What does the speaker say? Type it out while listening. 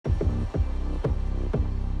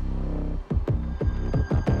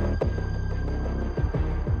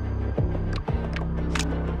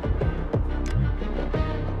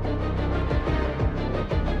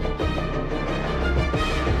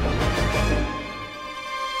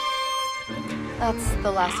That's the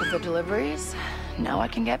last of the deliveries. Now I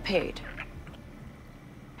can get paid.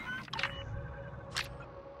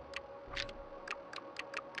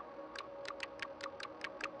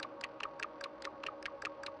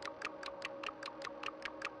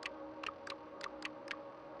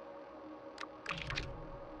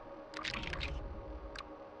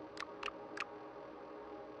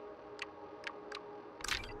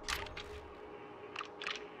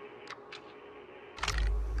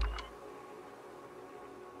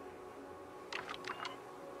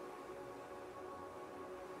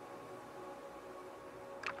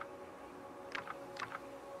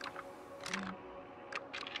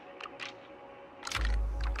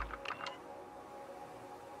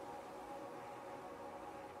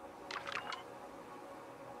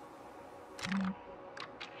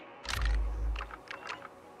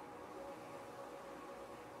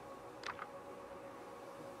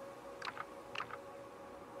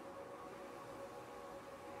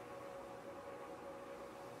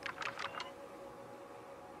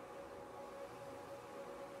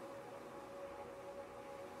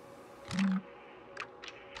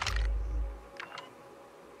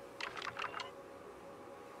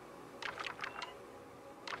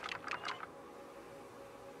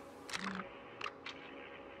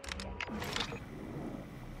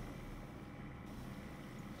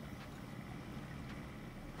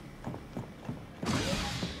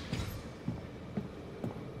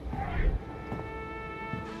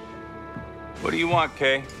 What do you want,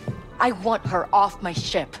 Kay? I want her off my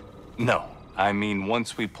ship. No, I mean,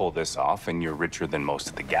 once we pull this off and you're richer than most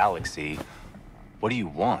of the galaxy, what do you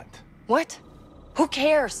want? What? Who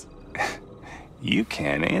cares? You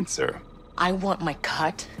can't answer. I want my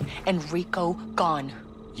cut and Rico gone.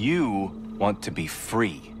 You want to be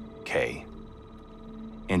free, Kay.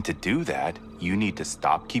 And to do that, you need to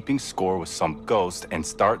stop keeping score with some ghost and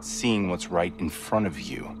start seeing what's right in front of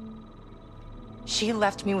you. She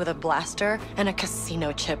left me with a blaster and a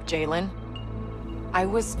casino chip, Jalen. I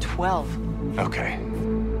was 12. Okay.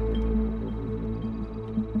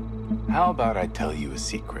 How about I tell you a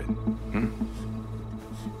secret?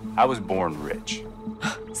 I was born rich.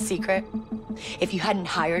 Secret? If you hadn't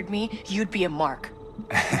hired me, you'd be a mark.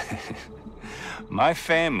 My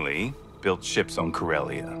family built ships on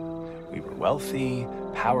Corellia. We were wealthy,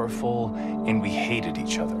 powerful, and we hated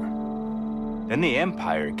each other. Then the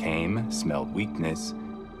Empire came, smelled weakness,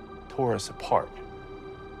 tore us apart.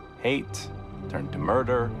 Hate turned to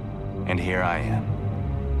murder, and here I am,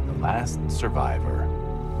 the last survivor.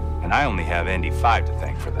 And I only have Indy 5 to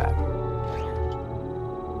thank for that.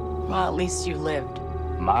 Well, at least you lived.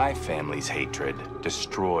 My family's hatred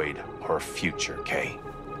destroyed our future, Kay.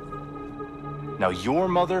 Now, your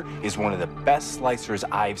mother is one of the best slicers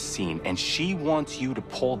I've seen, and she wants you to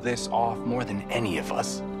pull this off more than any of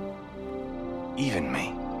us. Even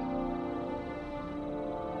me.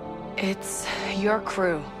 It's your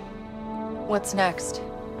crew. What's next?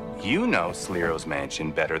 You know Sliro's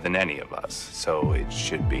mansion better than any of us, so it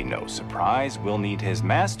should be no surprise we'll need his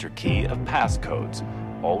master key of passcodes,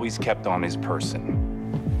 always kept on his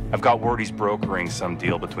person. I've got word he's brokering some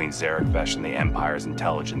deal between Zarek Vesh and the Empire's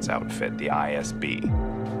intelligence outfit, the ISB.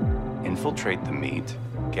 Infiltrate the meet,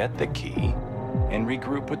 get the key, and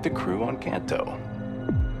regroup with the crew on Canto.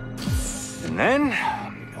 And then,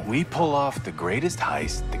 we pull off the greatest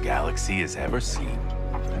heist the galaxy has ever seen.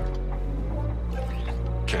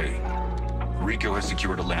 Kay, Rico has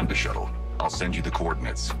secured a Lambda shuttle. I'll send you the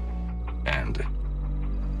coordinates. And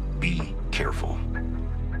be careful.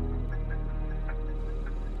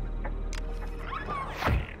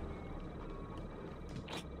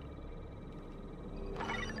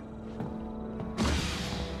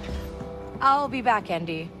 I'll be back,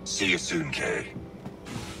 Andy. See you soon, Kay.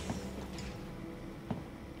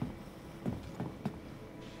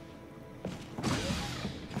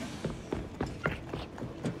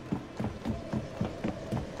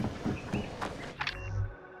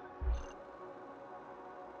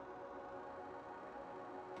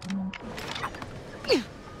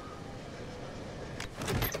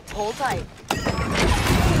 Hold tight.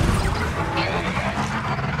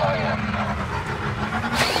 I am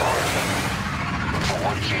sorry for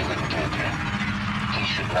what Jalen did. He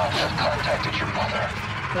should not have contacted your mother.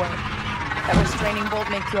 What? That restraining bolt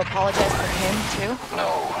make you apologize for him, too?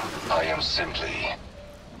 No, I am simply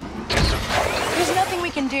disappointed. There's nothing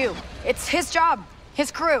we can do. It's his job,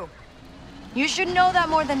 his crew. You should know that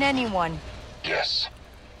more than anyone. Yes,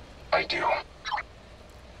 I do.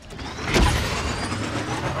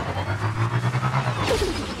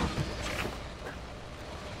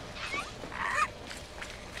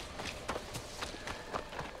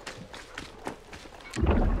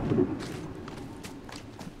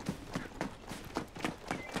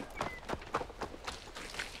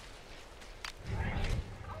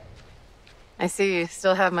 I see you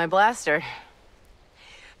still have my blaster.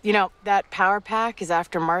 You know, that power pack is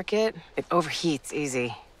aftermarket. It overheats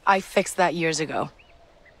easy. I fixed that years ago.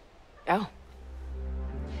 Oh.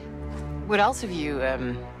 What else have you,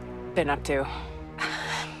 been up to?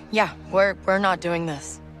 Yeah, we're not doing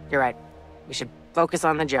this. You're right. We should focus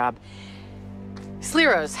on the job.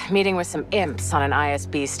 Sliro's meeting with some imps on an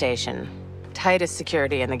ISB station. Tightest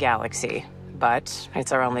security in the galaxy, but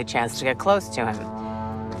it's our only chance to get close to him.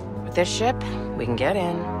 With this ship, we can get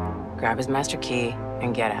in, grab his master key,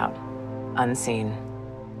 and get out. Unseen.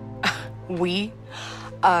 We?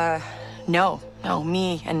 No,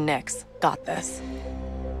 me and Nix got this.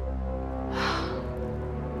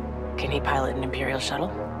 Can he pilot an Imperial shuttle?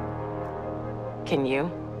 Can you?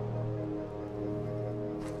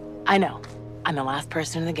 I know. I'm the last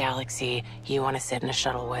person in the galaxy you want to sit in a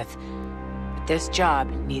shuttle with. But this job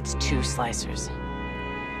needs 2 slicers.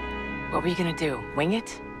 What were you gonna do? Wing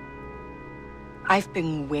it? I've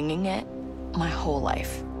been winging it my whole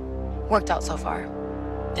life. Worked out so far.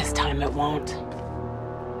 This time it won't.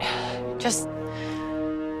 Just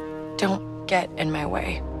don't get in my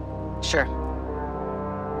way. Sure.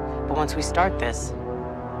 But once we start this,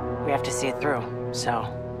 we have to see it through, so...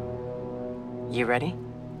 You ready?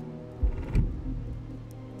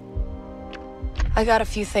 I got a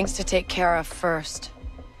few things to take care of first.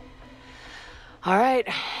 All right.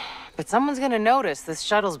 But someone's gonna notice this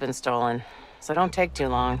shuttle's been stolen, so don't take too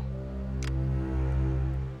long.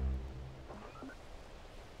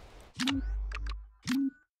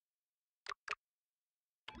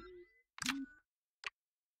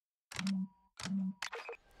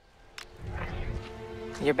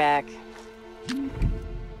 You're back.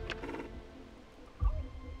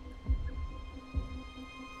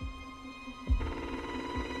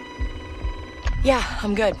 Yeah,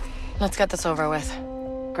 I'm good. Let's get this over with.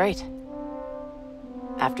 Great.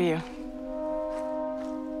 After you.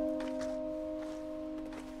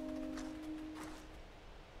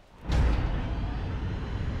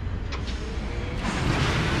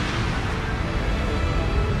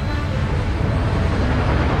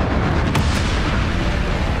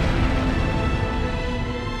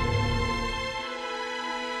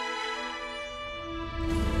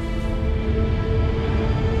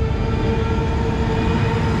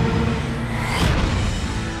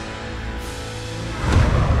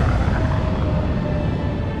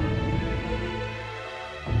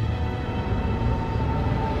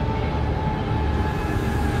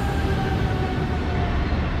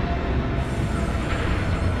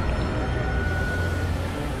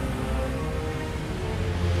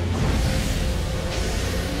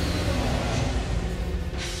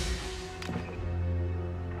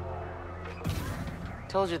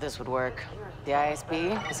 Told you this would work. The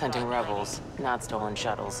ISB is hunting rebels, not stolen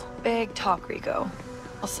shuttles. Big talk, Rico.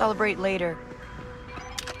 I'll celebrate later.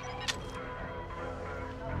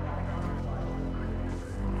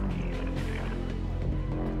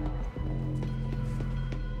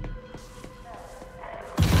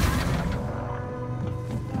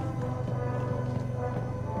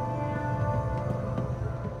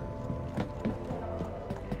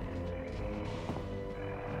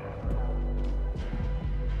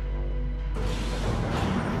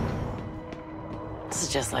 This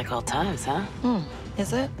is just like old times, huh?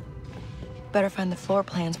 Is it? Better find the floor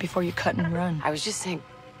plans before you cut and run. I was just saying...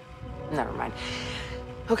 Never mind.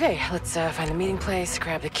 Okay, let's find the meeting place,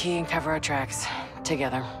 grab the key, and cover our tracks.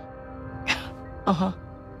 Together. Uh-huh.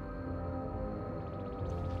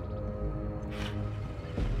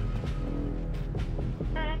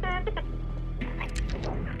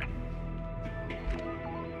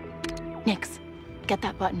 Nix, get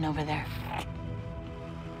that button over there.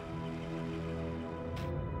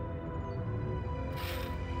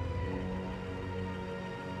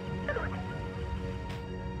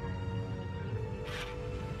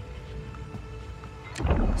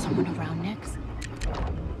 Someone around, Nix?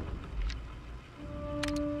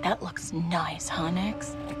 That looks nice, huh,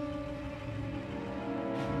 Nix?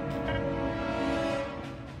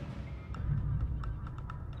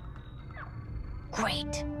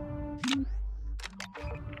 Great.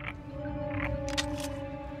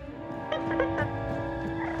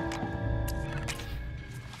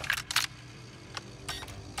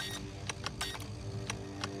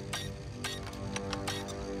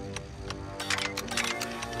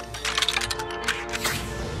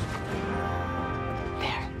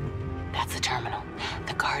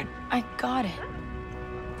 I got it.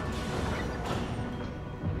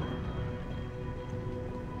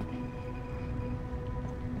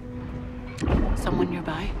 Someone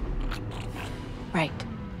nearby? Right.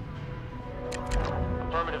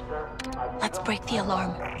 Affirmative, sir. Let's break the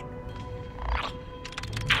alarm.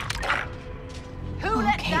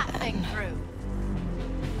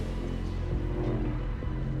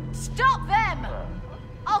 Stop them!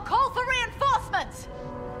 I'll call for reinforcements!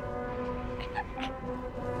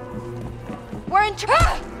 We're in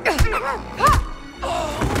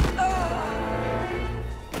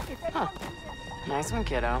Huh. Nice one,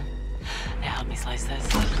 kiddo. Now help me slice this.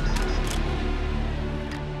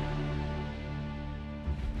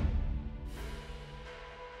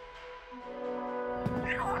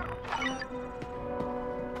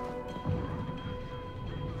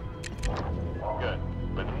 Good.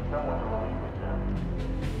 But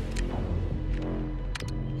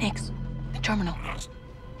Nix, the terminal.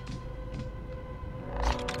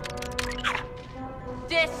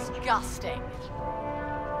 Disgusting.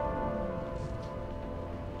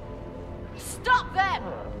 Stop them!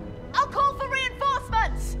 I'll call for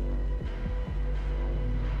reinforcements!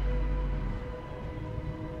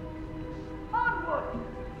 Onward!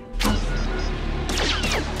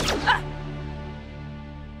 Ah!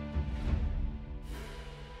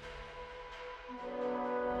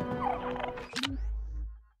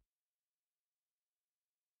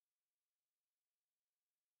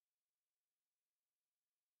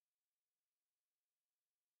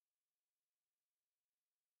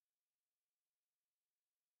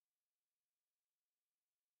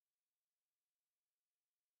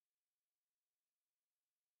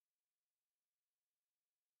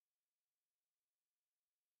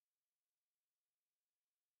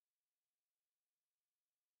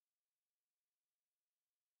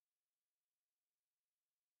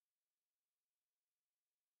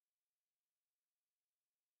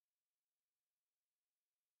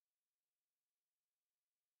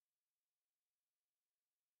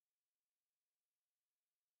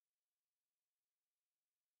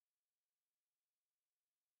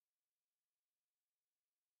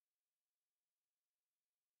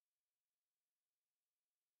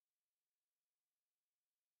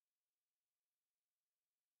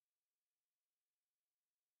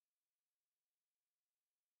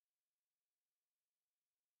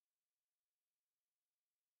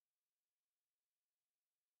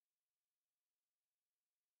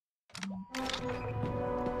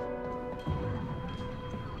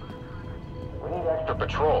 we need extra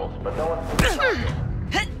patrols, but no one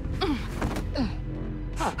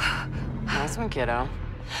Huh. Nice one, kiddo.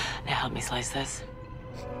 Now help me slice this.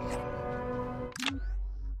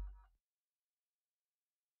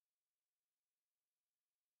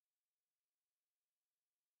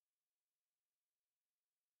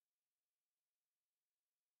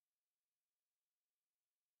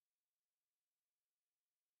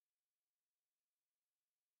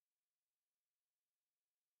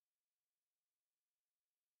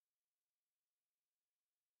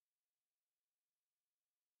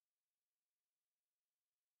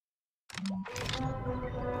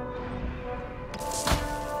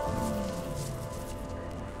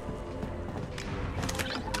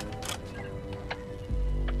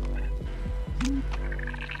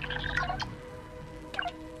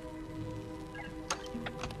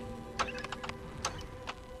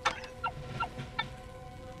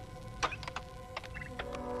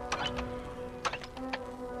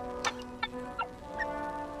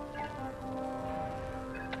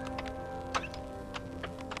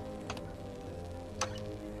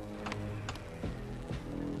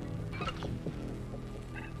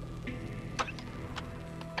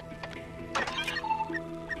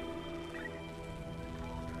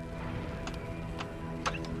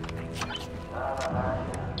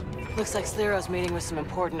 Looks like Sliro's meeting with some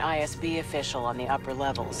important ISB official on the upper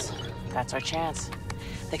levels. That's our chance.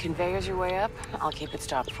 The conveyor's your way up. I'll keep it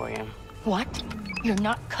stopped for you. What? You're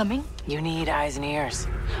not coming? You need eyes and ears.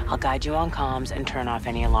 I'll guide you on comms and turn off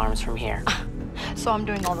any alarms from here. So I'm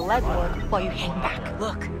doing all the legwork while you hang back.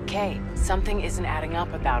 Look, Kay, something isn't adding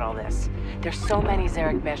up about all this. There's so many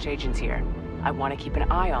Zarek Besh agents here. I want to keep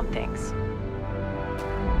an eye on things.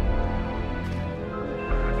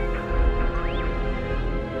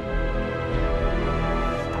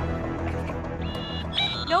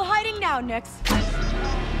 No hiding now, Nix.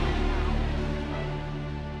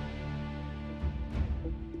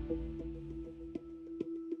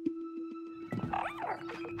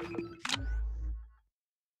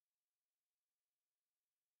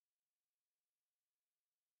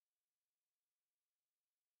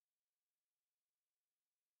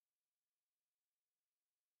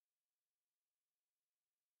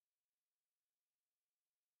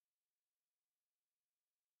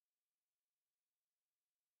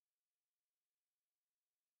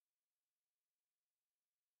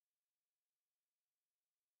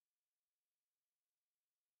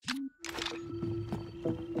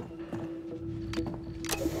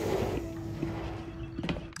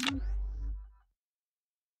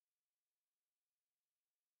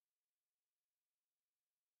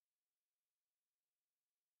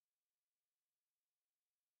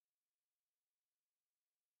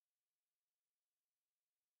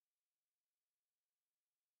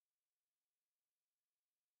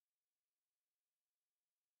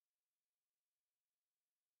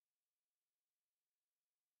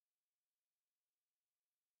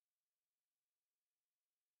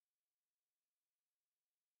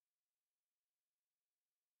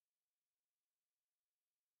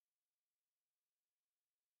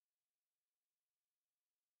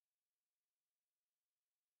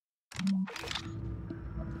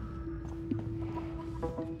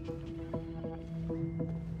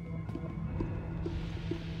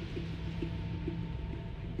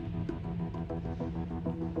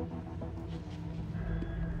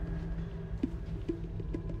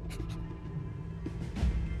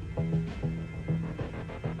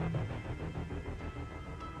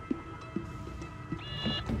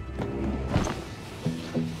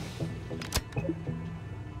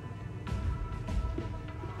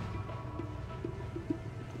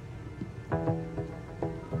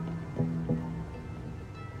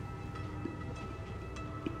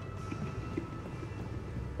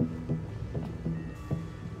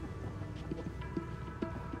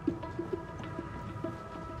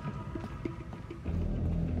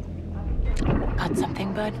 Got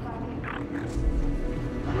something, bud?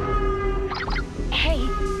 Hey,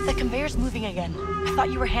 the conveyor's moving again. I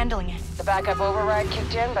thought you were handling it. The backup override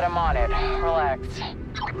kicked in, but I'm on it. Relax.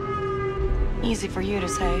 Easy for you to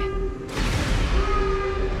say.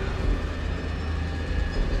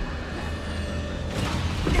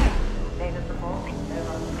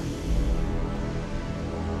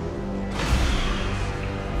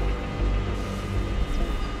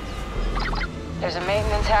 There's a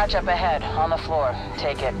maintenance hatch up ahead, on the floor.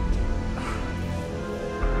 Take it.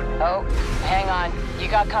 Oh, hang on. You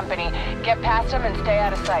got company. Get past him and stay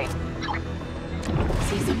out of sight.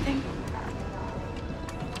 See something?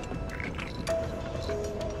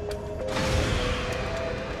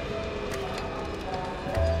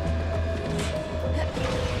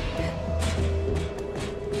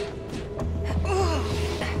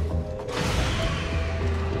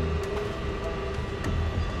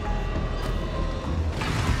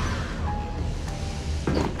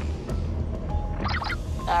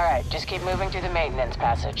 Just keep moving through the maintenance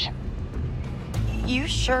passage. You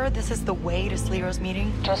sure this is the way to Sliro's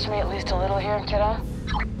meeting? Trust me at least a little here, kiddo?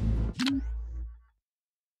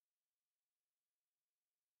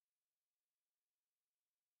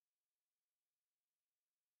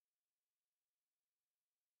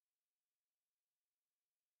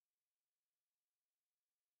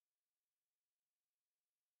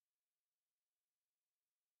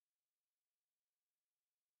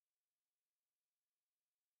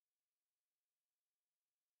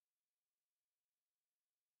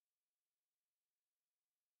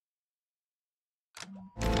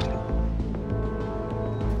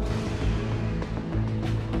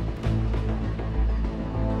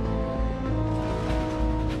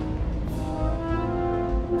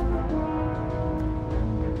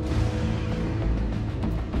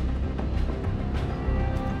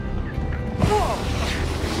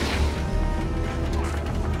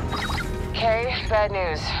 Okay, bad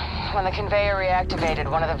news. When the conveyor reactivated,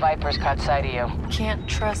 one of the Vipers caught sight of you. Can't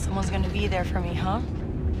trust someone's gonna be there for me, huh?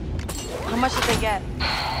 How much did they get?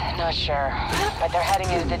 Not sure, but they're heading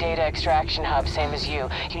into the data extraction hub, same as you.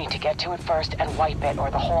 You need to get to it first and wipe it, or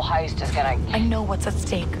the whole heist is gonna... I know what's at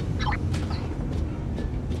stake.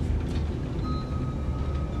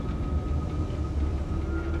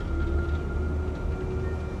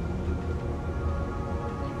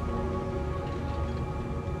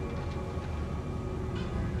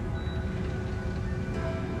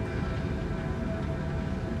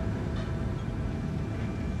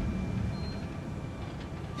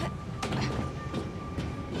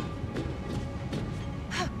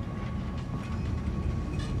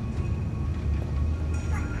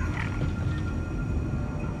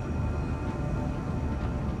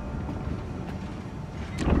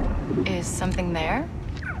 Is something there?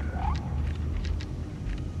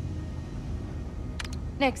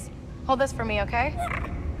 Nix, hold this for me, okay?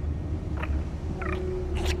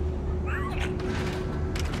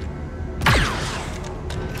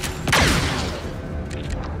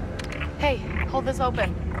 Hey, hold this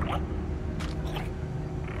open.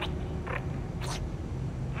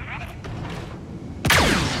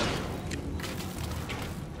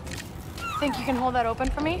 Think you can hold that open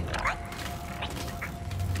for me?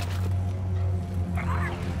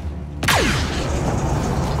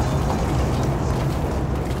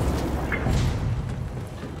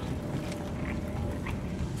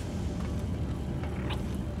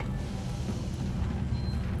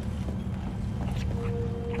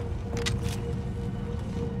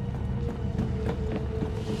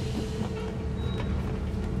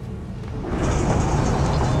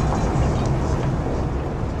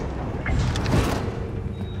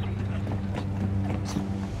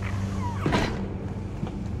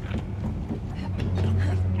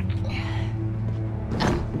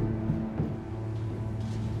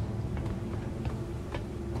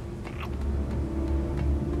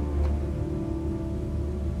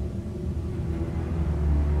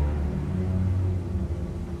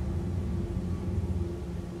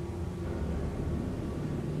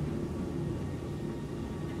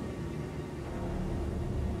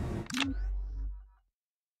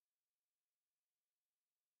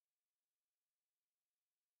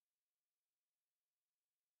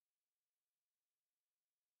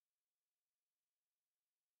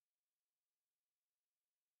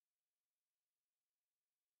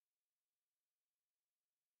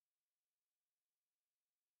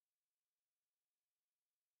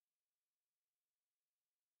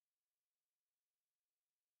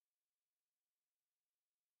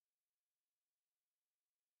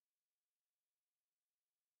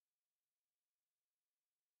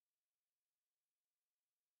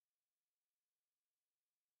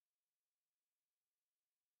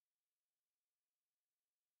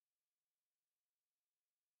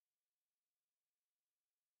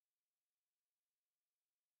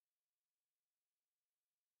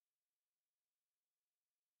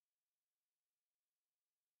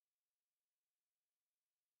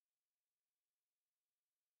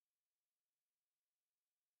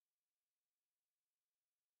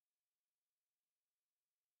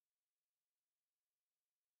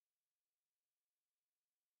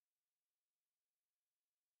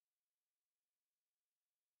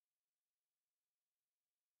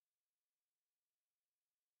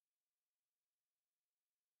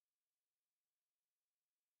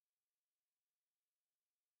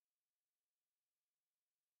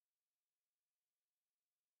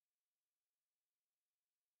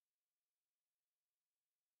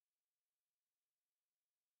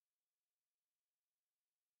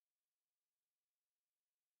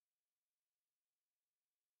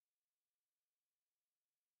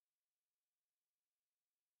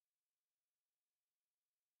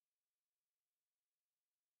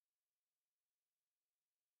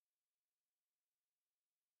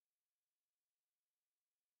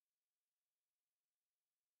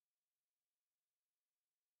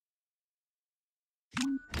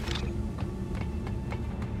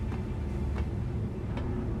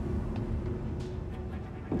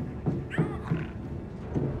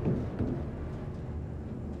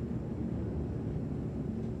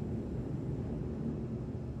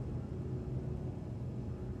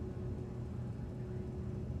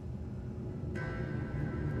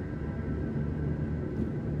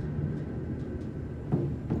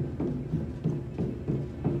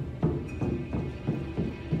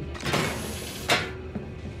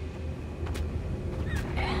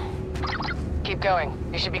 Keep going.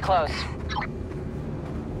 You should be close.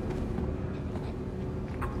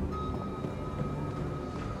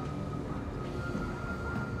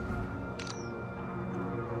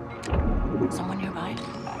 Someone nearby?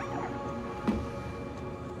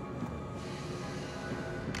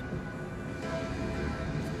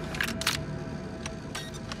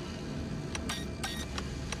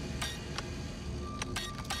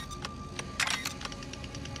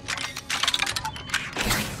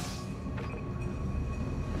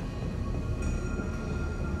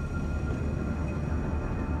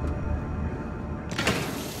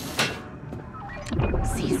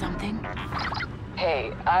 See something?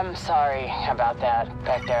 Hey, I'm sorry about that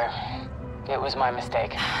back there. It was my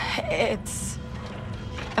mistake.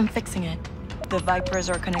 I'm fixing it. The Vipers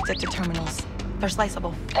are connected to terminals. They're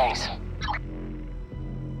sliceable. Thanks.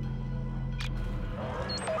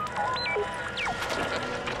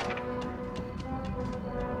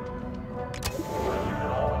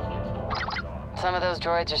 Some of those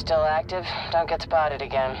droids are still active. Don't get spotted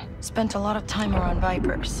again. Spent a lot of time around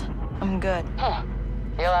Vipers. I'm good.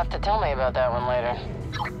 You'll have to tell me about that one later.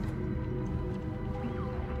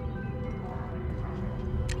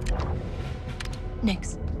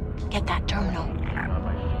 Nix, get that terminal.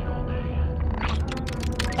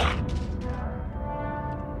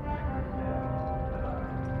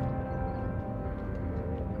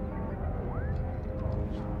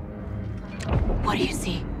 What do you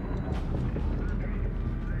see?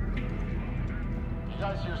 You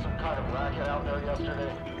guys hear some kind of racket out there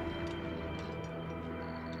yesterday?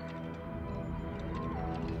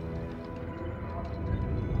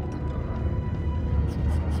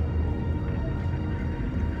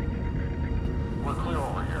 We're clear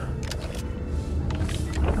over here.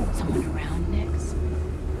 Someone around, Nix?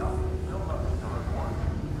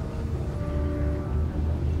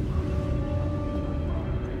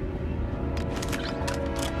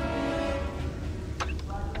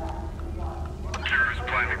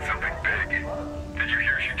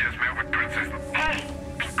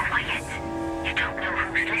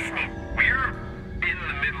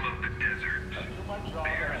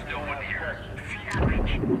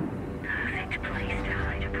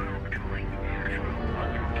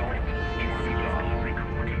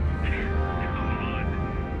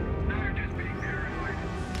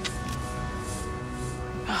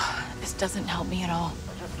 Doesn't help me at all.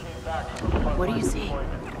 What do you see?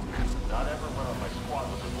 Not everyone on my squad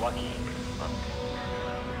was as lucky.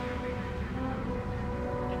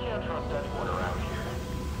 You can't trust anyone around here.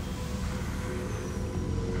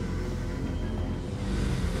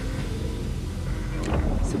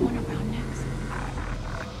 Someone around next?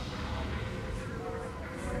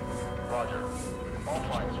 Roger. All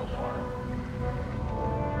fine so far.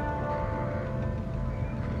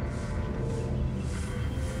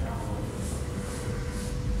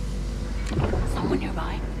 Someone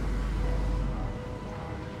nearby?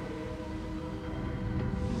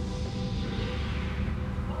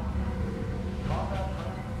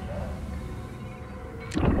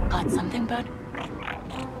 Got something, bud?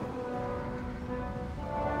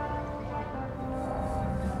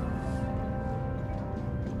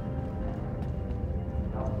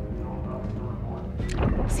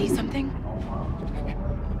 See something?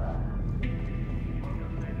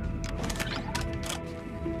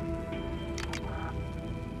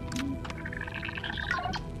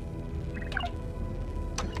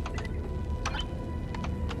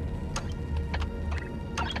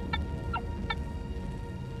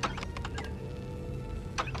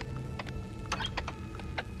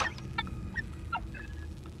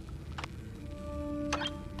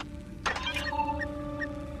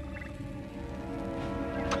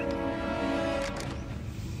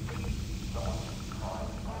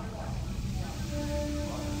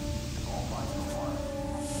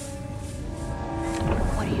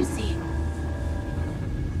 What do you see?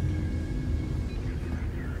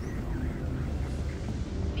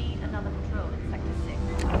 Need another patrol in Sector 6.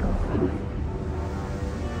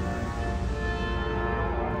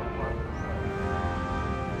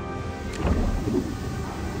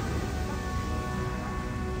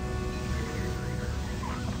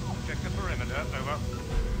 Check the perimeter, over.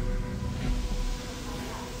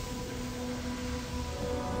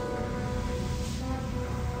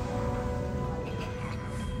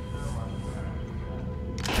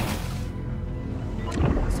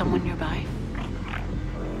 Someone nearby?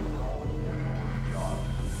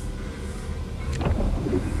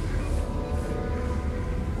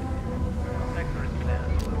 Sector is clear.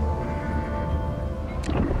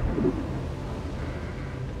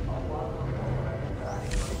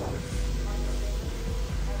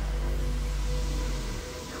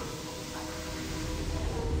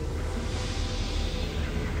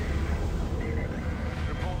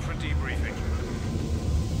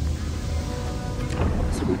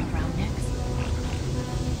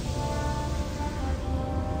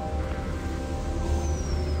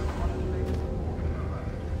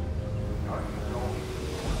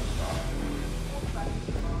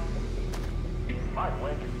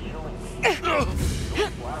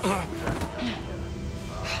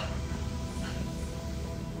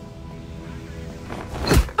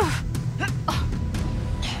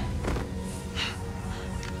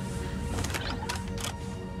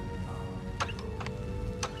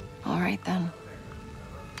 All right, then.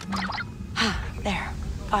 There.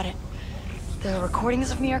 Got it. The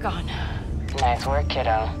recordings of me are gone. Nice work,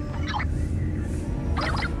 kiddo.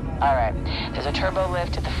 All right. There's a turbo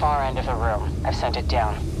lift at the far end of the room. I've sent it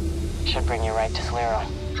down. Should bring you right to Sliro.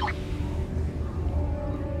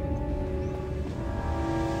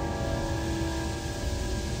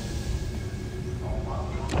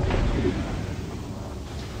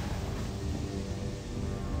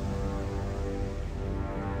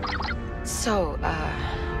 So,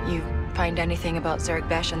 you find anything about Zerg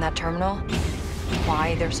Besh and that terminal?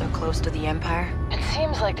 Why they're so close to the Empire? It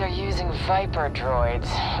seems like they're using Viper droids.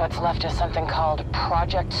 What's left is something called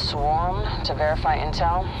Project Swarm to verify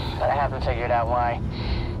intel, but I haven't figured out why.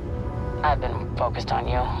 I've been focused on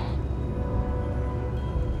you.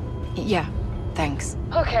 Yeah, thanks.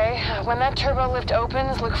 Okay, when that turbo lift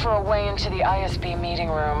opens, look for a way into the ISB meeting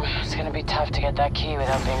room. It's gonna be tough to get that key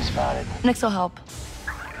without being spotted. Nix will help.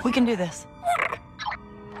 We can do this.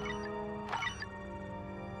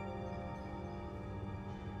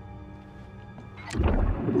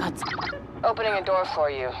 That's opening a door for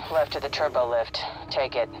you, left of the turbo lift.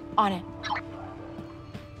 Take it. On it.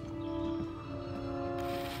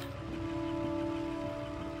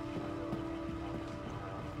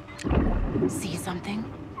 See something?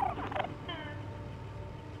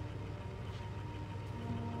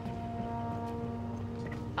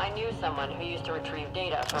 I knew someone who used to retrieve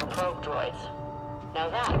data from probe droids. Now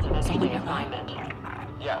that's an interesting assignment.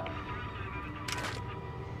 Yeah.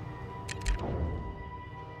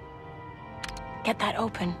 Get that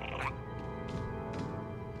open.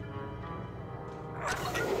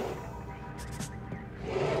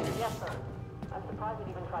 Yes, sir. I'm surprised you'd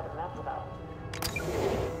even try to mess with us.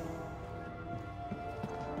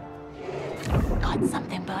 Got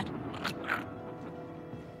something, bud.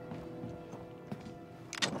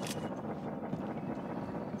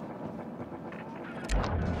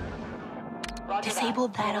 Disable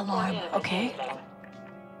that alarm, okay?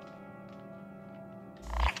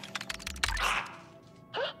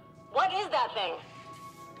 What is that thing?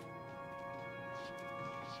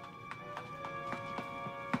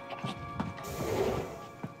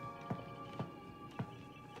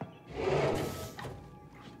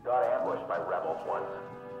 Got ambushed by rebels once.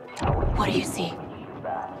 What do you see?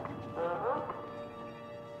 Back.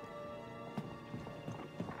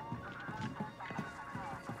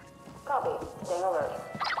 Copy. Staying alert.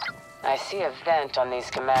 I see a vent on these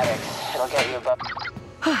schematics. It'll get you above.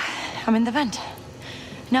 I'm in the vent.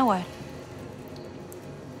 Now what?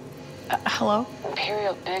 Hello?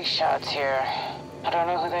 Imperial big shots here. I don't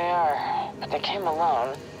know who they are, but they came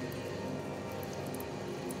alone.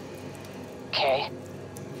 Okay.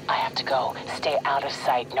 I have to go. Stay out of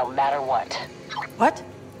sight no matter what. What?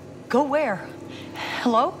 Go where?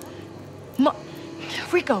 Hello?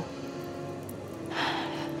 Rico.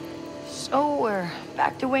 So we're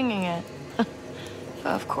back to winging it.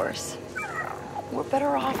 Of course. We're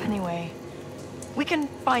better off anyway. We can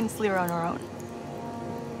find Sliro on our own.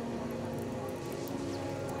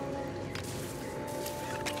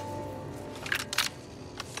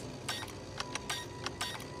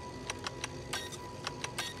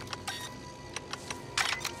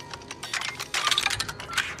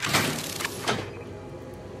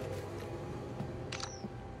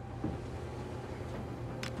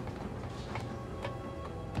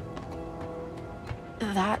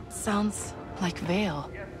 That sounds like Vale.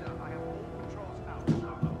 I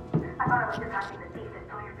thought I was just hunting the thief that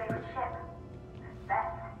stole your favorite ship.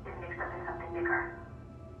 That is mixed up in something bigger.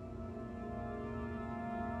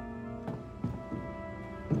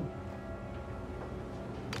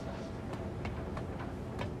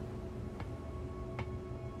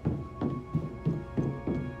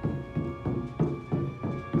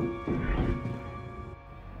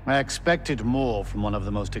 I expected more from one of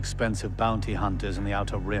the most expensive bounty hunters in the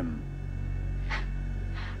Outer Rim.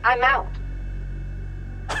 I'm out.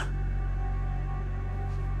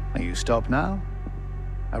 Are you stop now?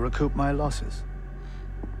 I recoup my losses.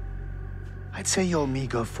 I'd say your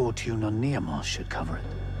meager fortune on Neamos should cover it.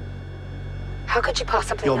 How could you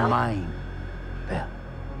possibly You're know? mine, Belle.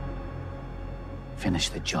 Finish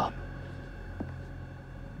the job.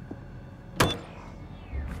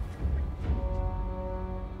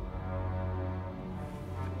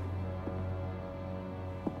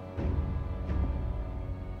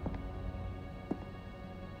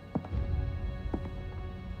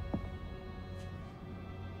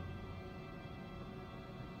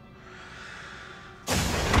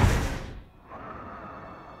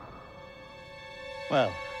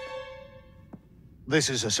 Well, this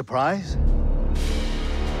is a surprise.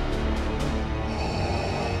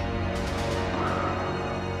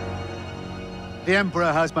 The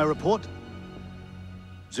Emperor has my report.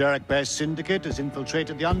 Zarek Bear's syndicate has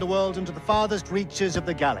infiltrated the underworld into the farthest reaches of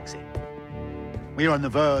the galaxy. We are on the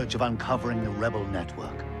verge of uncovering the rebel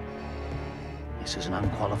network. This is an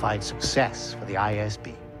unqualified success for the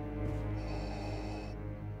ISB.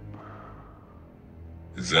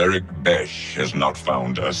 Zarek Besh has not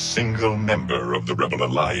found a single member of the Rebel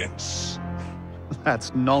Alliance.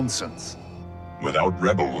 That's nonsense. Without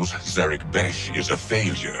rebels, Zarek Besh is a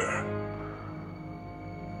failure.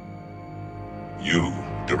 You,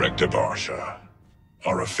 Director Varsha,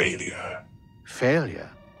 are a failure. Failure?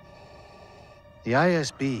 The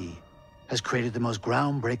ISB has created the most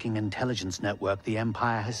groundbreaking intelligence network the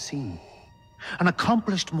Empire has seen, and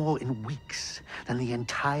accomplished more in weeks than the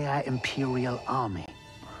entire Imperial Army.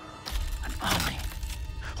 An army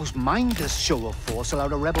whose mindless show of force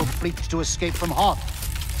allowed a rebel fleet to escape from Hoth.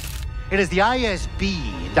 It is the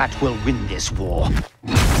ISB that will win this war.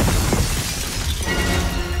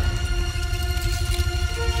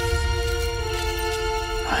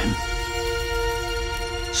 I'm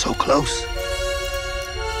so close.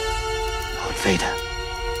 Lord Vader.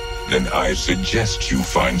 Then I suggest you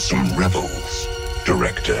find some rebels,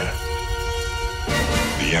 Director.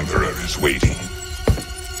 The Emperor is waiting.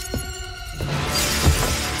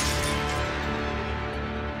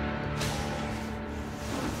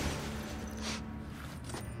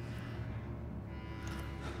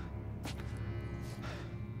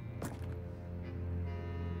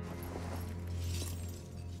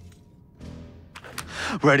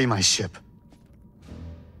 Ready my ship.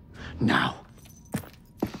 Now.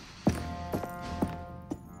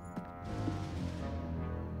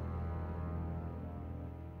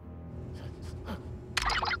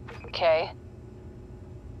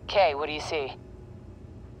 Kay, what do you see?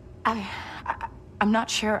 I'm not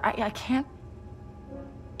sure. I can't...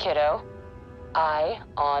 Kiddo, eye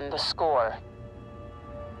on the score.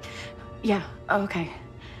 Yeah, okay.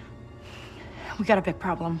 We got a big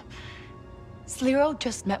problem. Sliro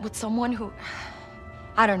just met with someone who...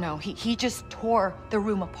 I don't know, he just tore the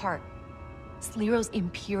room apart. Sliro's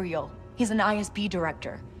Imperial. He's an ISB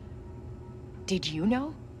director. Did you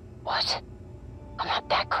know? What? I'm not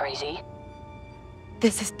that crazy.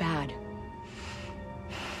 This is bad.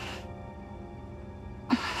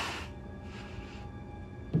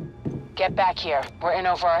 Get back here. We're in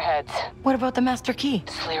over our heads. What about the Master Key?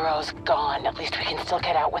 Sliro's gone. At least we can still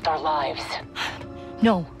get out with our lives.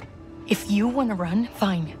 No. If you want to run,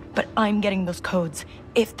 fine. But I'm getting those codes.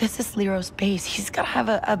 If this is Sliro's base, he's gotta have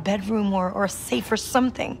a bedroom or a safe or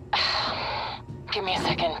something. Give me a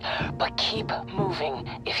second, but keep moving.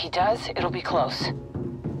 If he does, it'll be close.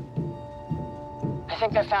 I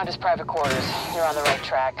think I found his private quarters. You're on the right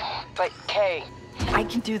track. But, Kay... I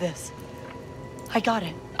can do this. I got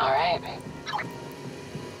it. All right.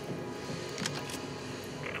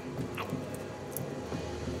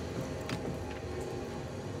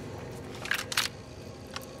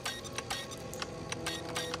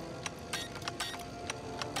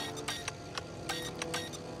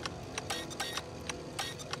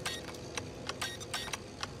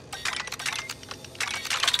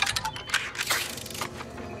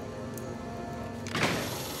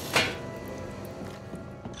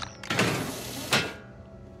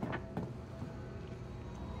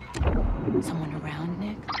 Someone around,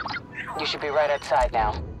 Nick? You should be right outside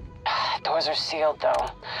now. Doors are sealed, though.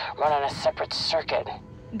 Run on a separate circuit.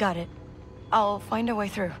 Got it. I'll find a way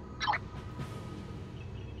through.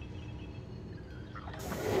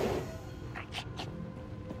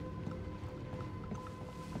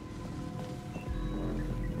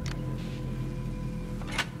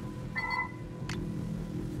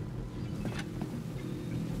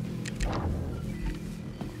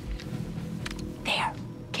 There.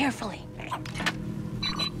 Carefully.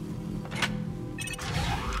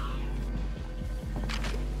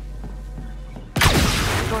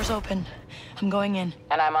 Door's open. I'm going in.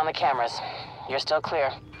 And I'm on the cameras. You're still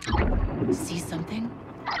clear. See something?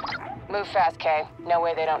 Move fast, Kay. No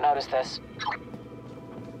way they don't notice this.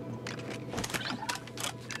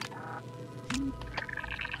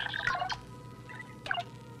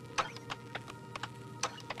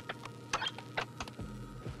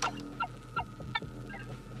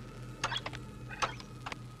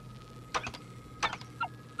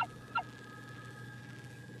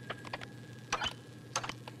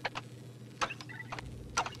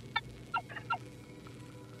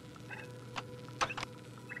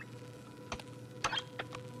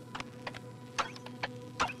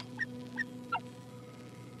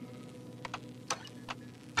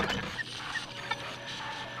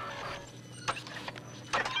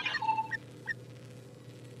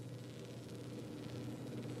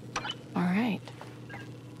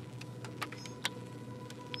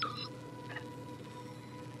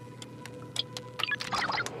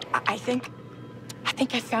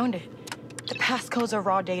 think I found it. The passcodes are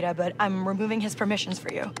raw data, but I'm removing his permissions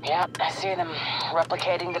for you. Yep, I see them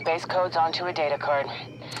replicating the base codes onto a data card.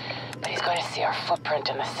 But he's going to see our footprint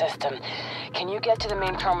in the system. Can you get to the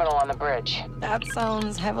main terminal on the bridge? That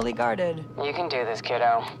sounds heavily guarded. You can do this,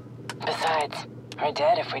 kiddo. Besides, we're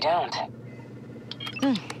dead if we don't.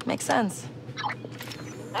 Makes sense.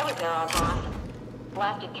 I was there on time.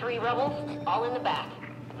 Blasted 3 rebels, all in the back.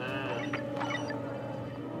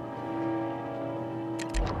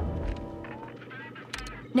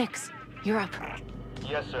 Nix, you're up.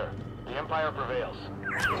 Yes, sir. The Empire prevails.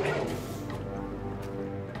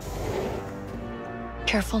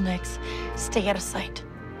 Careful, Nix. Stay out of sight.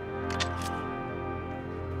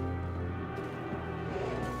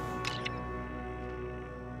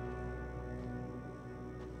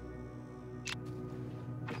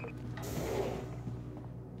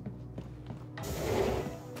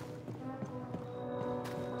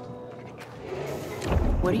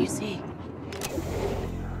 What do you see?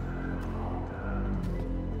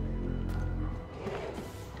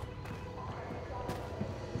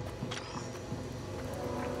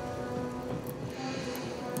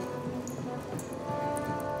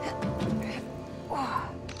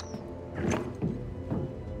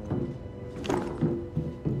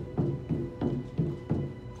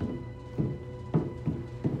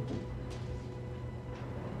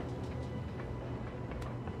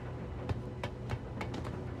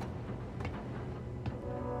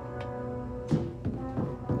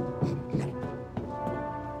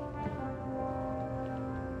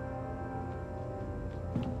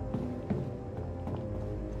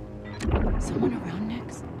 Someone around,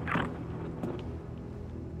 Nix?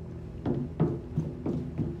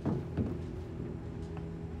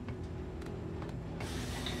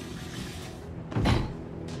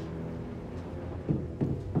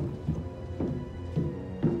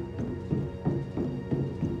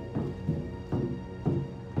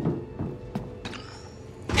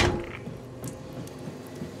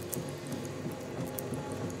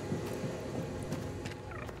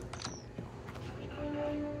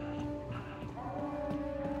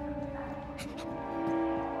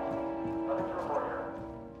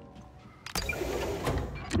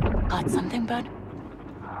 Got something, bud?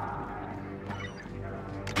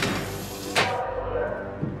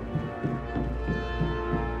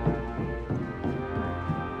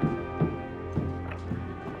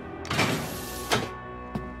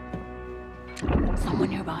 Someone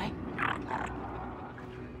nearby?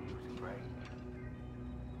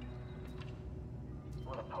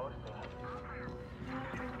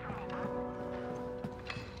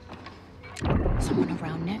 Someone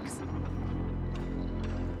around, Nix?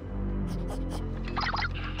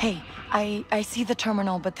 Hey, I see the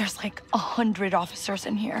terminal, but there's like 100 officers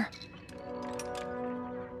in here.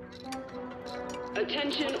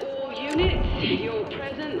 Attention all units. Your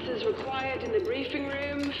presence is required in the briefing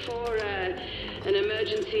room for an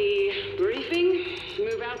emergency briefing.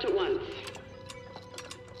 Move out at once.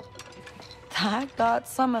 That got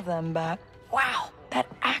some of them back. Wow, that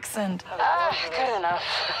accent. Good enough.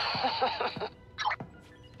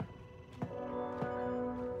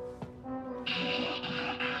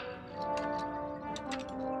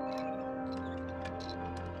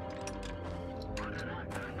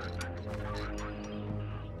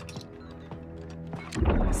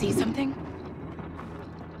 See something?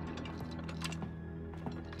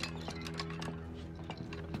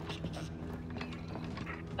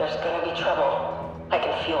 There's gonna be trouble. I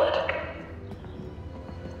can feel it.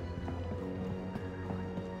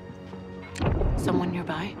 Someone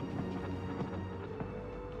nearby?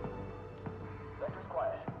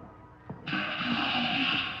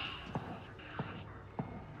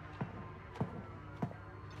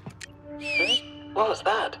 What was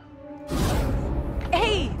that?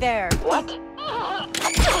 Hey there! What?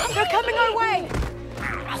 They're coming our way!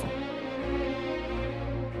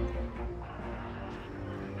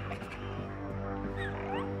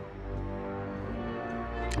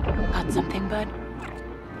 Got something, bud?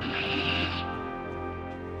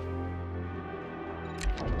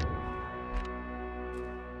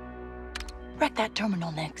 Wreck that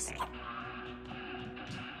terminal, Nix.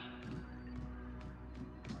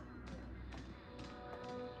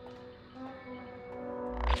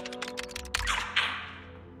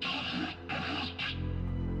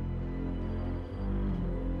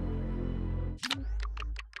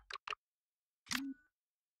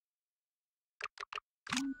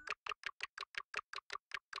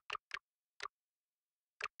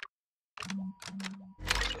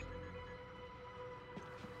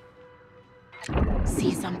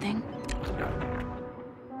 See something?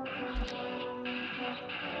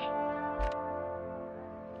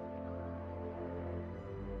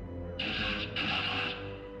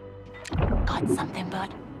 got something,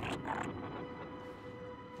 bud?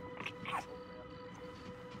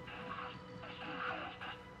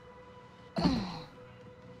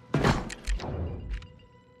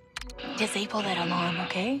 Disable that alarm,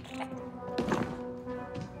 okay?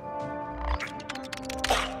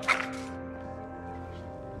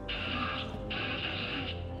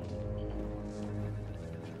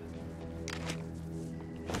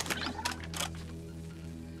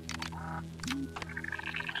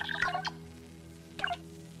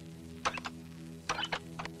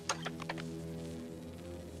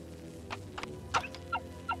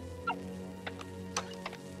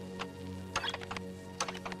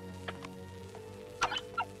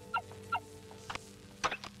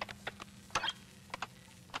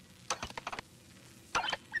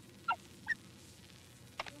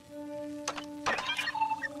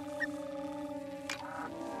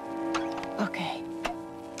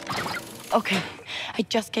 Okay, I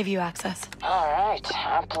just gave you access. All right,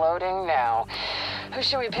 uploading now. Who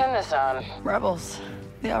should we pin this on? Rebels.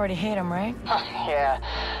 They already hate him, right? Yeah,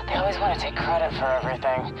 they always want to take credit for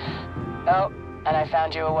everything. Oh, and I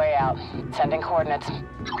found you a way out. Sending coordinates.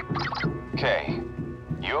 Okay.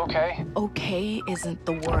 You okay? Okay isn't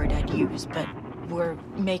the word I'd use, but we're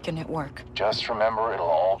making it work. Just remember, it'll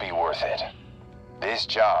all be worth it. This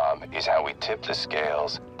job is how we tip the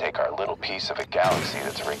scales, take our little piece of a galaxy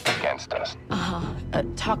that's rigged against us.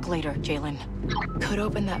 Talk later, Jalen. Could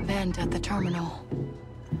open that vent at the terminal.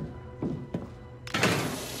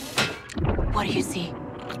 What do you see?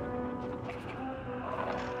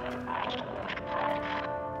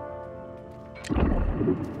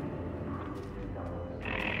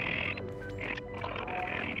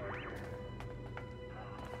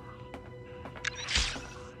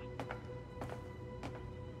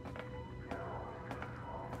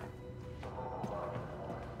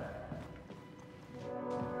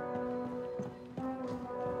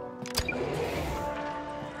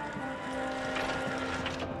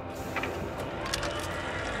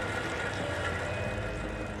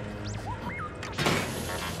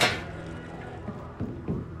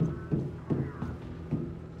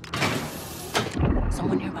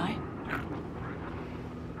 Someone nearby?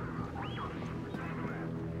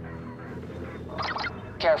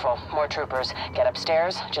 Careful, more troopers. Get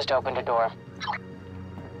upstairs, just opened a door.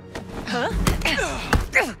 Huh?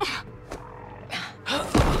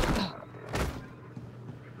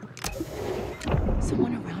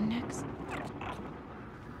 Someone around next?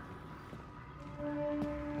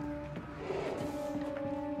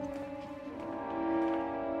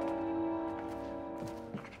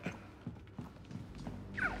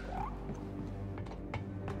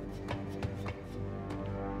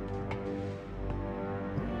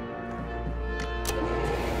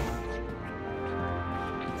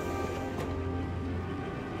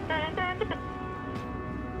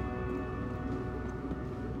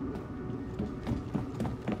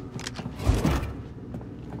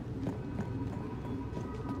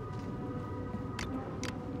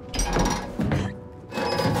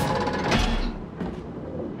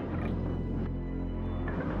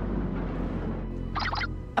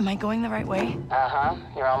 Am I going the right way? Uh-huh,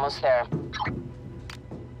 you're almost there.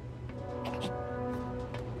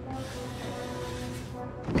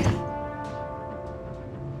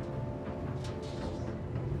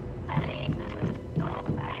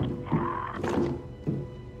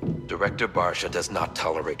 Director Barsha does not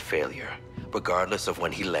tolerate failure. Regardless of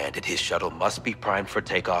when he landed, his shuttle must be primed for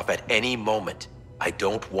takeoff at any moment. I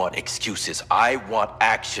don't want excuses. I want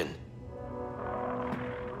action.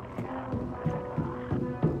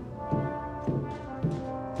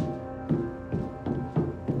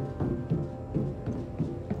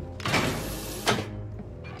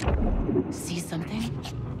 See something?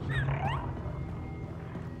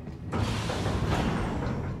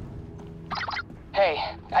 Hey,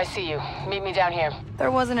 I see you. Meet me down here.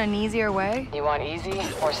 There wasn't an easier way? You want easy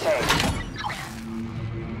or safe?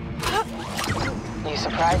 You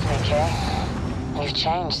surprised me, Kay. You've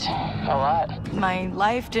changed a lot. My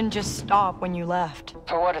life didn't just stop when you left.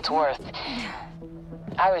 For what it's worth,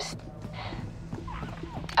 I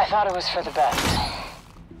thought it was for the best.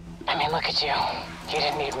 I mean, look at you. You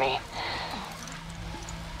didn't need me.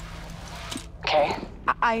 Okay?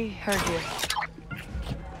 I heard you.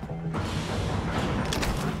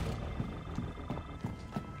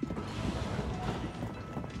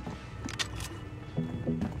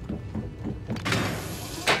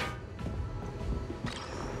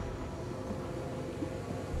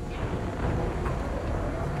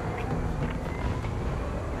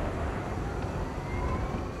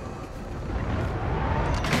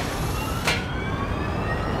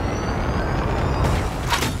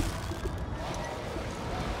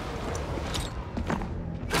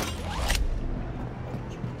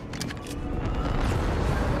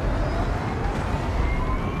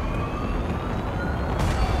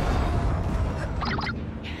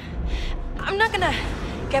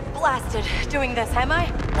 get blasted doing this, am I?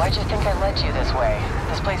 Why'd you think I led you this way?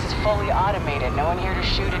 This place is fully automated. No one here to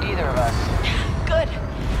shoot at either of us. Good.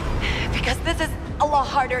 Because this is a lot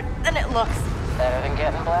harder than it looks. Better than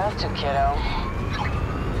getting blasted, kiddo.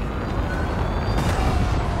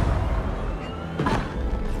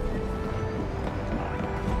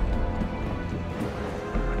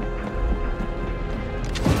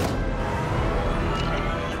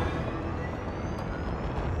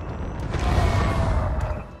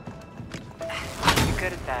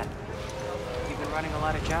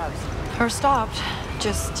 Or stopped,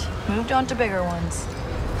 just moved on to bigger ones.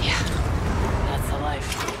 Yeah, that's the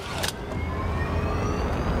life.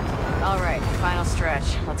 All right, final stretch.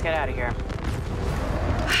 Let's get out of here.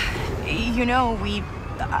 You know, you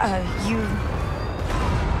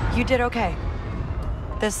did okay.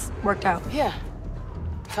 This worked out. Yeah,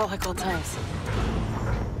 felt like old times.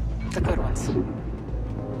 The good ones.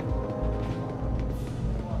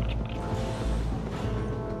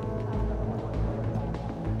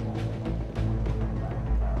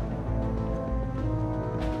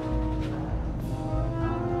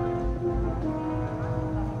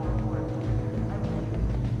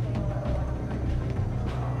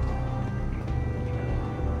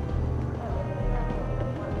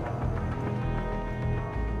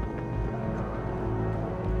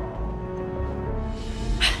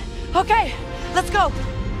 Okay, let's go.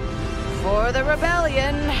 For the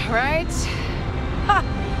rebellion, right? Ha!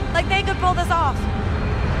 Like they could pull this off.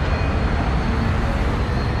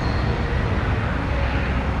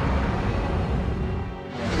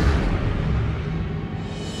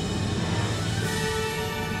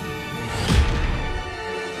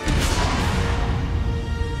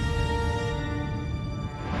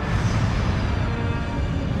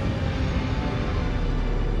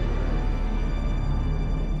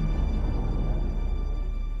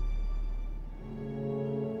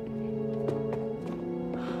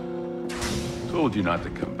 Told you not to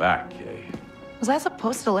come back, Kay. Was I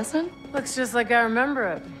supposed to listen? Looks just like I remember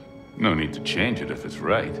it. No need to change it if it's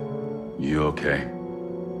right. You okay?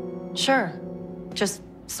 Sure. Just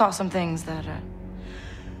saw some things that,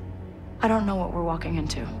 I don't know what we're walking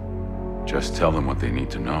into. Just tell them what they need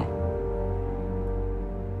to know.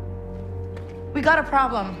 We got a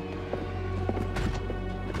problem.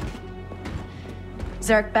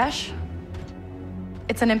 Zarek Besh?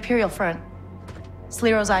 It's an Imperial front.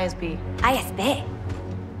 Sliro's ISB. ISB?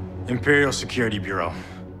 Imperial Security Bureau.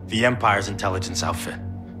 The Empire's intelligence outfit.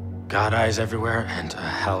 God eyes everywhere and a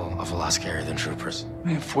hell of a lot scarier than troopers.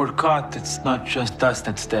 If we're caught, it's not just us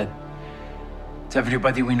that's dead. It's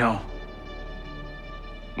everybody we know.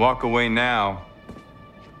 Walk away now.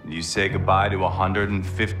 You say goodbye to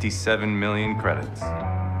 157 million credits.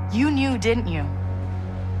 You knew, didn't you?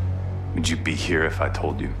 Would you be here if I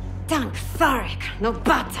told you? Don't farik, no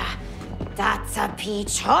bata. That's a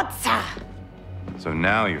pichotza. So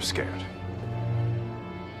now you're scared.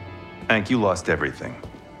 Hank, you lost everything.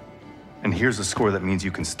 And here's a score that means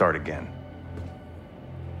you can start again.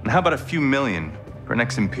 And how about a few million for an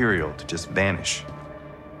ex-Imperial to just vanish?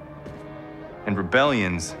 And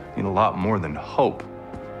rebellions need a lot more than hope.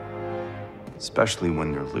 Especially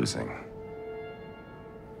when they're losing.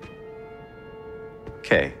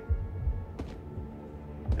 Kay,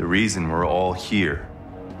 the reason we're all here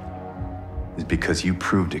is because you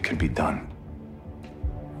proved it could be done.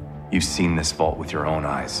 You've seen this vault with your own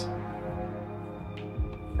eyes.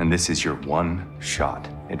 And this is your one shot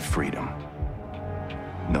at freedom.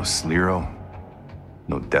 No Sliro,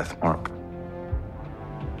 no death mark.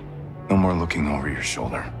 No more looking over your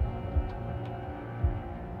shoulder.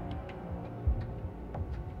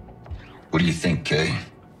 What do you think, Kay?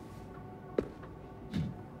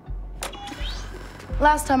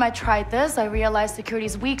 Last time I tried this, I realized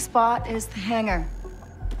security's weak spot is the hangar.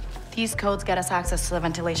 These codes get us access to the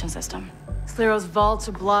ventilation system. Sliro's vaults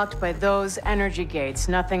are blocked by those energy gates.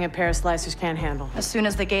 Nothing a pair of slicers can't handle. As soon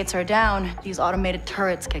as the gates are down, these automated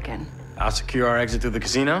turrets kick in. I'll secure our exit through the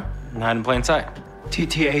casino and hide in plain sight.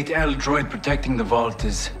 TT-8L droid protecting the vault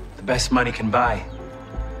is the best money can buy.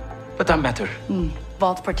 But I'm better.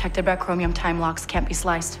 Vaults protected by chromium time locks can't be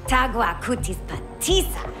sliced. Tagua cutis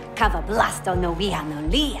patisa, kava blasto no via no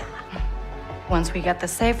lia. Once we get the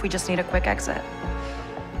safe, we just need a quick exit.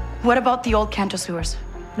 What about the old Canto sewers?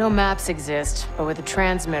 No maps exist, but with a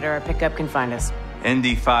transmitter, our pickup can find us.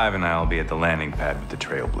 ND5 and I'll be at the landing pad with the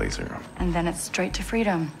Trailblazer. And then it's straight to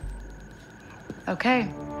freedom. Okay.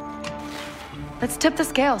 Let's tip the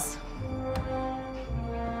scales.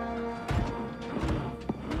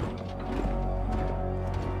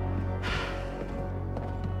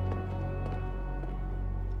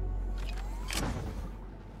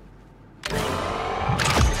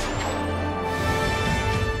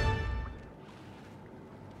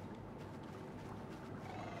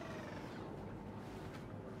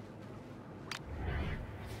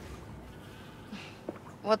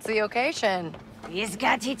 What's the occasion?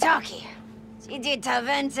 Izgati Toki. Sidita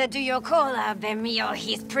vente du yokola be mio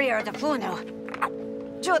his prior de puno.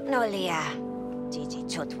 Jutnolia. Gigi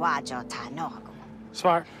chutwajo tanogu.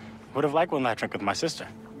 Smart. Would have liked one last drink with my sister.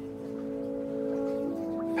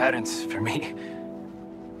 Parents, for me.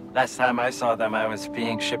 Last time I saw them, I was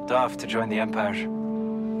being shipped off to join the Empire.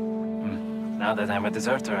 Now that I'm a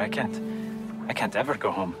deserter, I can't ever go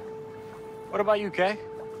home. What about you, Kay?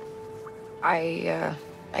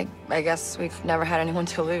 I guess we've never had anyone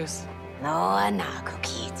to lose. No anago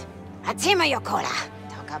kid. Atima yokola.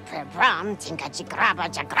 Toka prebram tinka jigraba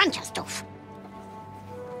jagrancha stuff.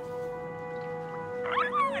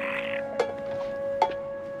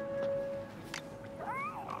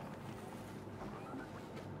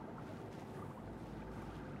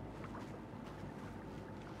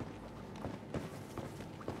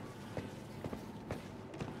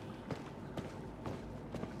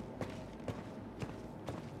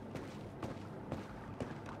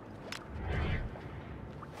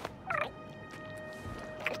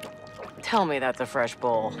 Tell me that's a fresh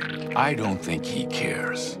bowl. I don't think he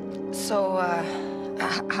cares. So,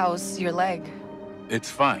 how's your leg? It's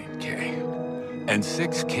fine, Kay. And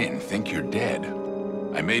 6 kin think you're dead.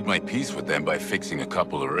 I made my peace with them by fixing a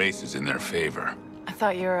couple of races in their favor. I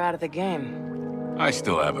thought you were out of the game. I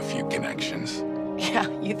still have a few connections. Yeah,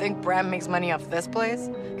 you think Bram makes money off this place?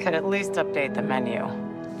 Could at least update the menu.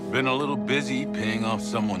 Been a little busy paying off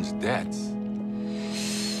someone's debts.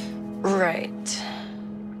 Right.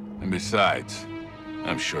 And besides,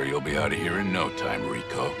 I'm sure you'll be out of here in no time,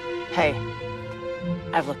 Rico. Hey,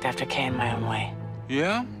 I've looked after Kay in my own way.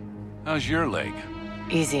 Yeah? How's your leg?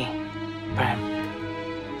 Easy, Bram.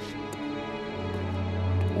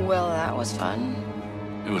 Well, that was fun.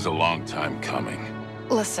 It was a long time coming.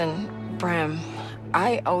 Listen, Bram,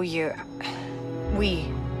 I owe you... We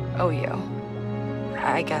owe you.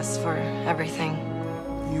 I guess for everything.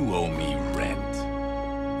 You owe me rent.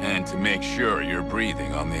 And to make sure you're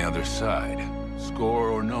breathing on the other side. Score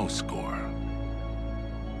or no score.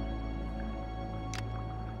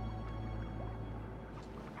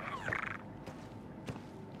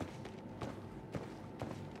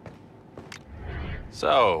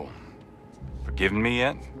 So, forgiven me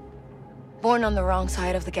yet? Born on the wrong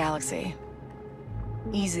side of the galaxy.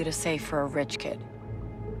 Easy to say for a rich kid.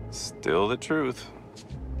 Still the truth.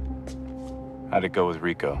 How'd it go with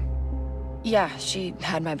Rico? Yeah, she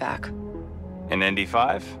had my back. In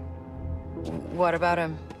ND5? What about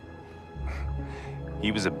him?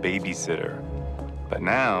 He was a babysitter. But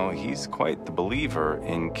now, he's quite the believer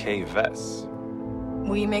in Kay Vess.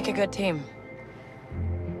 We make a good team.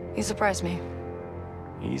 He surprised me.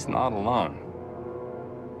 He's not alone.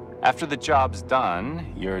 After the job's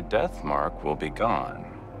done, your death mark will be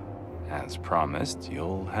gone. As promised,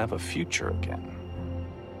 you'll have a future again.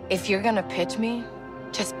 If you're gonna pitch me,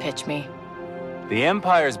 just pitch me. The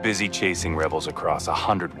Empire's busy chasing rebels across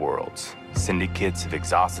 100 worlds. Syndicates have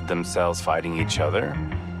exhausted themselves fighting each other.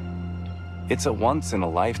 It's a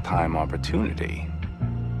once-in-a-lifetime opportunity.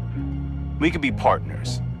 We could be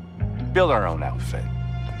partners. Build our own outfit.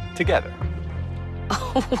 Together.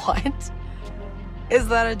 What? Is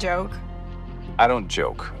that a joke? I don't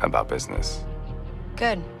joke about business.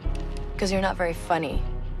 Good. Because you're not very funny.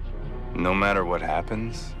 No matter what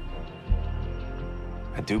happens,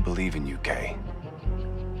 I do believe in you, Kay.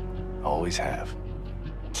 Always have.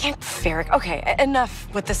 Can't Ferric. Okay,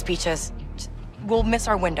 enough with the speeches. We'll miss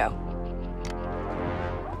our window.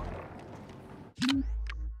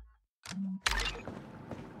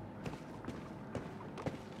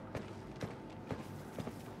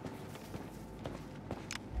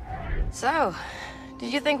 So,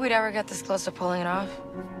 did you think we'd ever get this close to pulling it off?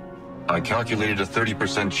 I calculated a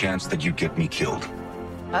 30% chance that you'd get me killed.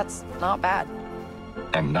 That's not bad.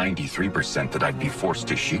 And 93% that I'd be forced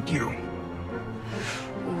to shoot you.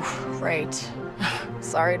 Oof, right.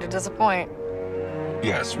 Sorry to disappoint.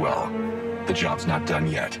 Yes, well, the job's not done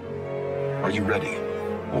yet. Are you ready?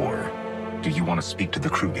 Or do you want to speak to the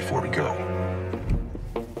crew before we go?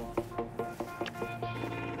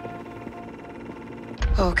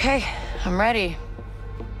 Okay, I'm ready.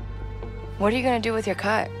 What are you gonna do with your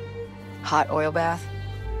cut? Hot oil bath?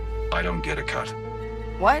 I don't get a cut.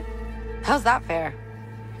 What? How's that fair?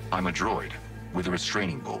 I'm a droid with a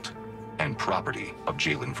restraining bolt and property of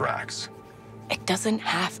Jalen Vrax. It doesn't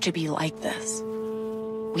have to be like this.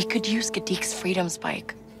 We could use Gadik's freedom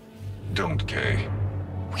spike. Don't, Kay.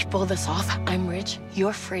 We pull this off, I'm rich,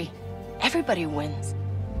 you're free. Everybody wins.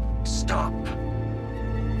 Stop.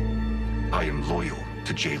 I am loyal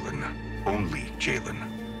to Jalen. Only Jalen.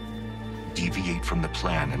 Deviate from the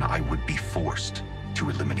plan and I would be forced to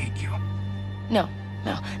eliminate you. No,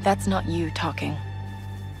 No, that's not you talking.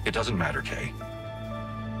 It doesn't matter, Kay.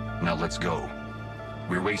 Now let's go.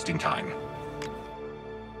 We're wasting time.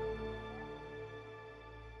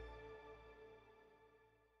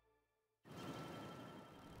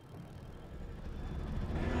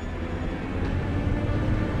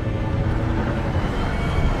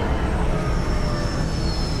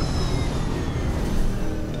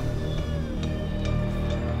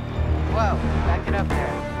 Whoa, back it up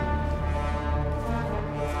there.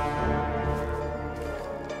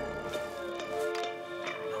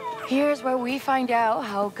 Here's where we find out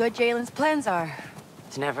how good Jalen's plans are.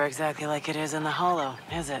 It's never exactly like it is in the Hollow,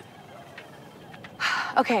 is it?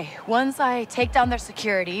 Okay, once I take down their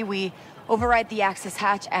security, we override the access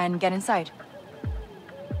hatch and get inside.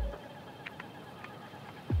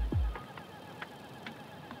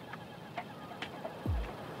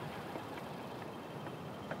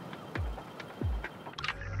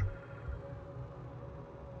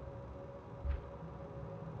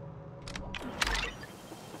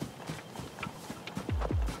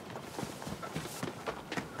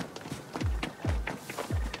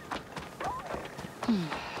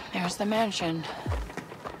 There's the mansion.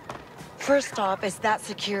 First stop is that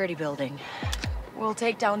security building. We'll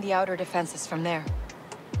take down the outer defenses from there.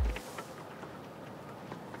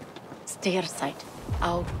 Stay out of sight.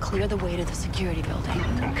 I'll clear the way to the security building.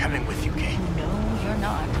 I'm coming with you, Kay. No, you're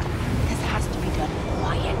not. This has to be done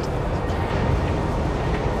quiet.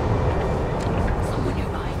 Someone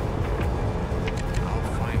nearby. I'll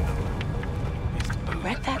find them.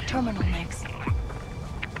 Wreck that terminal next.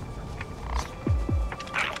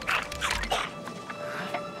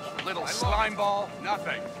 Little slime ball,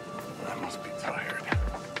 nothing. I must be tired.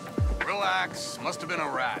 Relax, must have been a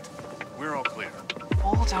rat. We're all clear.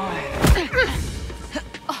 Hold on.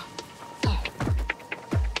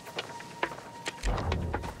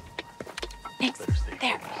 Next,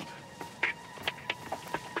 there.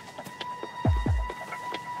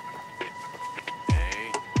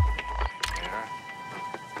 Hey, here.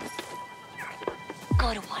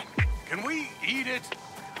 Go to one. Can we eat it?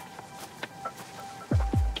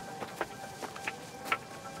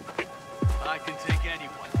 I can take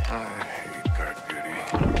anyone. I hate guard duty.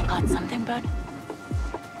 Got something, bud?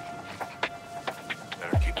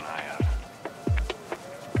 Better keep an eye out.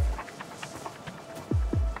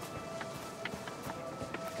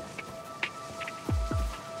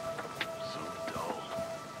 So dull.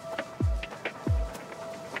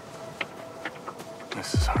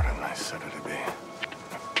 This is harder than I said it'd be.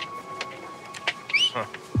 Huh.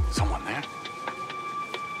 Someone there?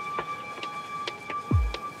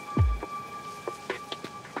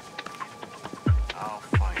 I'll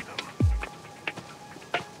find him.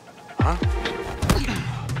 Huh?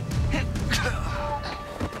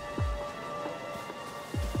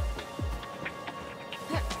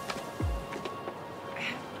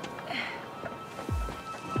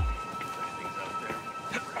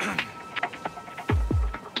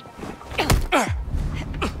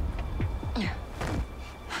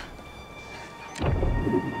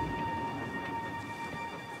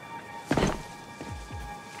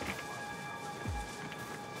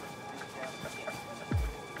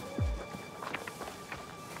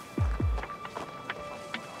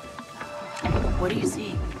 What do you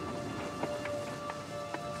see?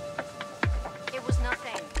 It was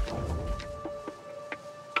nothing.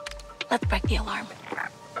 Let's break the alarm.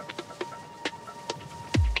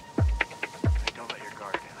 Don't let your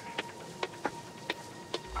guard down.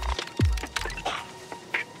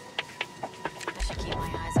 I should keep my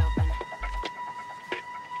eyes open.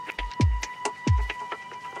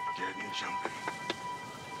 Getting jumpy.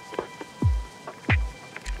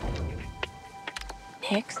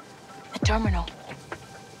 Hicks, the terminal.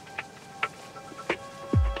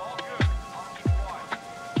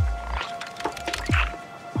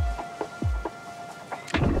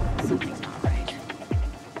 Something's not right.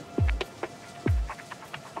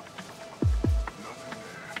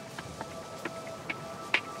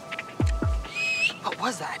 What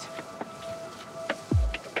was that?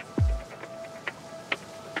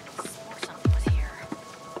 Swore something was here.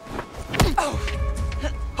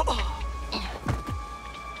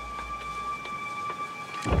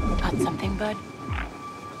 Got something, bud?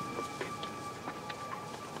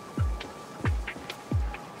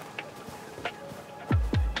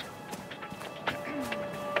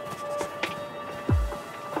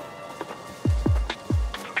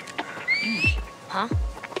 Huh?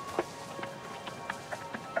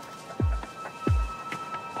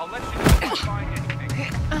 I'll let you know if I find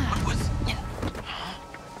anything. What was...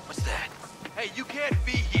 What's that? Hey, you can't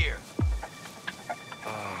be here!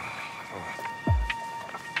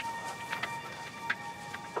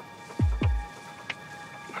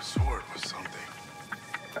 sword was something.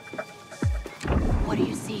 What do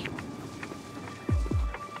you see?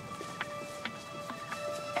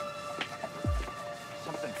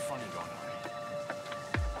 Something funny going on.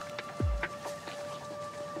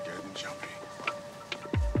 Getting jumpy.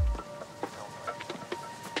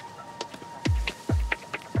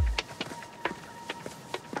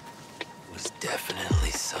 Was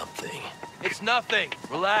definitely something. It's nothing.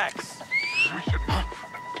 Relax.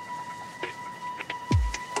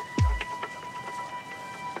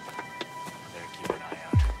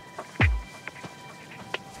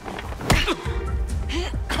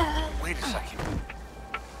 Wait a second.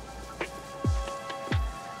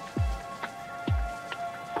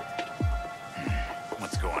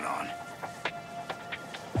 What's going on?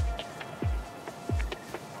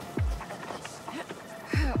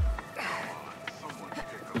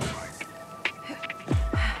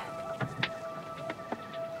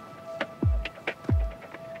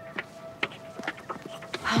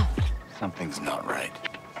 Something's not right.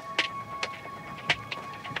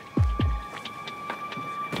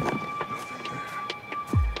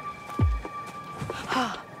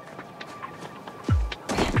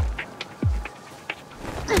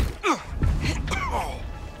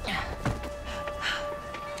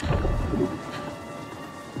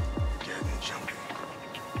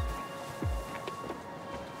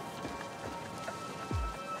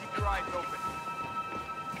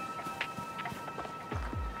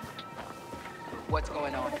 What's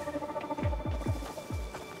going on?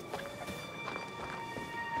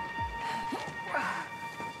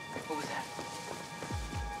 What was that?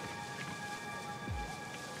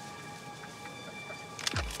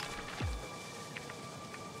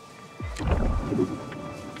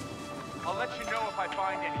 I'll let you know if I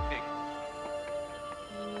find anything.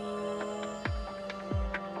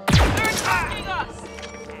 They're attacking us!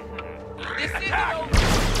 This isn't over!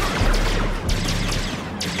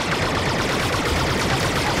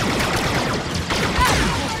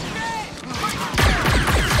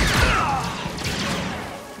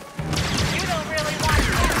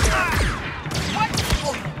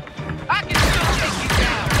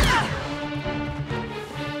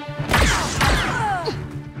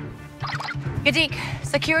 Gadik,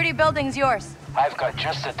 security building's yours. I've got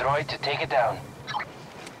just a droid to take it down.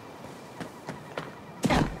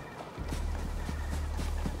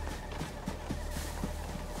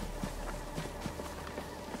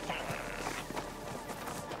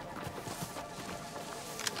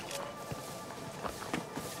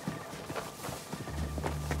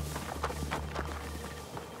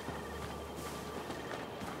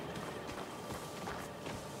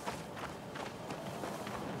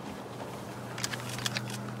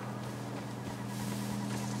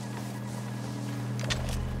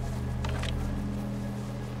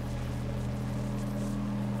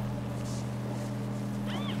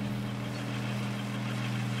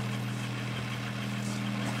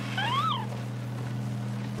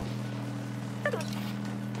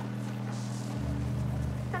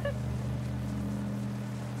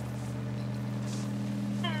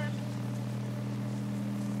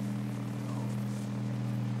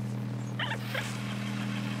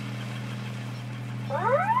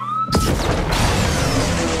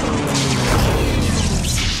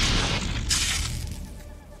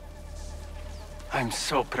 I'm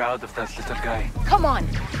so proud of that little guy. Come on.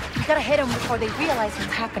 We gotta hit him before they realize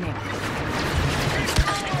what's happening.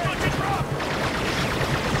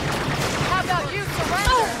 How about you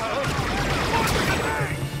surrender?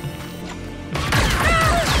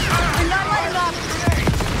 We're not letting up.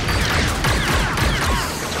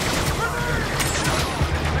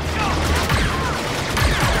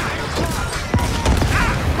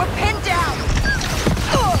 We're pinned down.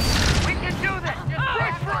 We can do this! Just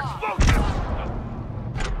brace for explosion!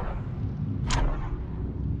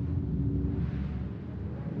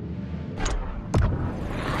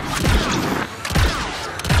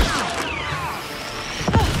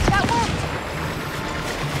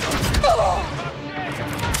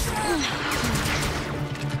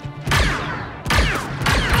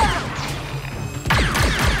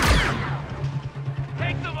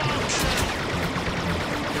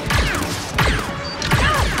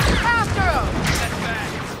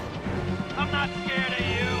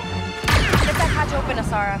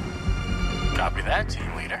 Copy that,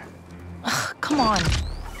 team leader. Ugh, come on.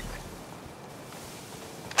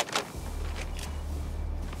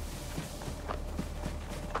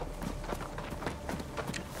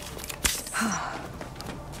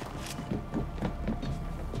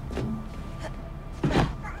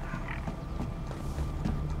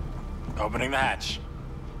 Opening the hatch.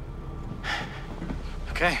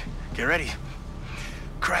 Okay, get ready.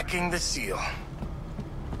 cracking the seal.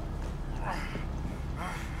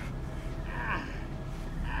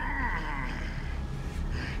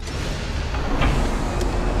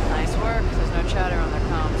 Nice work. There's no chatter on their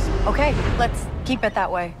comms. Okay, let's keep it that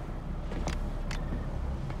way.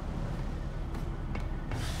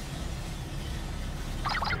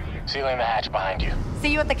 Sealing the hatch behind you.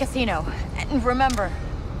 See you at the casino. And remember,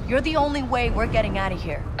 you're the only way we're getting out of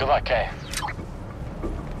here. Good luck, Kay.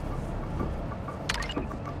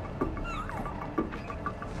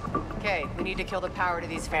 Okay, we need to kill the power to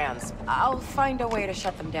these fans. I'll find a way to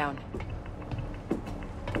shut them down.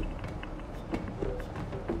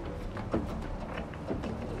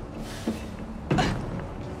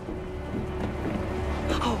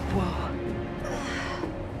 Oh, whoa.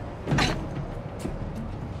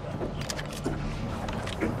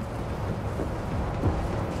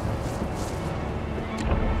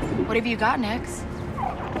 What have you got next?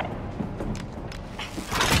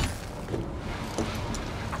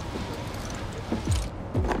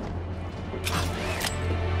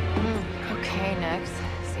 Okay, Nix.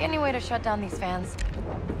 See any way to shut down these fans?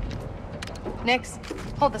 Nix,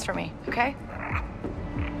 hold this for me, okay?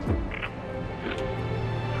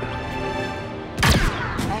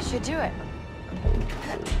 That should do it.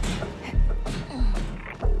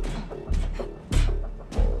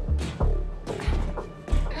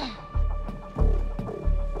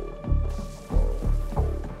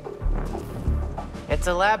 It's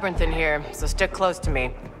a labyrinth in here, so stick close to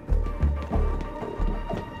me.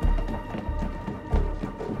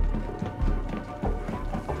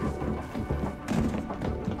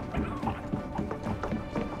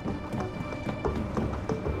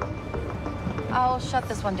 I'll shut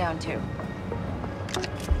this one down, too.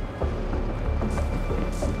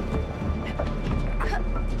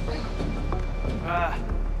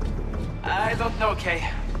 I don't know, Kay.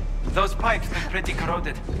 Those pipes look pretty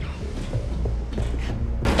corroded.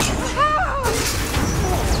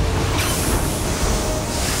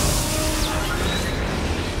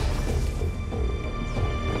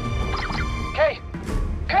 Kay!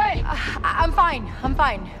 Kay! I'm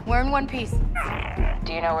fine. We're in one piece.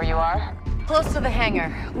 Do you know where you are? Close to the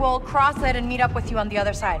hangar. We'll cross it and meet up with you on the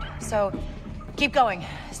other side. So, keep going.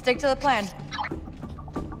 Stick to the plan.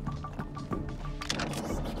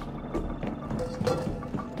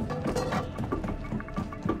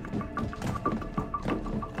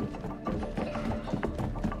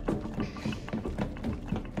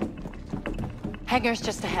 Hangar's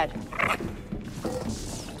just ahead.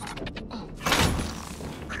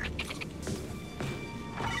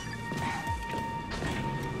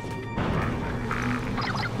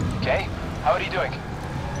 Kay, how are you doing?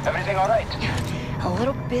 Everything all right? A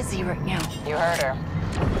little busy right now. You heard her.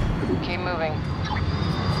 Keep moving.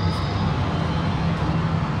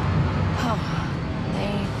 Oh,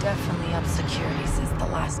 they definitely upped security since the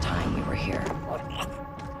last time we were here.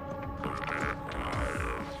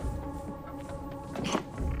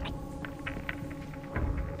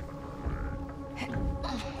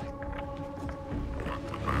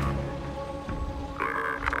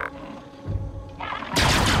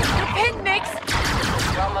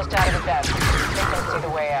 We're almost out of the vent. I think I see the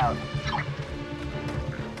way out.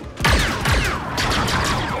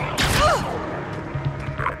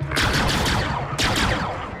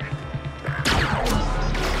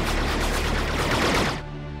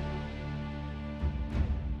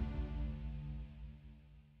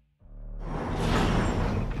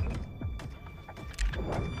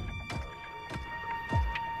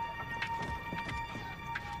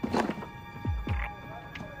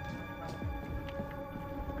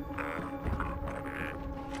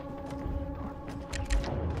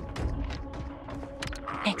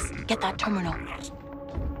 Nix, get that terminal.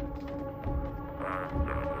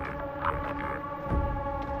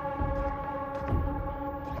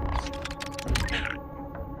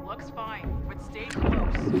 Looks fine, but stay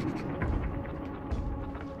close.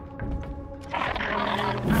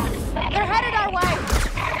 They're headed our way!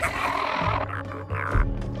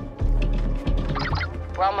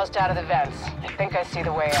 We're almost out of the vents. I think I see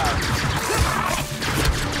the way out.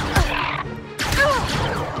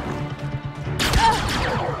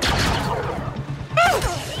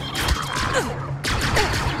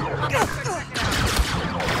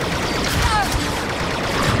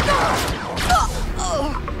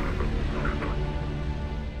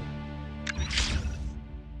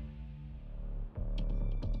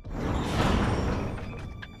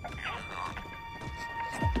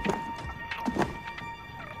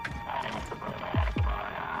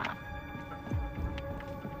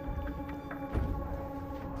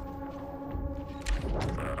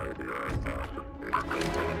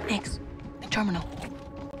 Nix, the terminal.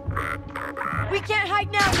 We can't hide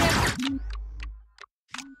now, Nick!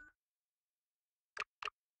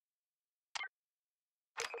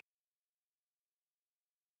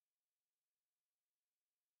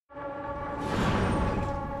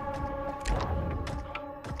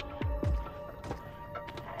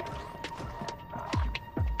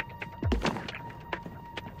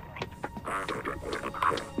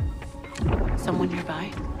 Someone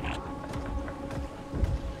nearby?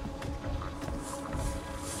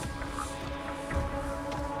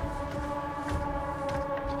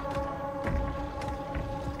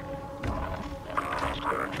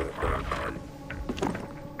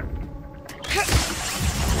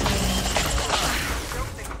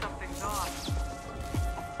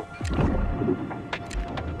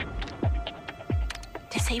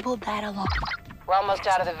 Disabled that alarm. We're almost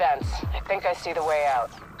out of the vents. I think I see the way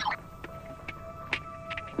out.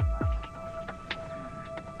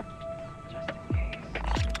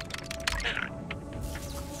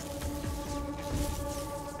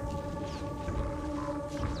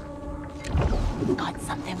 Got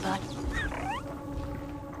something, bud?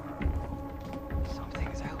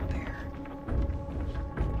 Something's out there.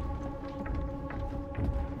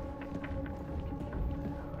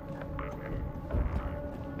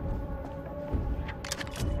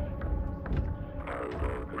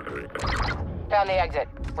 Found the exit.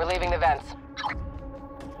 We're leaving the vents.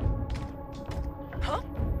 Huh?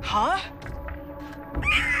 Huh?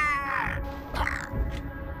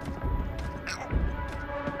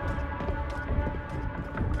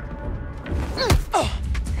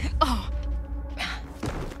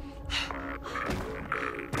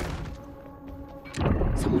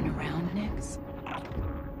 Someone around, Nix?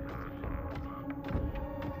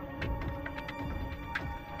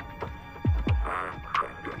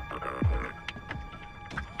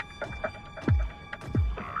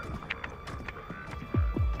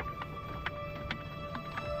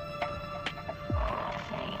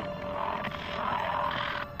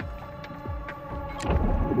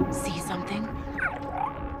 See something?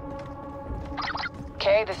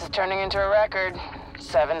 Okay, this is turning into a record.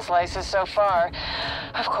 7 slices so far.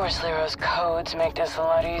 Of course, Lero's codes make this a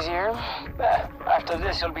lot easier. After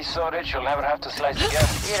this, you'll be so rich you'll never have to slice again.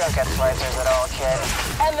 You don't get slicers at all, kid.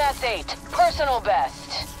 And that's 8. Personal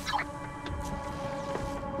best.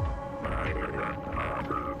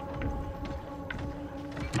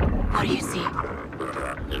 What do you see?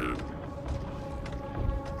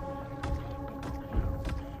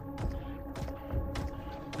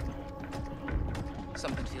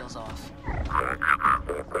 Something feels off.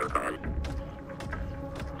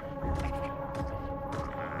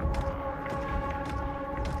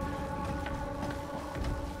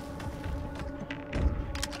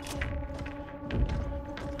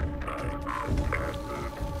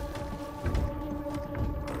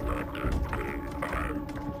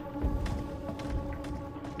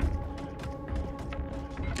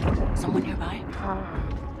 Someone nearby?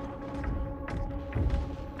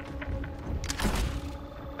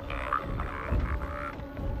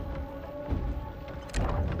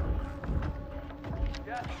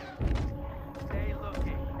 Stay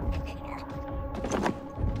looking.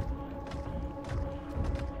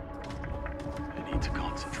 I need to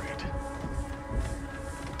concentrate.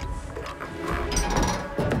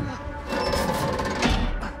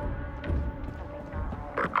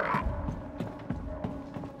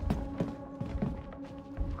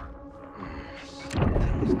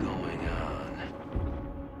 Something's going on.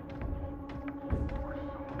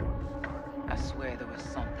 I swear there was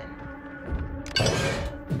something.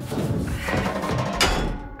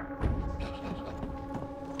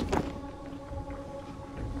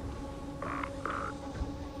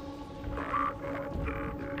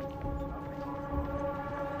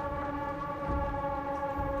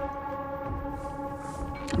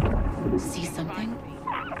 See something?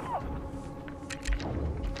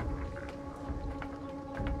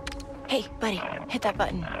 Hey, buddy, hit that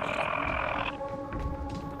button.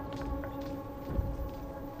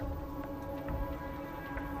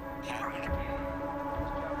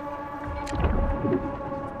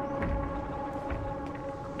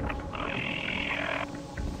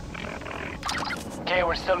 Okay,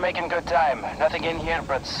 we're still making good time. Nothing in here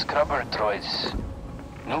but scrubber droids.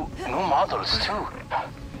 New models, too.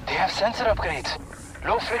 They have sensor upgrades.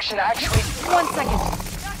 Low friction actually... 1 second.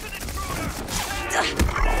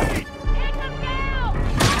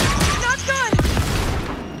 Not good!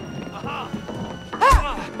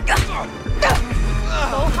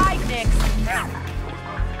 Go hide, Nix.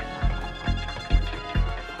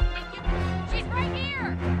 She's right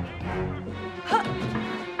here!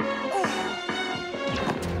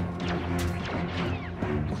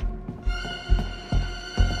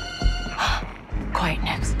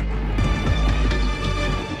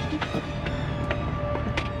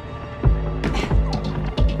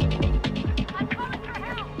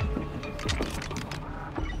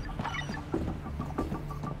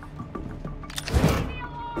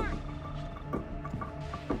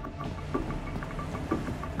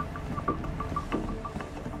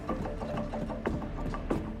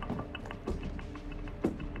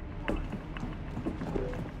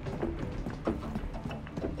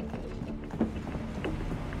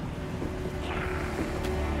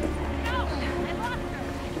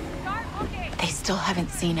 still haven't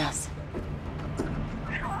seen us.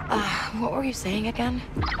 What were you saying again?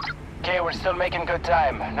 Okay, we're still making good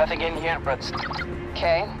time. Nothing in here but...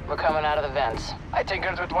 Okay, we're coming out of the vents. I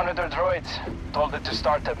tinkered with one of their droids. Told it to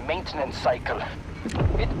start a maintenance cycle.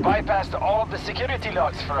 It bypassed all of the security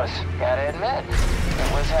locks for us. Gotta admit,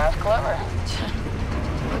 it was half clever.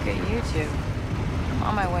 Look at you two. I'm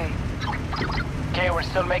on my way. Okay, we're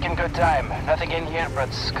still making good time. Nothing in here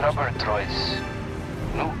but scrubber droids.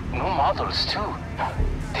 New models, too.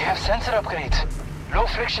 They have sensor upgrades.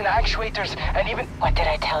 Low-friction actuators, and even... What did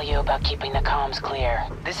I tell you about keeping the comms clear?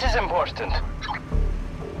 This is important.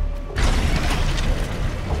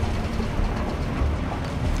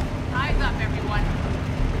 Eyes up, everyone.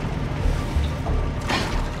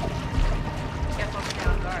 Guess we'll stay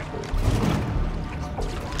on guard.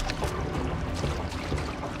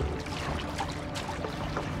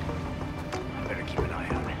 Better keep an eye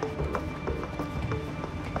on it.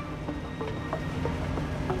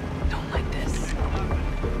 Don't like this.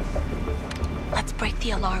 Let's break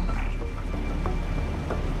the alarm.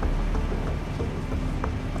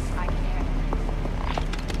 I can't.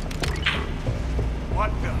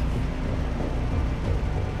 What the?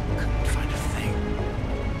 Couldn't find a thing.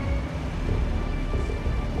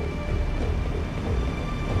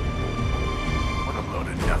 What a load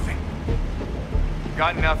of nothing.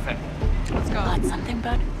 Got nothing. Let's go. Got something,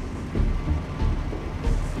 bud?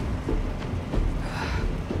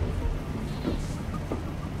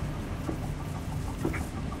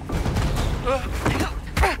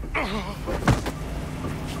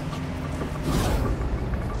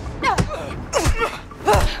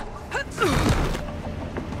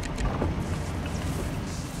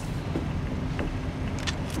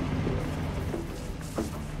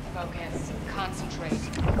 Focus. Concentrate.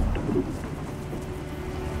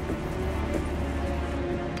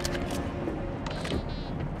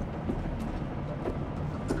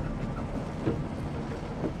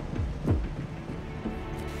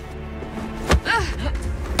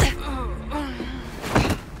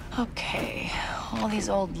 Okay, all these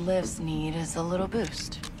old livs need is a little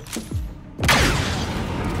boost.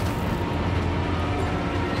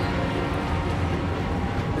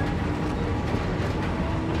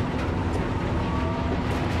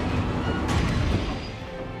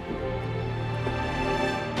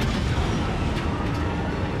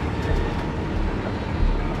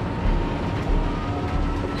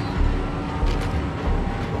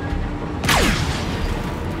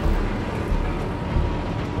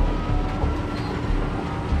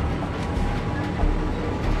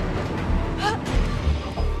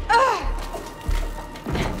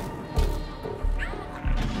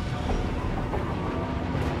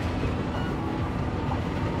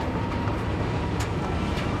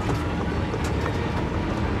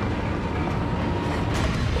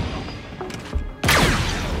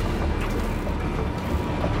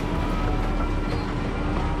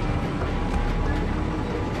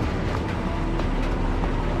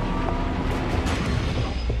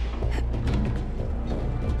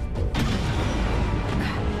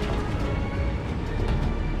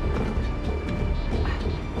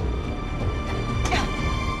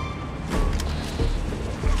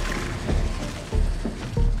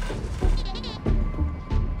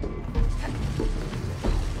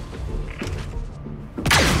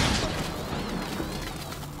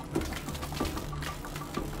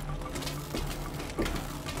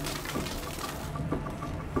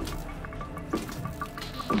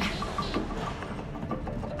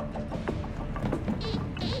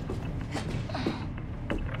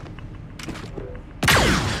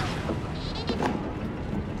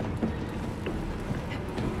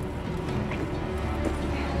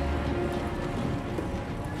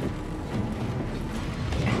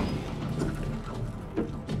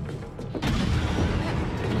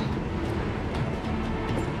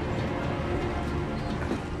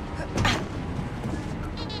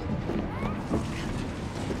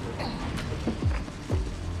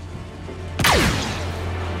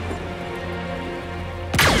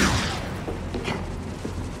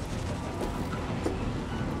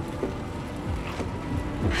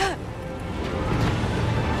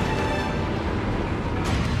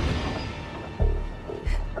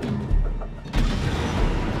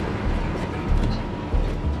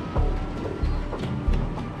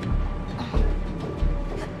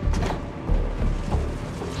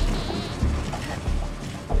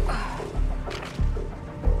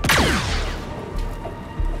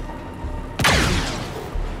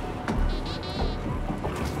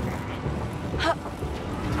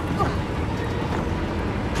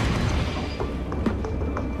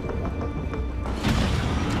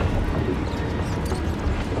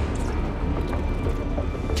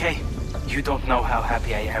 You don't know how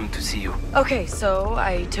happy I am to see you. Okay, so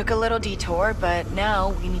I took a little detour, but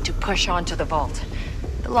now we need to push on to the vault.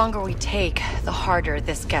 The longer we take, the harder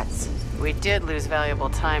this gets. We did lose valuable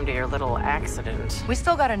time to your little accident. We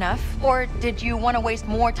still got enough? Or did you want to waste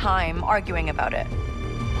more time arguing about it?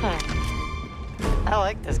 I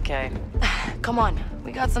like this, Kay. Come on,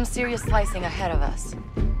 we got some serious slicing ahead of us.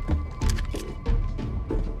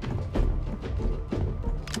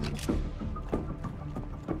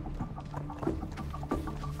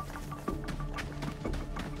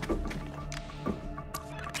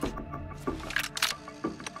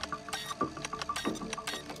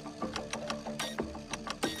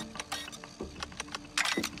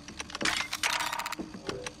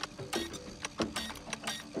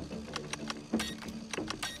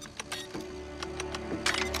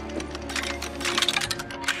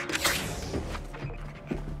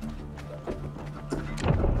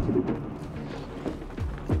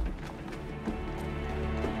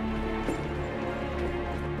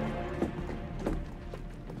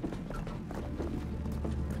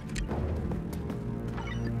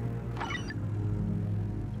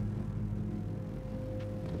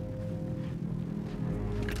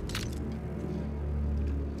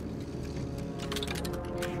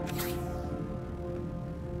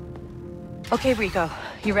 Okay, Rico,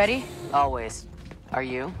 you ready? Always. Are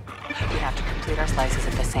you? We have to complete our slices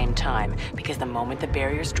at the same time, because the moment the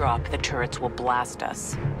barriers drop, the turrets will blast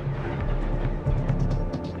us.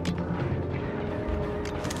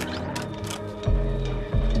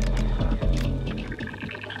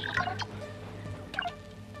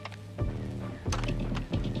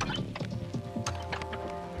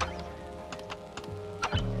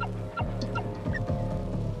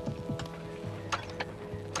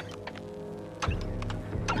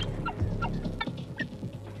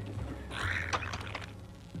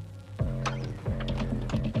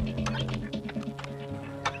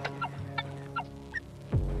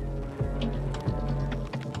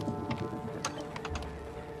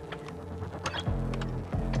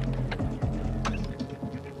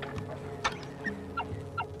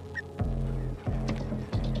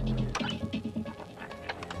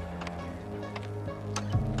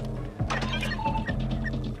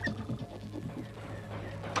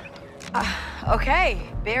 Okay,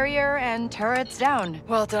 barrier and turrets down.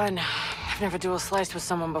 Well done. I've never dual sliced with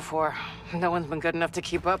someone before. No one's been good enough to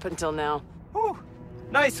keep up until now. Whew.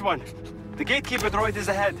 Nice one. The gatekeeper droid is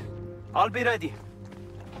ahead. I'll be ready.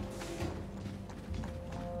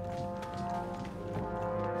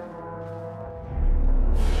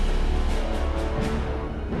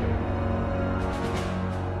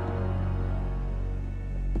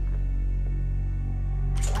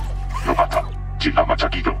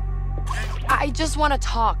 I just want to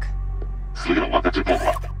talk.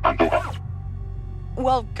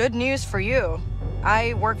 Well, good news for you.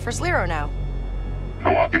 I work for Sliro now.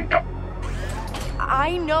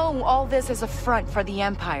 I know all this is a front for the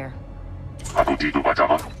Empire.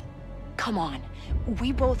 Come on.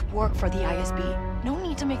 We both work for the ISB. No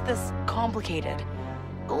need to make this complicated.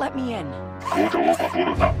 Let me in.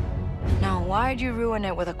 Now, why'd you ruin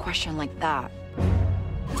it with a question like that?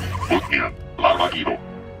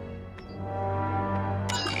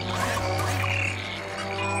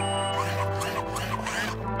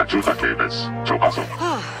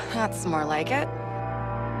 That's more like it.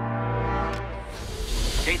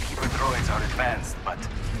 Gatekeeper droids are advanced, but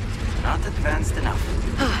not advanced enough.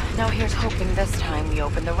 Now here's hoping this time we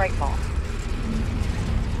open the right vault.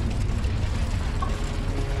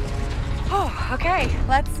 Oh, okay.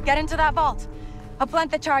 Let's get into that vault. I'll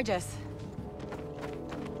plant the charges.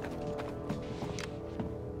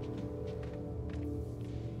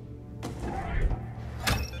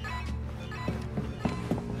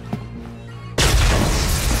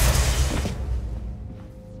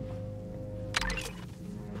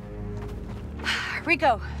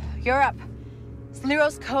 Rico, you're up.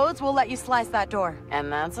 Sliro's codes will let you slice that door. And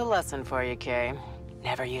that's a lesson for you, Kay.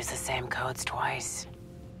 Never use the same codes twice.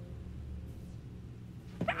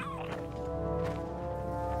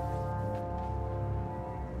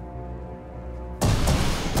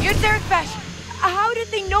 You dirtbag! How did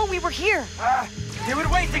they know we were here? They were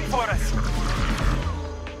waiting for us.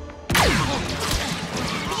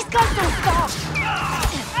 These guys don't stop!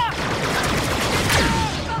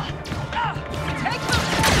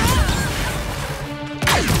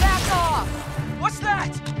 Back off! What's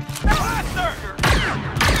that? Faster!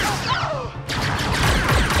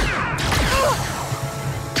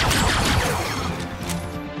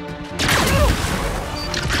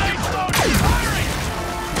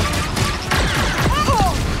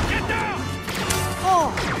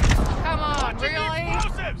 Come on, really?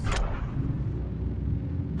 Explosives!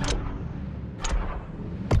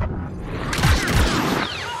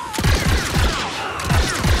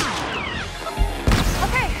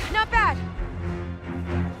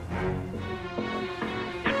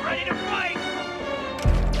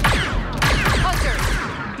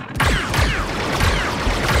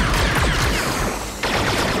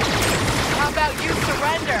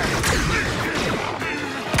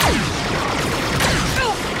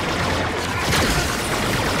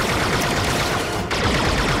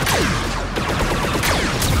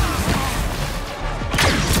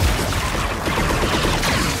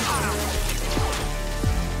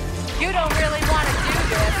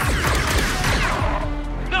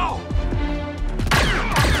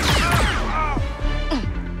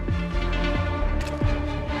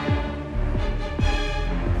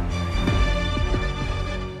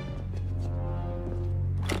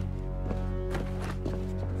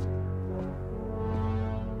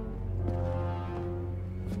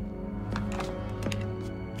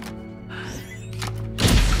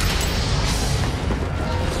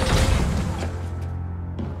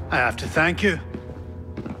 I have to thank you.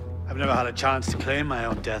 I've never had a chance to claim my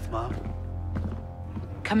own death mark.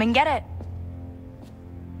 Come and get it.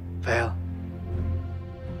 Vale.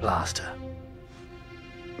 Blaster.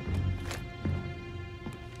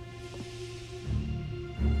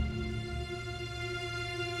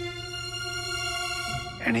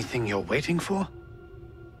 Anything you're waiting for?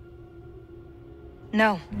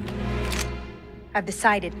 No. I've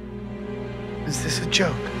decided. Is this a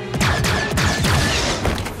joke?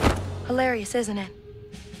 Hilarious, isn't it?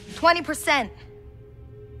 20%.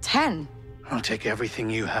 10. I'll take everything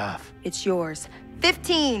you have. It's yours.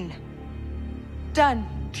 15. Done.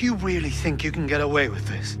 Do you really think you can get away with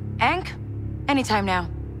this? Ank? Anytime now.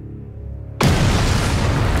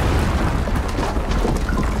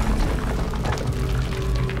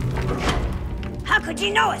 How could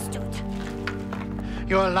you know us, dude?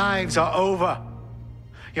 Your lives are over.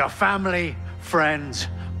 Your family, friends,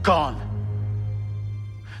 gone.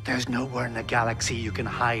 There's nowhere in the galaxy you can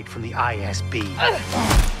hide from the ISB.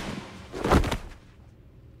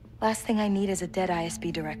 Last thing I need is a dead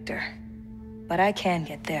ISB director. But I can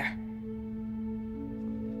get there.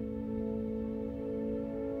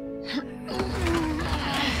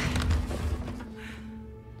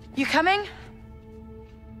 You coming?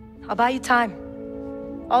 I'll buy you time.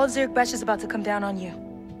 All of Zurich Besh is about to come down on you.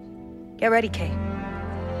 Get ready, Kay.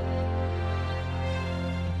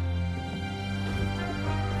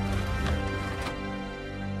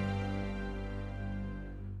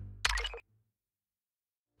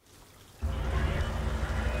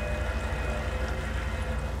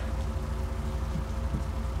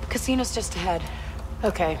 Casino's just ahead.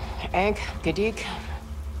 Okay, Ank, Gadik,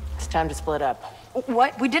 it's time to split up.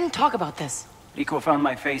 What? We didn't talk about this. Rico found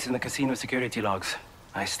my face in the casino security logs.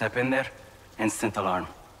 I step in there, instant alarm.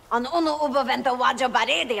 On uno ubo vento wajo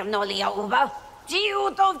barede of nolia ubo.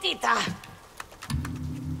 Giu dovdita.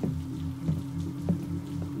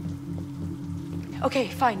 Okay,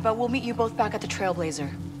 fine, but we'll meet you both back at the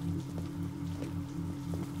Trailblazer.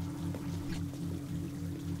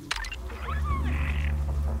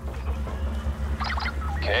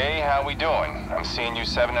 Okay, how we doing? I'm seeing you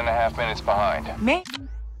 7.5 minutes behind. Me?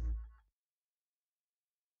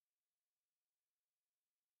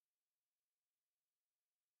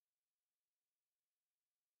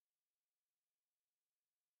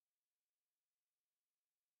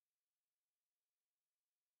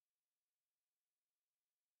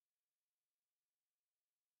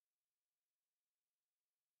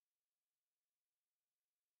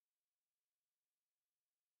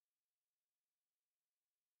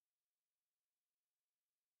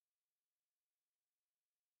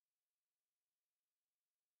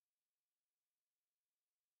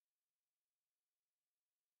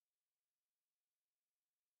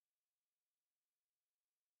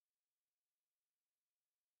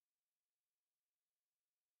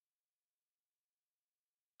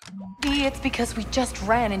 B, it's because we just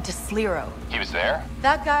ran into Sliro. He was there?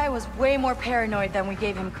 That guy was way more paranoid than we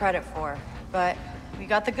gave him credit for. But we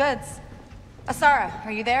got the goods. Asara,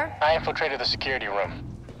 are you there? I infiltrated the security room.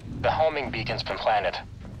 The homing beacon's been planted.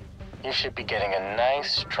 You should be getting a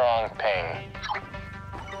nice, strong ping.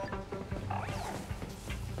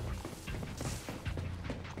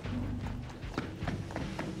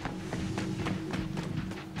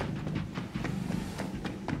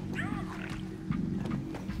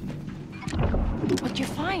 What'd you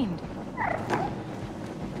find?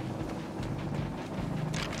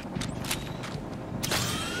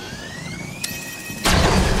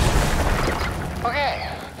 Okay,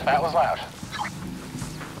 that was loud.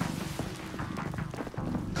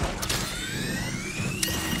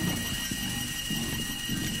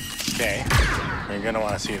 Okay, you're gonna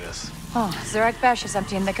want to see this. Oh, Zurich Besh is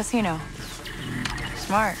emptying the casino.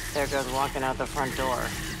 Smart. There goes walking out the front door.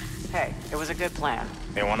 Hey, it was a good plan.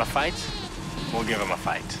 They want to fight? We'll give them a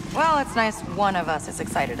fight. Well, it's nice one of us is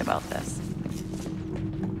excited about this.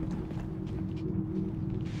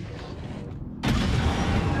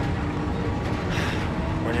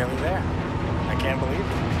 We're nearly there. I can't believe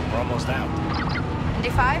it. We're almost out.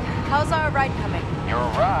 D5, how's our ride coming? Your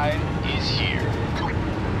ride is here.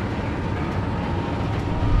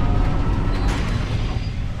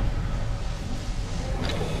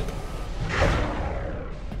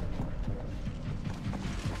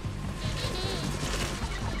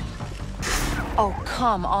 Oh,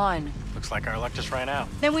 come on. Looks like our luck just ran out.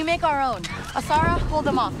 Then we make our own. Asara, hold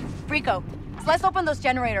them off. Rico, let's open those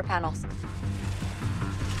generator panels.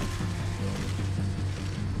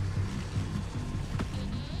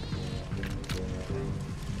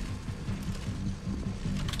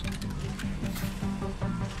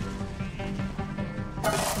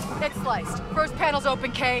 It's sliced. First panel's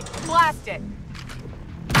open, Kay. Blast it.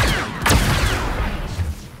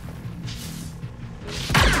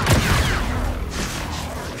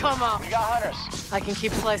 Come on. We got hunters. I can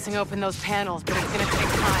keep slicing open those panels, but it's gonna take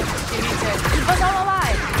time. You need to keep us all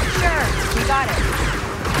alive. Sure, we got it.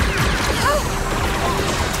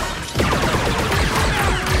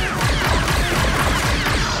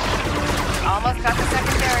 Almost got the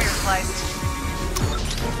second barrier sliced.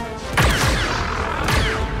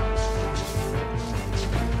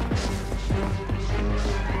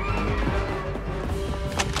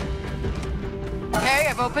 Okay,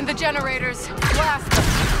 I've opened the generators. Blast them.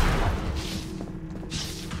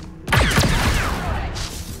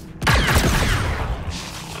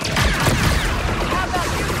 How about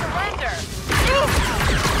you surrender?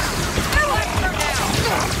 Blast her now.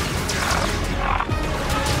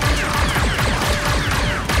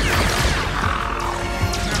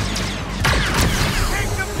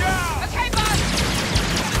 Take them down! Okay, boss.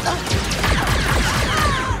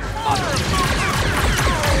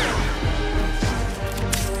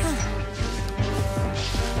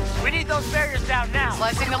 We need those barriers down now.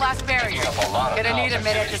 Slicing the last barrier. Picking up a lot of Gonna need a calls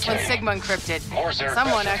minute. activity, This one's Kay. Sigma encrypted. More Zerg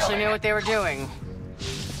Someone vessels actually coming knew in. what they were doing.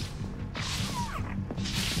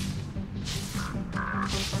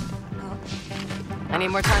 I need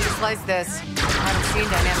more time to slice this. I haven't seen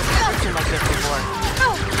dynamic encryption like this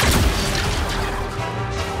before.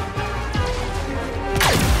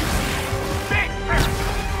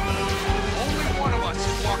 Only one of us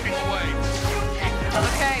is walking away.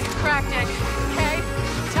 Okay, cracked it. Okay,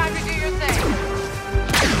 time to do your thing.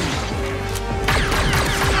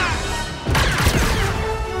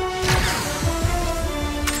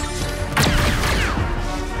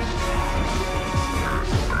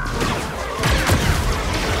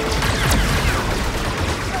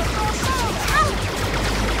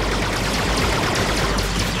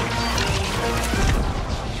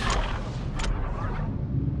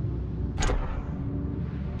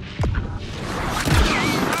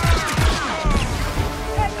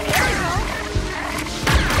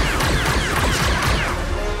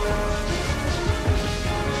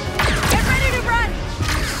 Get ready to run!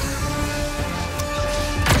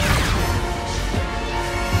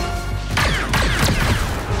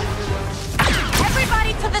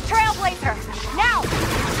 Everybody to the Trailblazer! Now!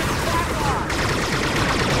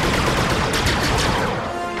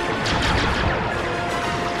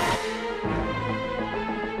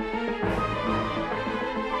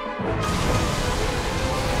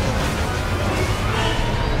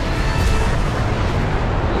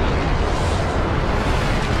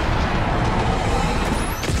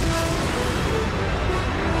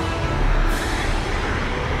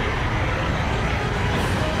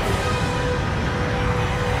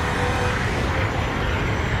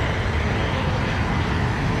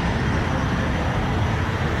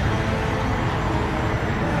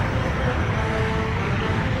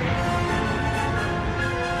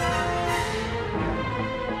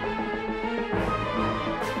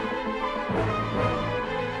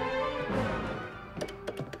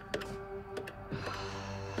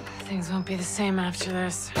 Things won't be the same after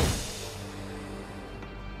this.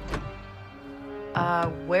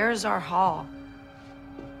 Where's our hall?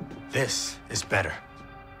 This is better.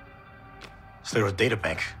 Sliro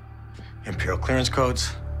databank, Imperial clearance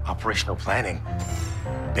codes, operational planning,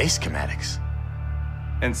 base schematics.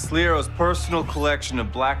 And Sliro's personal collection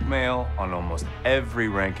of blackmail on almost every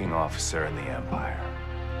ranking officer in the Empire.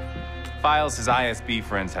 Files his ISB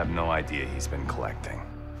friends have no idea he's been collecting.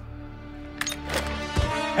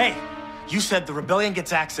 Hey, you said the rebellion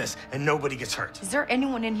gets access and nobody gets hurt. Is there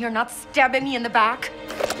anyone in here not stabbing me in the back?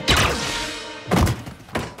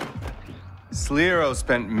 Sliro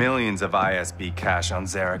spent millions of ISB cash on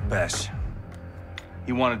Zarek Besh.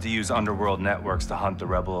 He wanted to use underworld networks to hunt the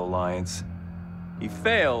Rebel Alliance. He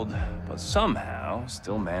failed, but somehow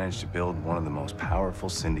still managed to build one of the most powerful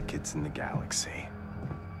syndicates in the galaxy.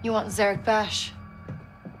 You want Zarek Besh?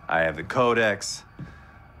 I have the Codex.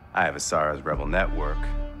 I have Asara's Rebel Network.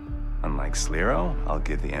 Unlike Sliro, I'll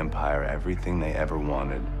give the Empire everything they ever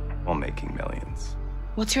wanted while making millions.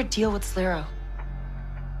 What's your deal with Sliro?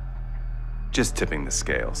 Just tipping the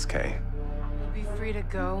scales, Kay. He'll be free to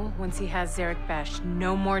go once he has Zarek Besh.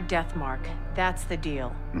 No more Deathmark. That's the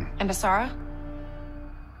deal. And Asara?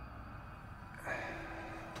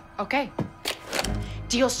 Okay.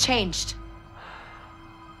 Deal's changed.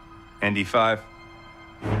 ND5?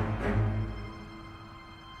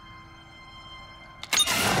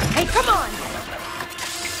 Hey, come on!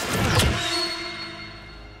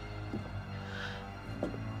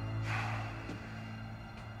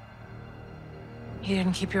 You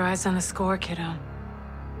didn't keep your eyes on the score, kiddo.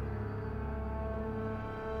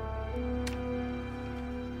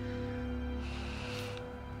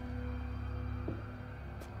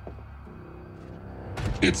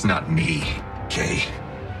 It's not me, Kay.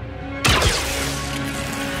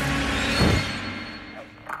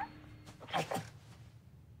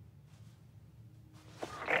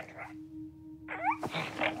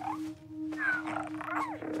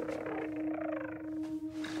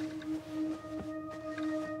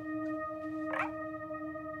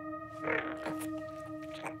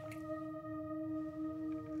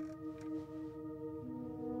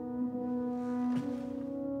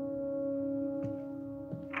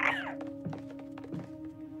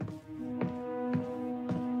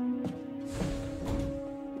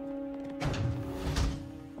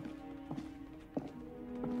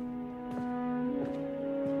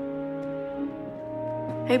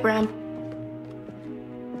 Hey, Bram.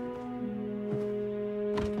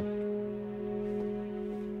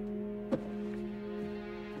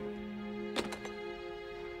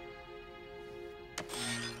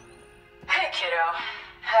 Hey, kiddo.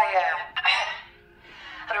 I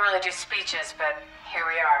don't really do speeches, but here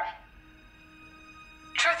we are.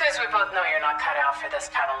 Truth is, we both know you're not cut out for this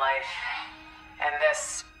kind of life. And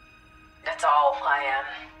that's all I am.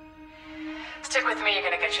 Stick with me, you're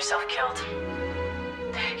gonna get yourself killed.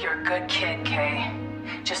 You're a good kid, Kay.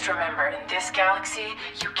 Just remember, in this galaxy,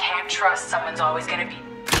 you can't trust someone's always gonna be...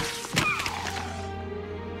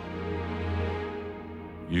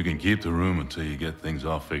 You can keep the room until you get things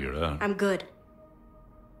all figured out. I'm good.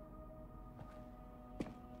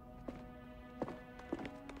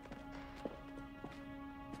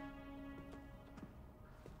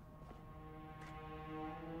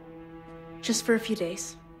 Just for a few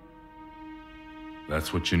days.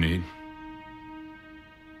 That's what you need?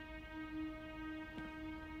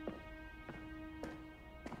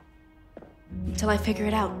 Until I figure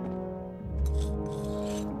it out.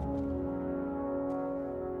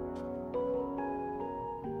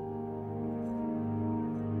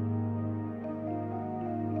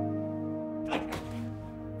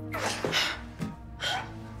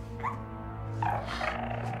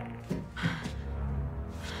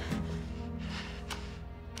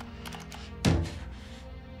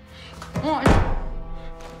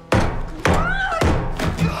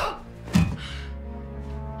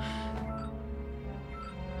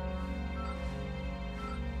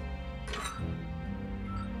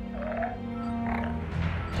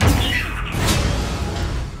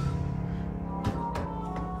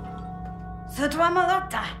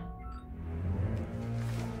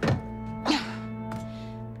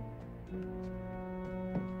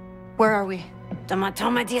 Where are we?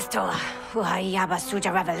 Tomatoma distola, huayaba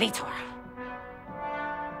suja revelator.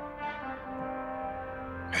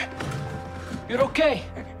 You're okay.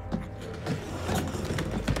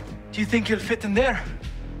 Do you think you'll fit in there?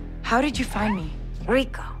 How did you find me?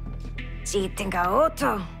 Rico. Chitinga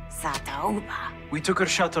oto, sata uba. We took our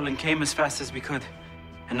shuttle and came as fast as we could.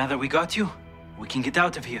 And now that we got you, we can get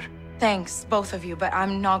out of here. Thanks, both of you, but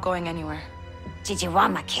I'm not going anywhere.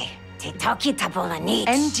 Chichiwamake.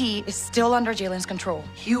 ND is still under Jalen's control.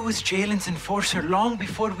 He was Jalen's enforcer long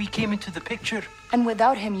before we came into the picture. And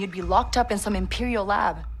without him, you'd be locked up in some Imperial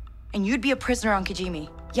lab. And you'd be a prisoner on Kijimi.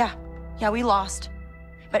 Yeah, we lost.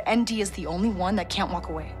 But ND is the only one that can't walk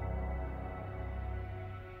away.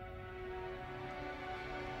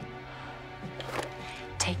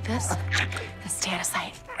 Take this and stay out of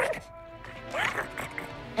sight.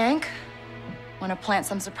 Hank, wanna plant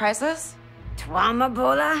some surprises?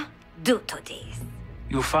 Twamabola? Dutodis.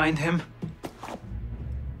 You find him,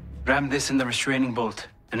 ram this in the restraining bolt,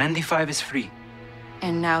 and ND5 is free.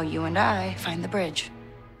 And now you and I find the bridge.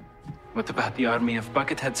 What about the army of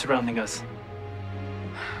bucketheads surrounding us?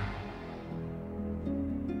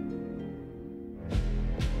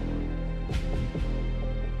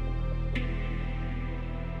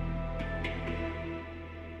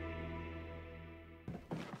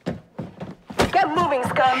 Get moving,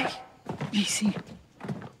 scum! Easy.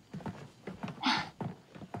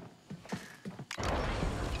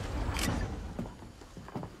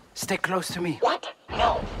 Stay close to me. What?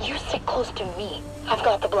 No, you stick close to me. I've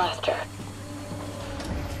got the blaster.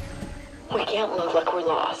 We can't look like we're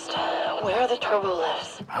lost. Where are the turbo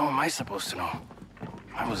lifts? How am I supposed to know?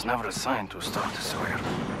 I was never assigned to a Star Destroyer.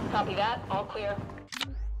 Copy that. All clear.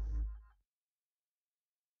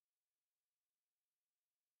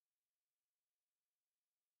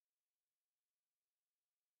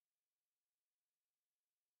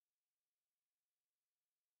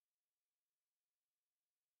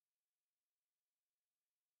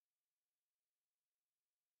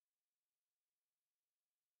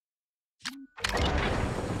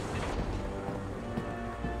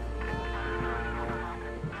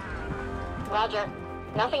 Roger.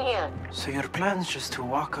 Nothing here. So your plan's just to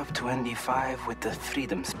walk up to ND5 with the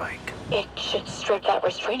freedom spike? It should strip that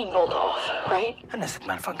restraining bolt off, right? Unless it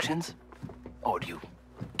malfunctions. Or you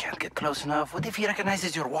can't get close enough. What if he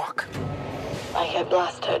recognizes your walk? I get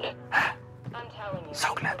blasted. I'm telling you.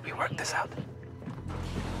 So glad we worked this out.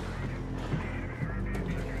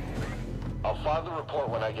 I'll file the report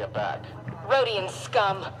when I get back. Rhodian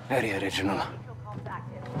scum. Very original.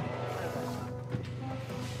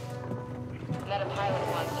 Met a pilot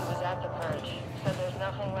once who was at the purge. Said there's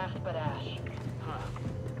nothing left but ash.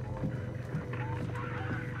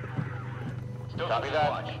 Still copy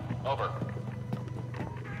that. Over.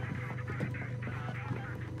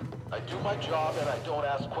 I do my job and I don't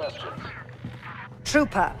ask questions.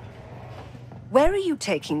 Trooper, where are you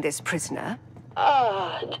taking this prisoner?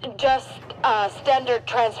 Just, standard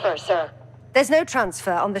transfer, sir. There's no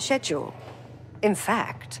transfer on the schedule. In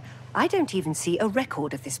fact, I don't even see a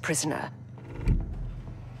record of this prisoner.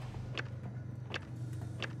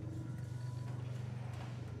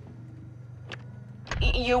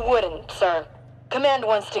 You wouldn't, sir. Command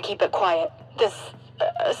wants to keep it quiet. This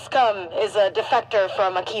scum is a defector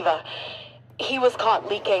from Akiva. He was caught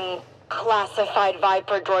leaking classified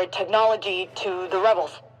Viper droid technology to the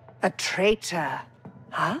rebels. A traitor,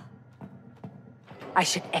 huh? I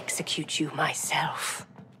should execute you myself.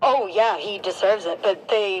 Oh, yeah, he deserves it, but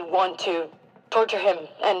they want to torture him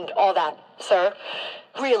and all that, sir.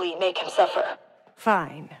 Really make him suffer.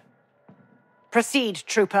 Fine. Proceed,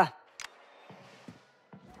 Trooper.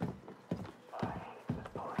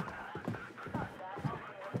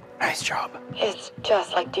 Nice job. It's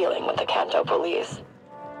just like dealing with the Canto police.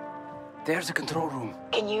 There's a control room.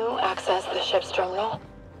 Can you access the ship's terminal?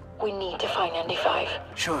 We need to find ND5.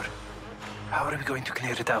 Sure. How are we going to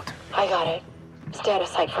clear it out? I got it. Stay out of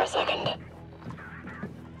sight for a second.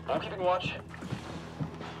 I'm keeping watch.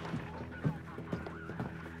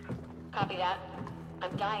 Copy that.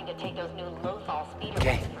 I'm dying to take those new Lothal speeders.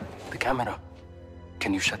 Okay, the camera.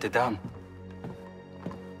 Can you shut it down?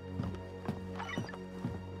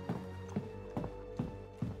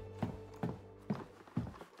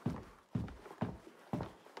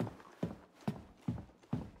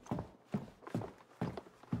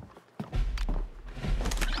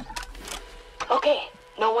 Okay,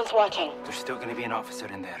 no one's watching. There's still gonna be an officer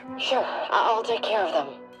in there. Sure, I'll take care of them.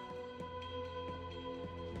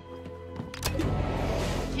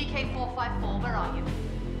 TK-454, where are you?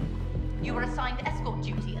 You were assigned escort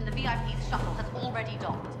duty and the VIP's shuttle has already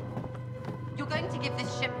docked. You're going to give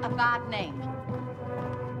this ship a bad name.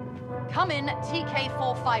 Come in,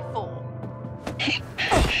 TK-454.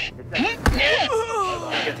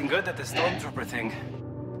 You're getting good at the stormtrooper thing.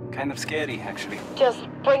 Kind of scary, actually. Just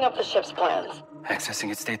bring up the ship's plans.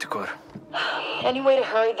 Accessing its data core. Any way to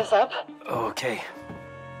hurry this up? Okay.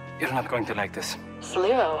 You're not going to like this.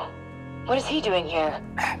 Sliro? What is he doing here?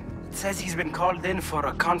 It says he's been called in for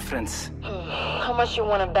a conference. How much you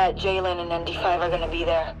want to bet Jalen and ND5 are gonna be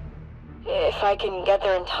there? If I can get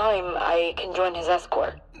there in time, I can join his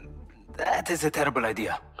escort. That is a terrible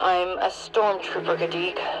idea. I'm a stormtrooper,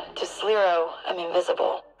 Gadig. To Sliro, I'm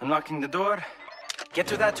invisible. Unlocking the door. Get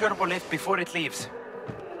to that turbo lift before it leaves.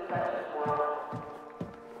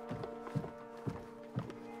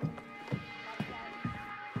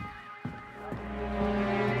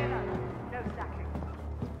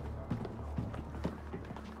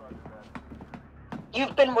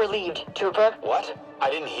 You've been relieved, Trooper. What? I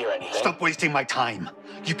didn't hear anything. Stop wasting my time.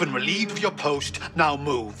 You've been relieved of your post. Now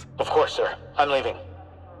move. Of course, sir. I'm leaving.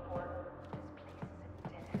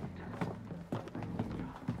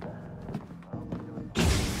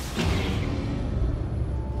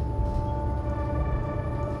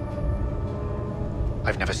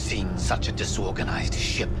 I've never seen such a disorganized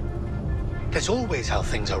ship. That's always how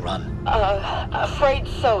things are run. Afraid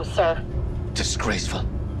so, sir. Disgraceful.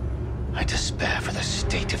 I despair for the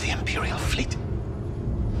state of the Imperial fleet.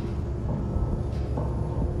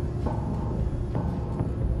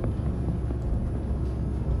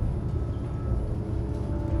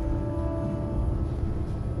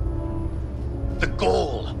 The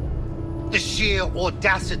gall, the sheer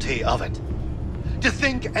audacity of it. To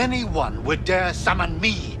think anyone would dare summon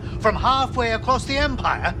me from halfway across the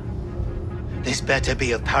Empire? This better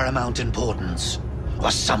be of paramount importance,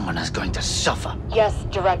 or someone is going to suffer. Yes,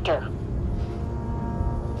 Director.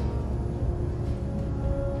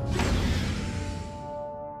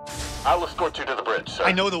 I'll escort you to the bridge, sir.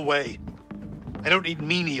 I know the way. I don't need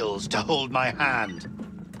menials to hold my hand.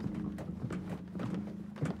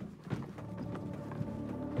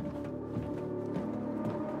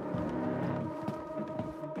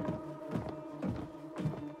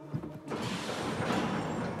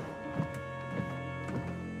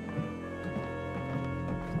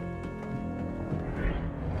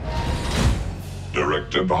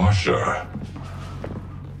 Director Barsha,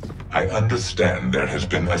 I understand there has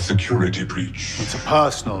been a security breach. It's a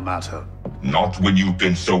personal matter. Not when you've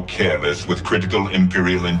been so careless with critical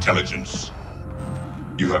Imperial intelligence.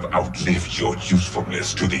 You have outlived your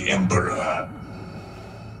usefulness to the Emperor.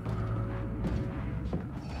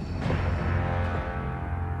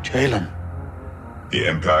 Jalen. The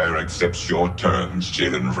Empire accepts your terms,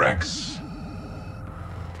 Jalen Rex.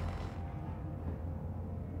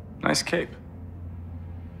 Nice cape.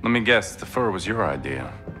 Let me guess, the fur was your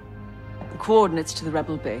idea. The coordinates to the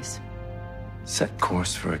rebel base. Set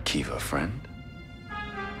course for Akiva, friend.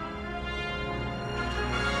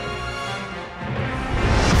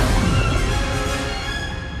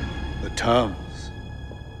 The terms.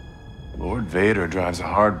 Lord Vader drives a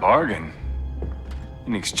hard bargain.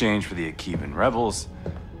 In exchange for the Akivan rebels,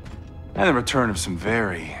 and the return of some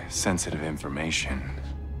very sensitive information.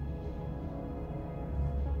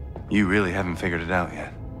 You really haven't figured it out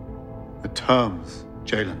yet. The terms,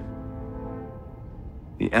 Jalen.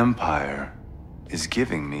 The Empire is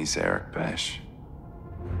giving me Zarek Besh.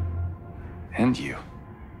 And you.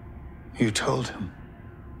 You told him.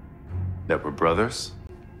 That we're brothers?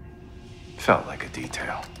 Felt like a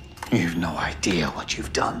detail. You've no idea what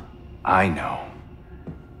you've done. I know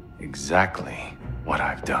exactly what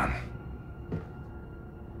I've done.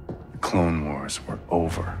 The Clone Wars were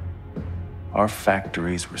over. Our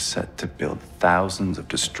factories were set to build thousands of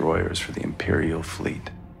destroyers for the Imperial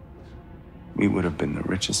fleet. We would have been the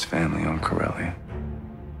richest family on Corellia.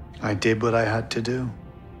 I did what I had to do.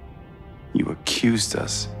 You accused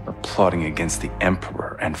us of plotting against the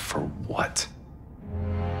Emperor, and for what?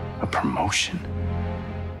 A promotion?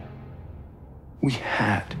 We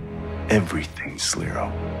had everything,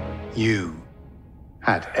 Sliro. You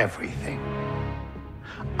had everything.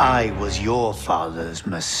 I was your father's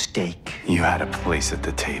mistake. You had a place at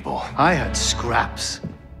the table. I had scraps.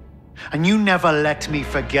 And you never let me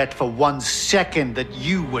forget for 1 second that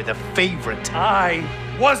you were the favorite. I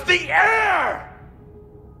was the heir!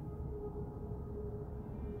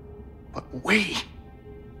 But we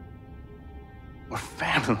were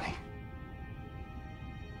family.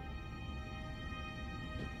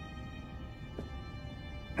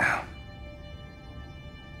 Now,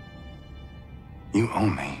 you owe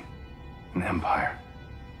me an empire.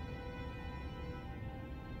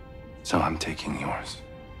 So I'm taking yours.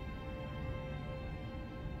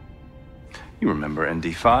 You remember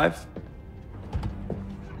ND5?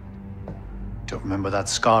 Don't remember that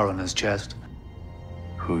scar on his chest.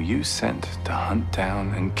 Who you sent to hunt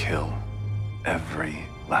down and kill every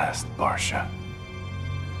last Barsha.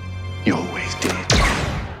 You always did.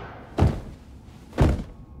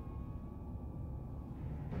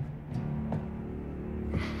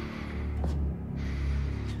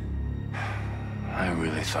 I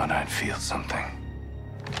really thought I'd feel something.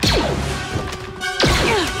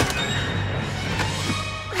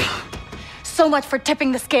 So much for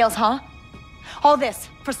tipping the scales, huh? All this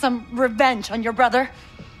for some revenge on your brother?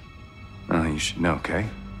 Well, you should know, Kay.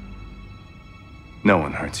 No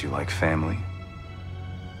one hurts you like family.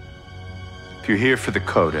 If you're here for the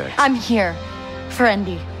Codex... I'm here for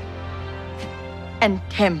Andy. And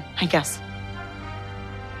him, I guess.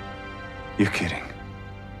 You're kidding.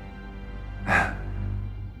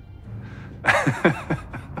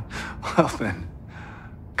 Well then,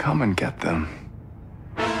 come and get them.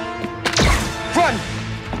 Run!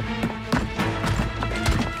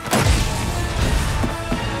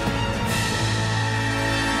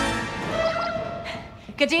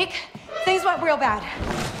 Gadik, things went real bad.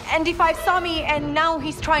 ND5 saw me, and now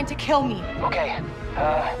he's trying to kill me. Okay,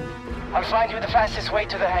 I'll find you the fastest way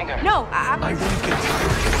to the hangar. No, I won't get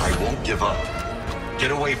tired. I won't give up.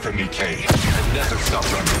 Get away from me, Kay. And never stop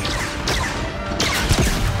running.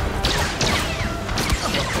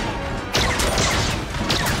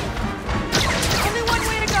 Only one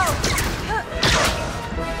way to go.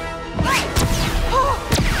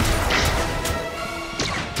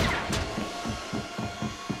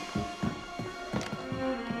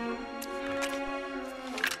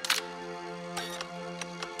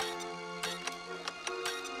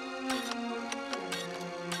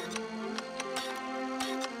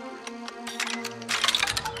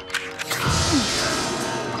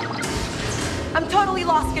 I'm totally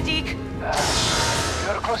lost, Gadik.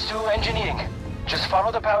 You're close to engineering. Just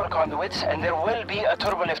follow the power conduits, and there will be a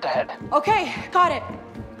turbo lift ahead. Okay, got it.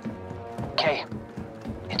 Kay,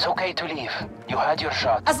 it's okay to leave. You had your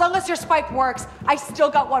shot. As long as your spike works, I still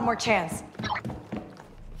got one more chance.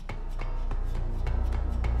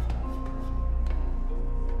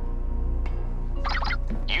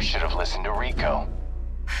 You should have listened to Rico.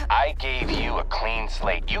 I gave you a clean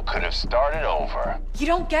slate. You could have started over. You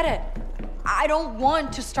don't get it. I don't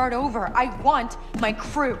want to start over. I want my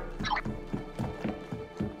crew.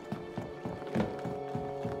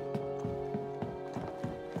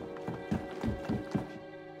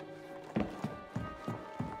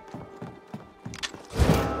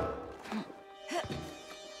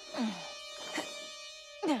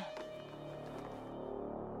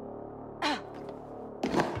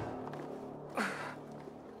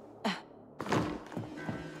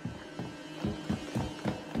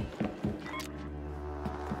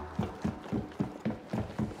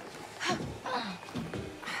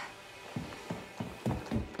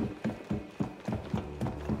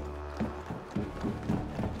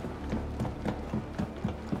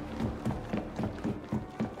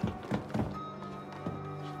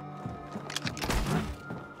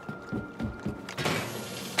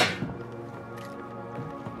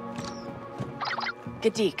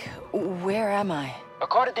 Gadik, where am I?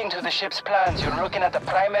 According to the ship's plans, you're looking at the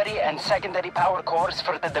primary and secondary power cores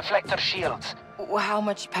for the deflector shields. How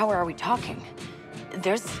much power are we talking?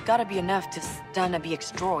 There's gotta be enough to stun a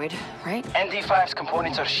BX-droid, right? ND5's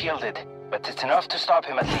components are shielded, but it's enough to stop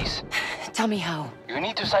him at least. Tell me how. You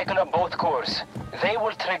need to cycle up both cores. They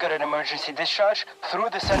will trigger an emergency discharge through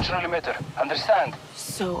the central emitter. Understand?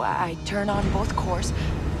 So I turn on both cores,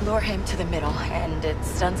 lure him to the middle, and it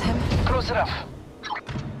stuns him? Close enough.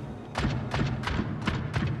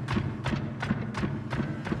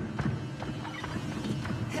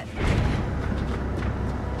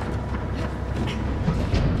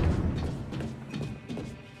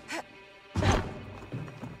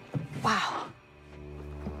 Wow.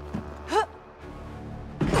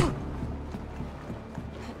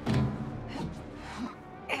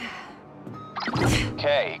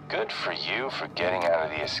 Okay, good for you for getting out of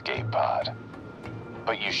the escape pod.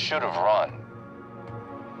 But you should have run.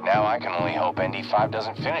 Now I can only hope ND5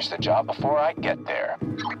 doesn't finish the job before I get there.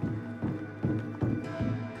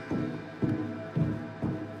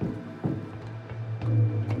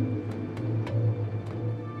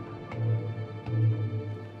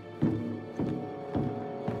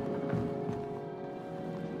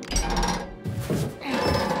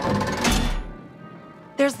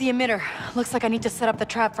 There's the emitter. Looks like I need to set up the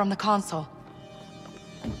trap from the console.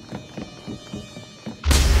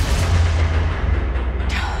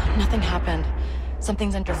 Nothing happened.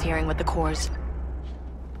 Something's interfering with the cores.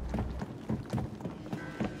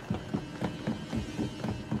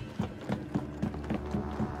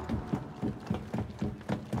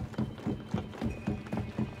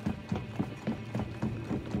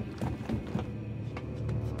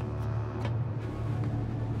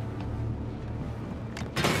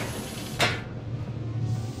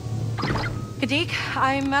 Gadik,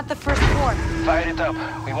 I'm at the first core. Fire it up.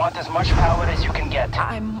 We want as much power as you can get.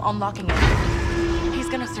 I'm unlocking it. He's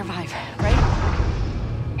gonna survive,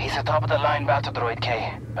 right? He's a top-of-the-line battle droid,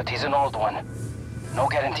 K, but he's an old one. No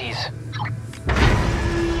guarantees.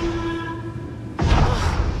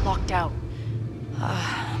 Locked out.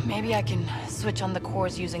 Maybe I can switch on the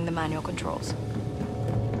cores using the manual controls.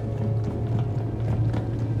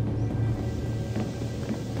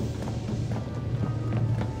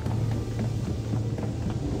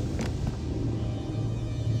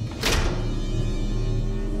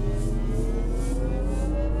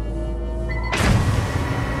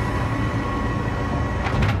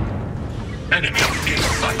 Enemy in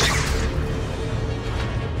sight.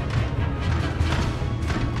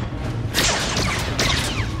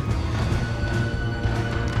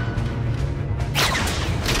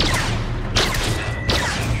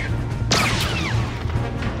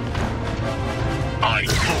 I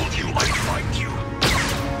told you I'd find you.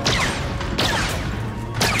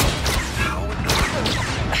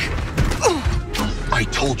 I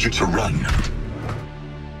told you to run.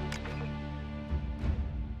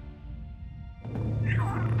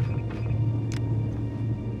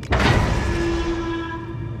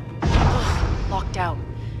 Locked out.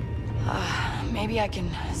 Maybe I can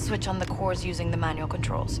switch on the cores using the manual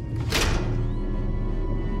controls.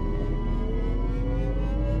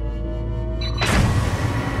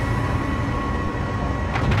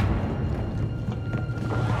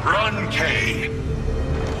 Run, K.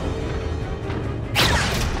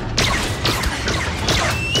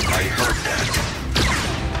 I heard that.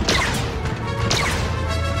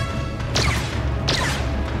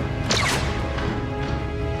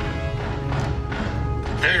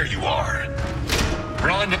 There you are.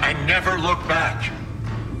 Run and never look back.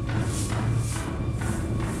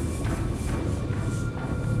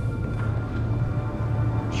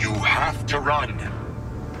 You have to run.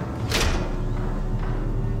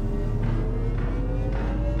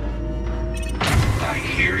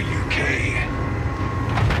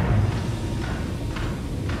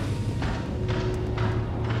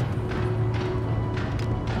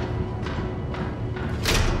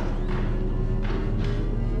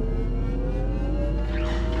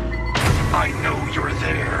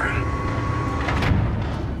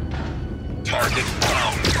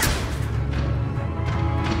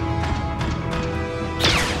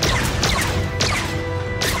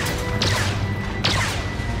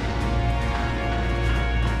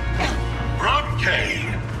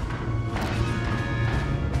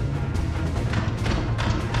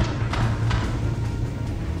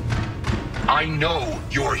 I know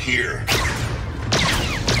you're here.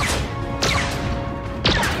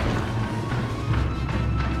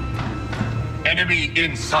 Enemy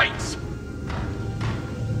in sight.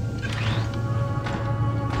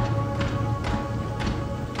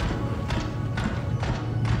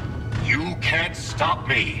 You can't stop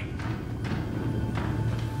me.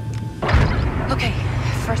 Okay,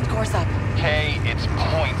 first course up. Kay, it's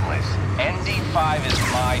pointless. ND5 is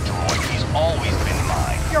my droid. He's always been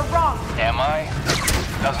mine. You're wrong. Am I?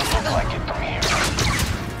 Doesn't look like it from here.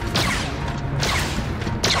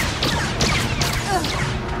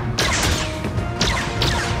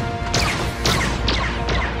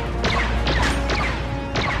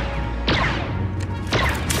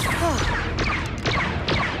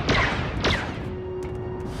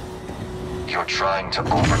 You're trying to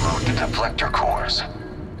overload the deflector cores.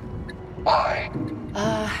 Why?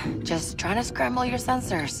 Just trying to scramble your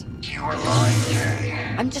sensors. You are lying,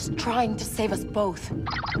 Kay. I'm just trying to save us both.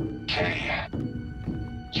 Kay,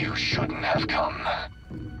 you shouldn't have come.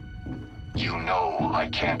 You know I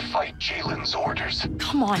can't fight Jalen's orders.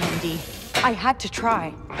 Come on, Indy. I had to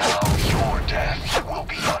try. Now your death will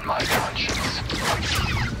be on my conscience.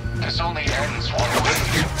 This only ends one way.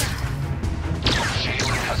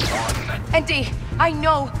 Jalen has won. Indy, I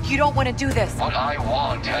know you don't want to do this. What I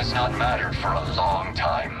want has not mattered for a long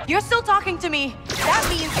time. You're still talking to me. That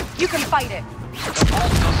means you can fight it. The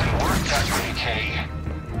bolt doesn't work that way, Kay.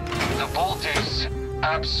 The bolt is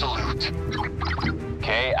absolute.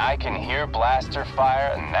 Kay, I can hear blaster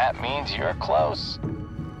fire, and that means you're close.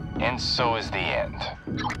 And so is the end.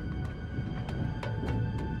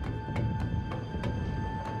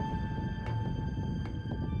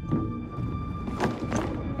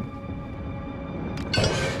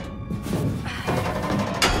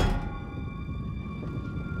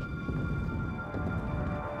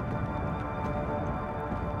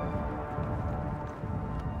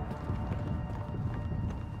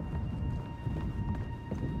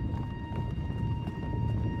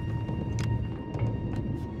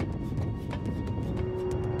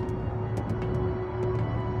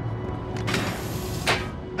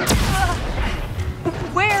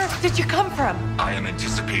 Where did you come from? I am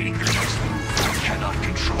anticipating your next move. I cannot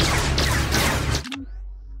control it.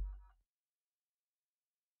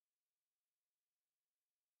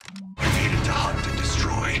 I needed to hunt and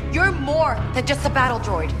destroy. You're more than just a battle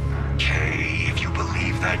droid. Kay, if you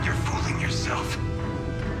believe that, you're fooling yourself.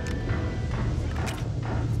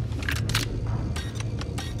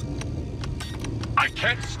 I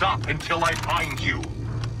can't stop until I find you.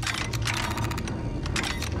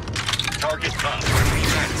 Target found where we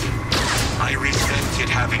met. I resented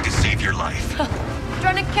having to save your life.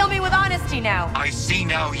 Trying to kill me with honesty now. I see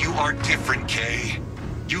now you are different, Kay.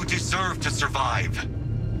 You deserve to survive.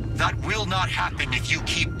 That will not happen if you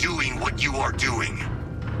keep doing what you are doing.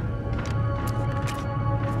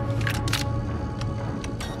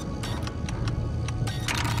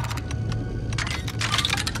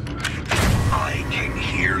 I can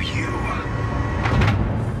hear you.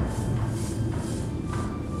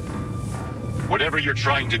 Whatever you're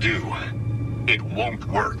trying to do, it won't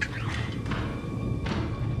work.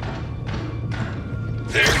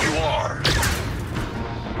 There you are.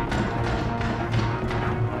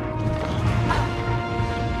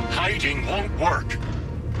 Hiding won't work.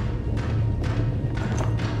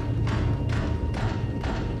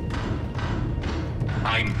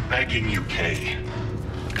 I'm begging you, Kay.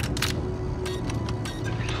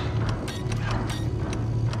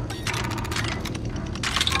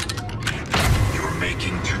 You're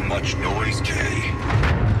making too much noise, Kay.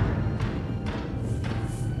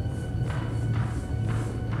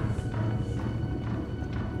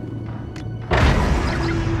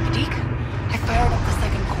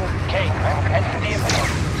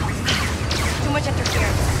 Too much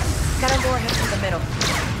interference. Gotta lure him to the middle.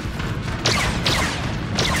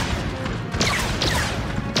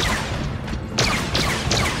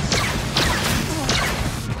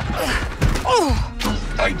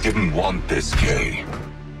 I didn't want this, Kay.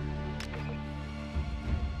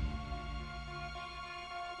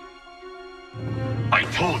 I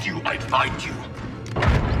told you I'd find you.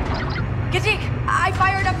 Gatik, I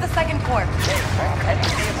fired up the second core.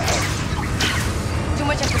 Too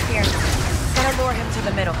much interference. Gotta lure him to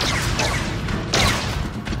the middle.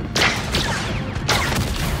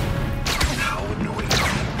 How annoying.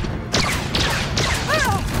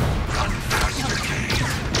 Run faster, Kay.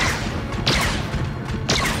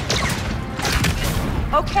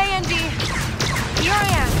 Okay, Andy. Here I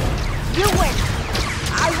am. You win.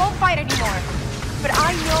 I won't fight anymore. But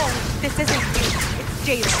I know this isn't you. It's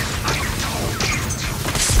Jaden.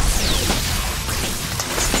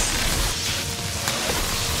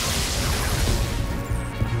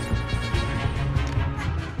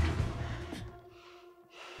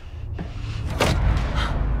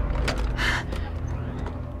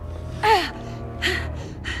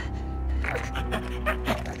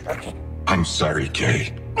 sorry,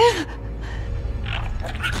 Kay.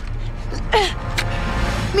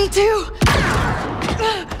 Me too.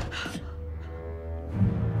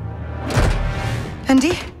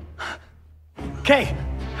 Andy? Kay!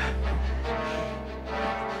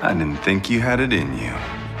 I didn't think you had it in you.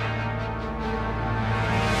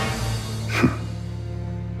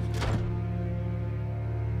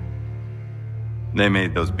 They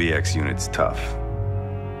made those BX units tough.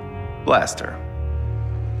 Blast her.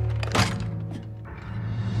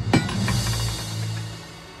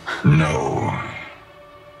 No.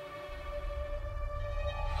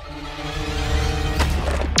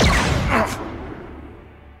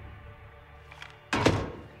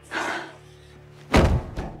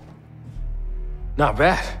 Not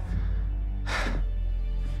bad.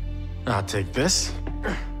 I'll take this.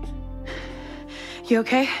 You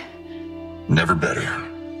okay? Never better.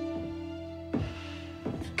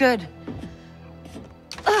 Good.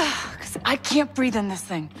 'Cause I can't breathe in this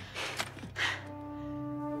thing.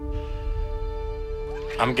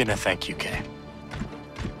 I'm gonna thank you, Kay.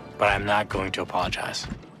 But I'm not going to apologize.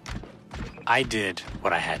 I did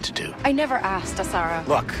what I had to do. I never asked, Asara.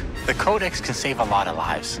 Look, the Codex can save a lot of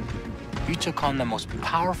lives. You took on the most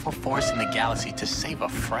powerful force in the galaxy to save a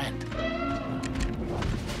friend.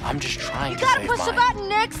 I'm just trying to save You gotta push the mine. button,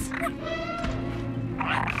 Nix!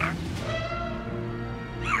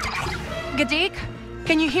 Gadik,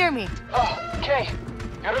 can you hear me? Oh, Kay,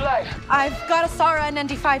 you're alive. I've got Asara and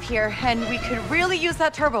ND5 here, and we could really use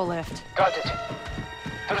that turbo lift. Got it.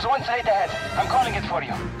 There's one site ahead. I'm calling it for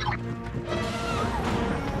you.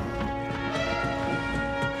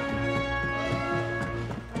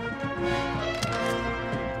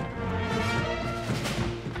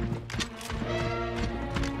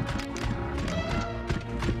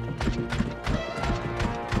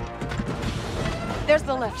 There's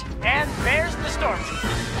the lift. And there's the storm.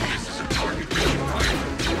 This is a target.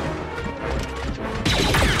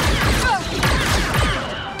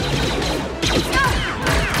 Let's go.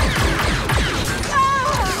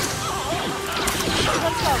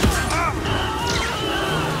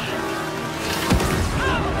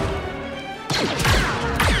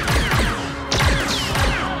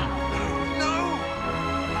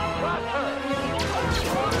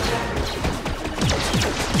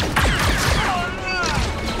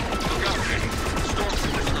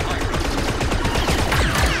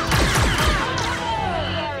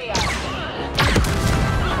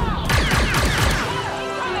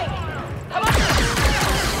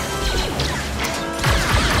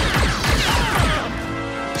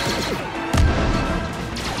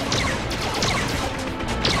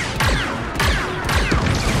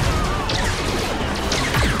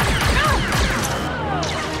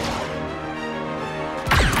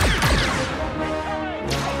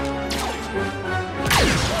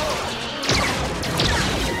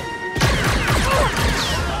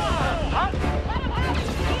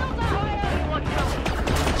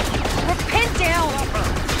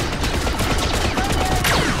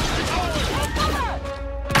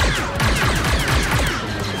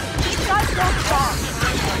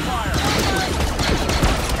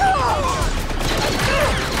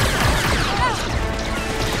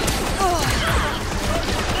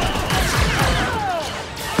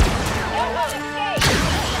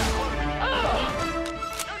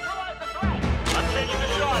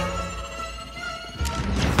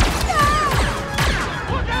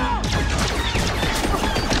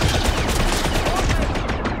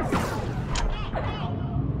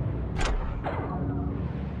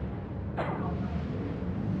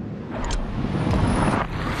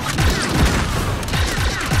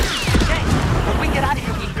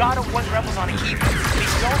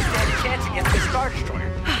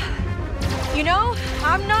 You know,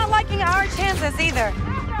 I'm not liking our chances either.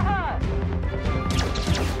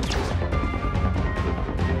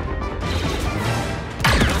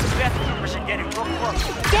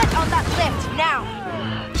 Get on that lift now!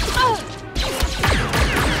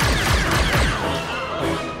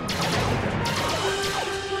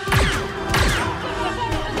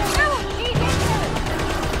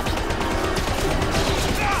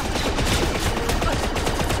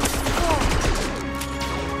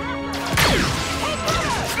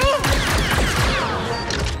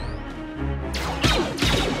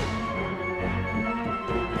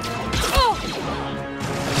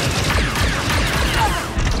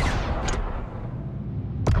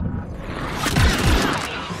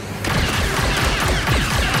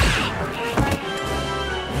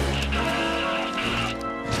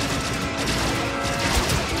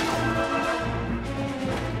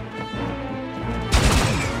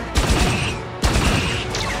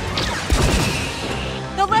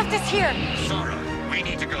 here. Sarah, we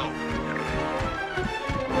need to go.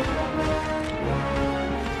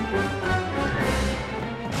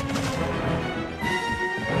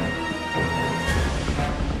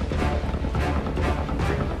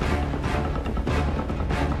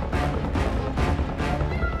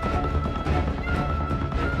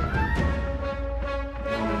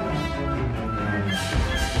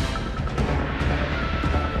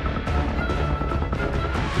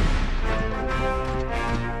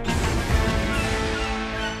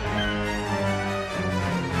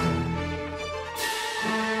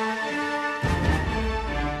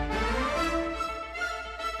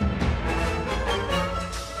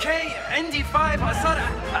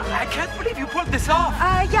 I can't believe you pulled this off.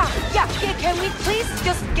 Yeah. Can we please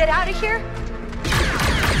just get out of here?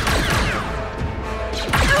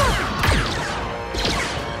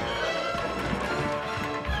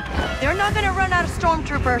 They're not gonna run out of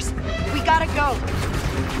stormtroopers. We gotta go.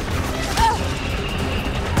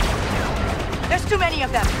 There's too many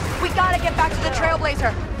of them. We gotta get back to the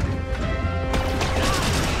Trailblazer.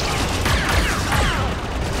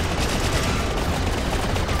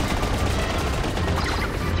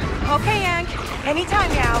 Okay, Hank. Anytime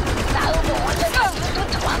now.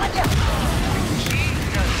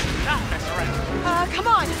 Come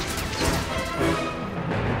on.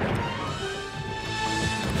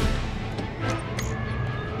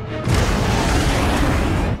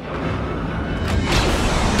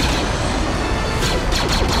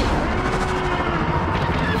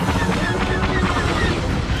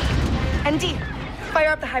 ND,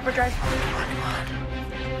 fire up the hyperdrive.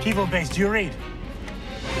 Kivo base, do you read?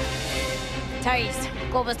 Thais,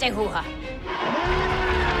 go was the hoo-ha.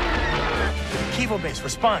 Kivo base,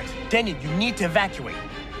 respond. Daniel, you need to evacuate.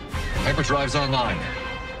 Hyperdrive's online.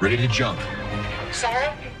 Ready to jump.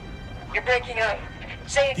 Sarah? You're breaking up.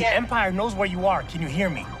 Say it again. The Empire knows where you are. Can you hear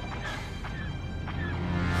me?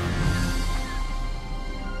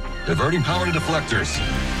 Diverting power to deflectors.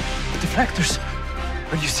 Deflectors?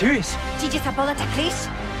 Are you serious? Did you sabotage, please?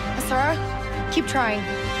 Sarah, keep trying.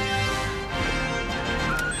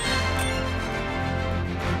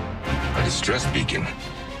 A distress beacon.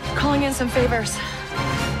 Calling in some favors.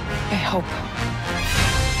 I hope.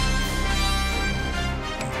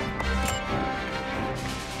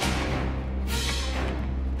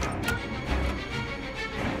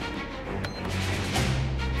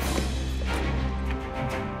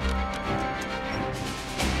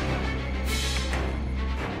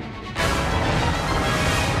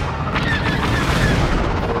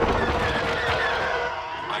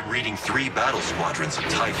 Reading 3 battle squadrons of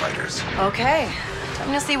TIE fighters. Okay.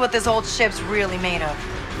 Time to see what this old ship's really made of.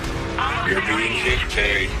 We're being hit,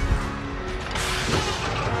 Kay.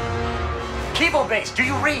 Kivo base, do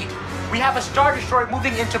you read? We have a Star Destroyer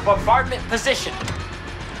moving into bombardment position.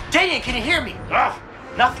 Daniel, can you hear me? Ugh,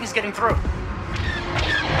 nothing's getting through.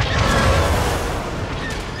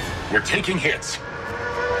 We're taking hits.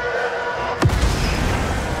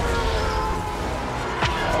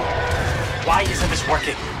 Why isn't this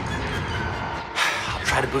working?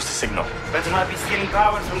 Try to boost the signal. Better not be stealing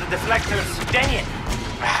power from the deflectors. Daniel!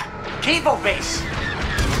 Kivo base!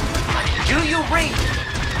 Do you read?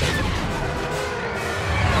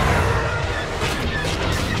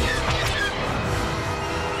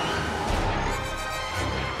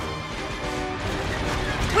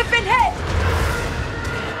 We've been hit!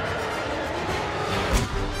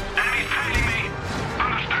 Enemy's trailing me.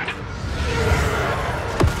 Understood.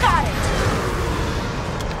 Got it!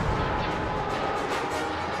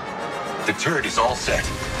 The turret is all set.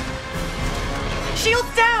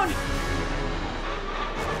 Shields down!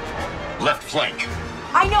 Left flank.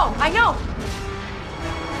 I know!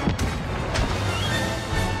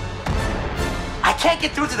 I can't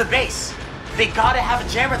get through to the base. They gotta have a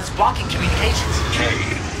jammer that's blocking communications. Kay,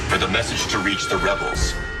 for the message to reach the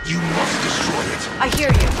rebels, you must destroy it. I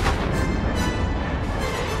hear you.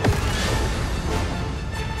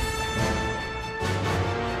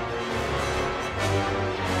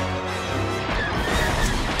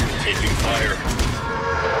 Taking fire.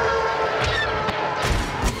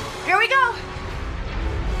 Here we go!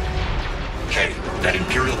 Kay, that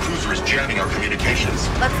Imperial cruiser is jamming our communications.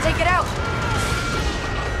 Let's take it out.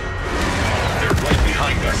 They're right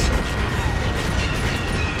behind us.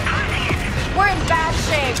 We're in bad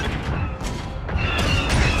shape.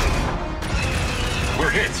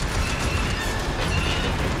 We're hit.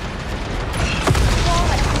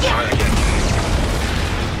 Yeah. Try again.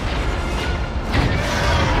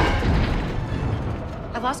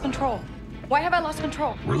 I lost control. Why have I lost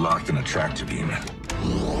control? We're locked in a tractor beam.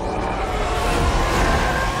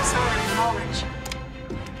 Sorry, knowledge.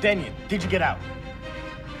 Daniel, did you get out?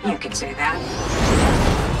 You could say that.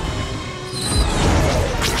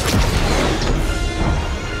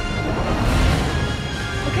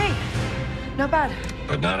 Okay, not bad.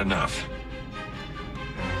 But not enough.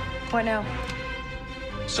 What now?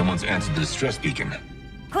 Someone's answered the distress beacon.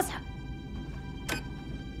 Cosa?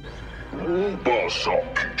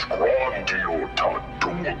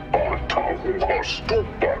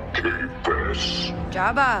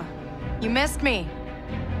 Jabba, you missed me.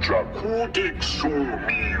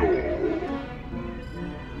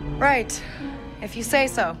 Right, if you say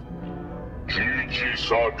so.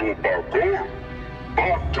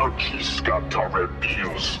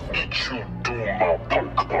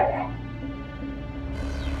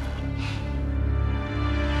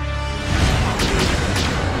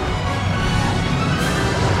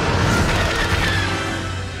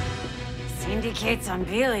 Syndicates on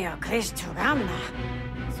Bilio, Krish Turamna.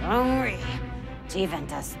 Songri.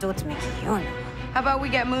 Jiventa Stutmikiyuno. How about we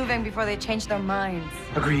get moving before they change their minds?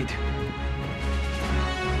 Agreed. The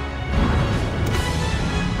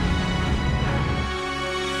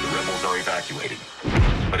rebels are evacuating.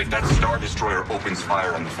 But if that Star Destroyer opens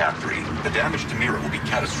fire on the factory, the damage to Mira will be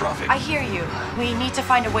catastrophic. I hear you. We need to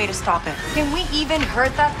find a way to stop it. Can we even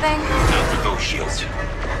hurt that thing? Not with those shields.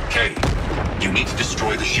 Kay, you need to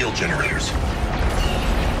destroy the shield generators.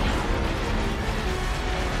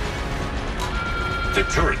 The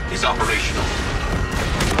turret is operational.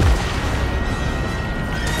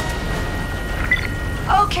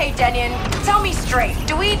 Okay, Denyon, tell me straight.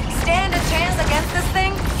 Do we stand a chance against this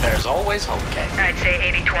thing? There's always hope, Kay. I'd say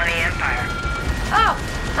 80-20 Empire. Oh,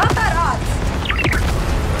 not bad odds.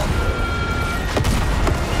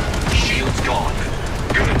 Shield's gone.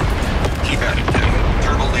 Good. Keep at it, Kay.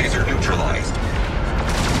 Turbo laser neutralized.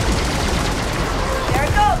 There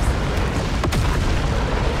it goes.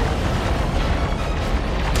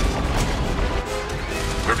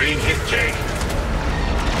 We're being hit, Kay.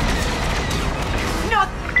 No.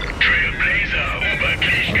 Trailblazer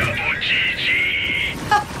Oberkriegska von GG.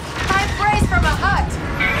 High praise from a hut.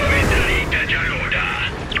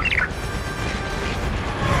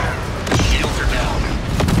 Shields are down.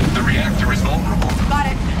 The reactor is vulnerable. Got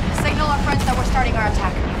it. Signal our friends that we're starting our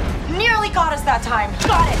attack. Nearly got us that time.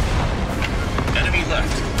 Got it. Enemy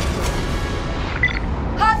left.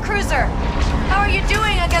 Hot cruiser. How are you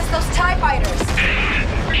doing against those TIE fighters?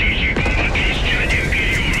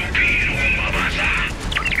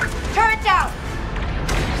 Turret down.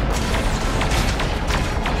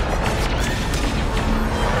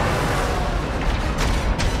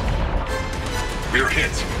 We're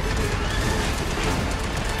hit.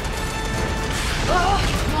 Oh,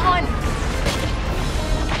 come on.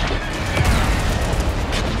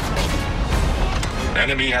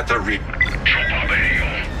 Enemy at the No,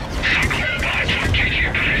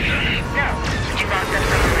 you lost us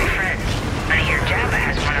some of my friends. I hear Jabba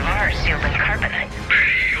has one of ours sealed in carbonite.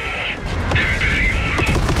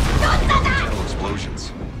 Internal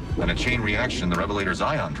explosions. And a chain reaction in the Revelator's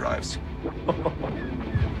ion drives.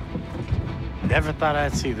 Never thought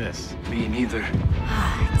I'd see this. Me neither.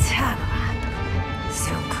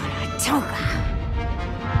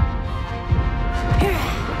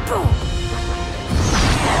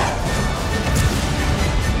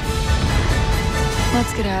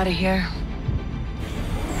 Let's get out of here.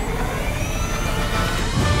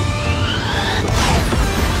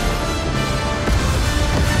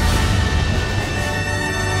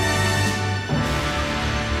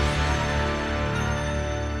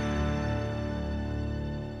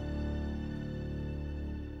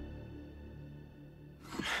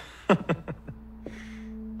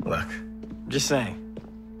 Look, just saying.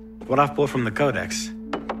 What I've pulled from the Codex,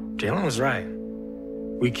 Jalen was right.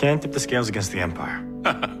 We can't tip the scales against the Empire.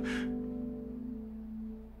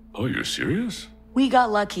 Oh, you're serious? We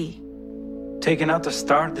got lucky. Taking out the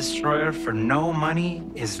Star Destroyer for no money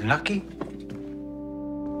is lucky?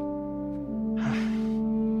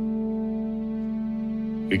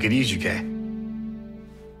 We could use you, Kay.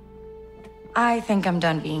 I think I'm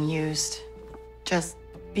done being used. Just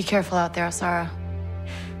be careful out there, Asara.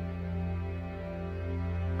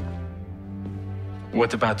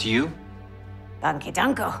 What about you? Banki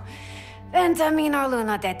Danko. Ventamino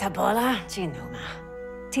Luna de Tabola, Chinuma.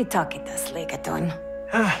 Titokitas Ligatun.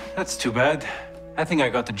 That's too bad. I think I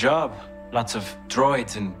got the job. Lots of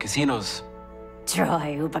droids and casinos.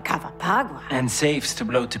 Troy Ubakava Pagua. And safes to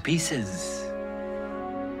blow to pieces.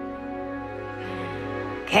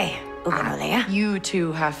 Okay, Uganolea. You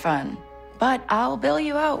two have fun. But I'll bail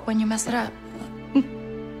you out when you mess it up.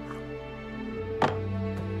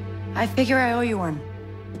 I figure I owe you one.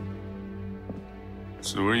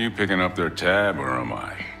 So are you picking up their tab, or am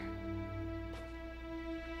I?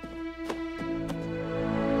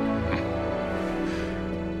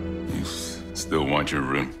 Still want your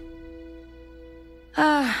room?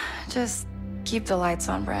 Just keep the lights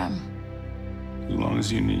on, Bram. As long as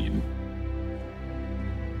you need.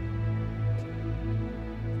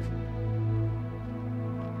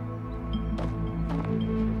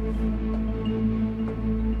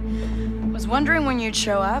 Was wondering when you'd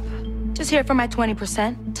show up. Just here for my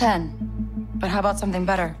 20%. 10. But how about something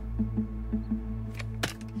better?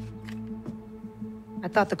 I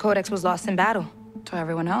thought the Codex was lost in battle. To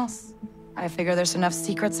everyone else. I figure there's enough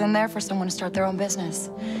secrets in there for someone to start their own business.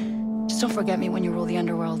 Just don't forget me when you rule the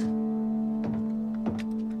underworld.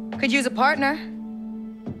 Could use a partner.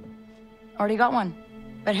 Already got one.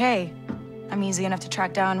 But hey, I'm easy enough to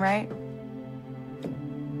track down, right?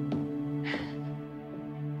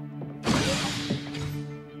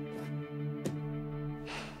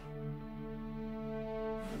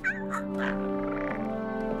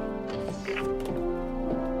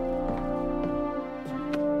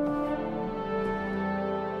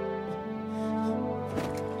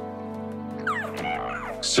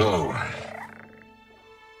 So,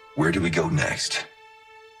 where do we go next?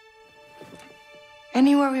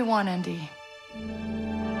 Anywhere we want, Andy.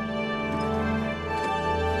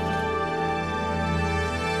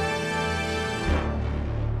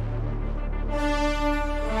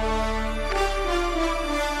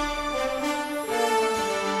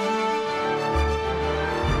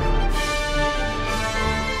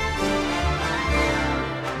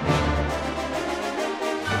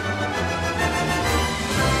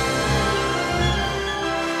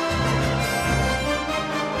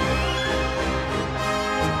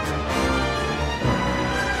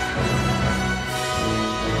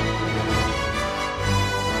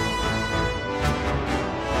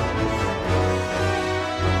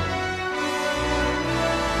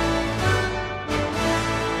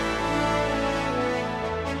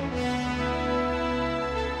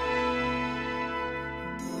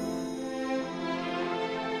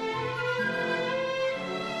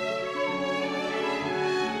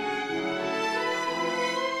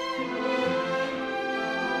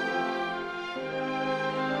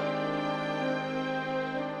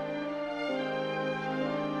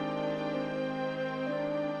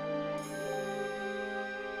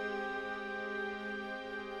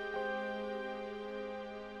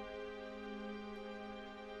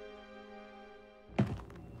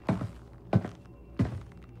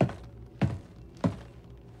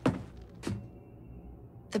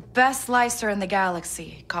 The best slicer in the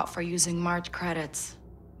galaxy, caught for using March credits.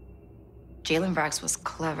 Jalen Vrax was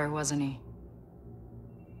clever, wasn't he?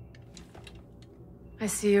 I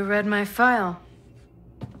see you read my file.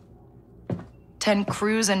 10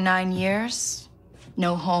 crews in 9 years.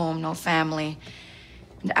 No home, no family,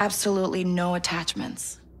 and absolutely no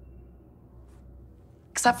attachments.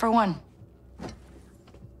 Except for one.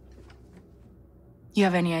 You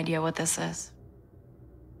have any idea what this is?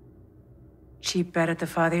 Cheap bet at the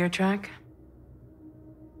father track?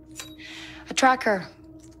 A tracker.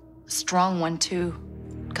 A strong one, too.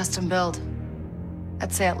 Custom build.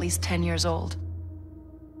 I'd say at least 10 years old.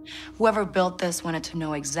 Whoever built this wanted to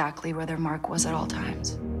know exactly where their mark was at all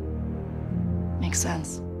times. Makes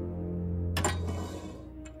sense.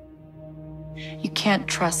 You can't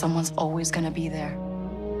trust someone's always gonna be there.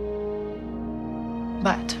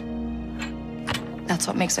 But that's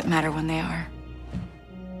what makes it matter when they are.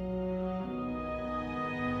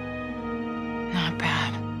 Not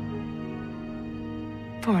bad.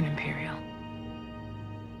 For an Imperial.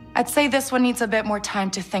 I'd say this one needs a bit more time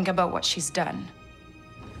to think about what she's done.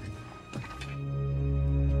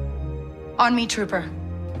 On me, Trooper.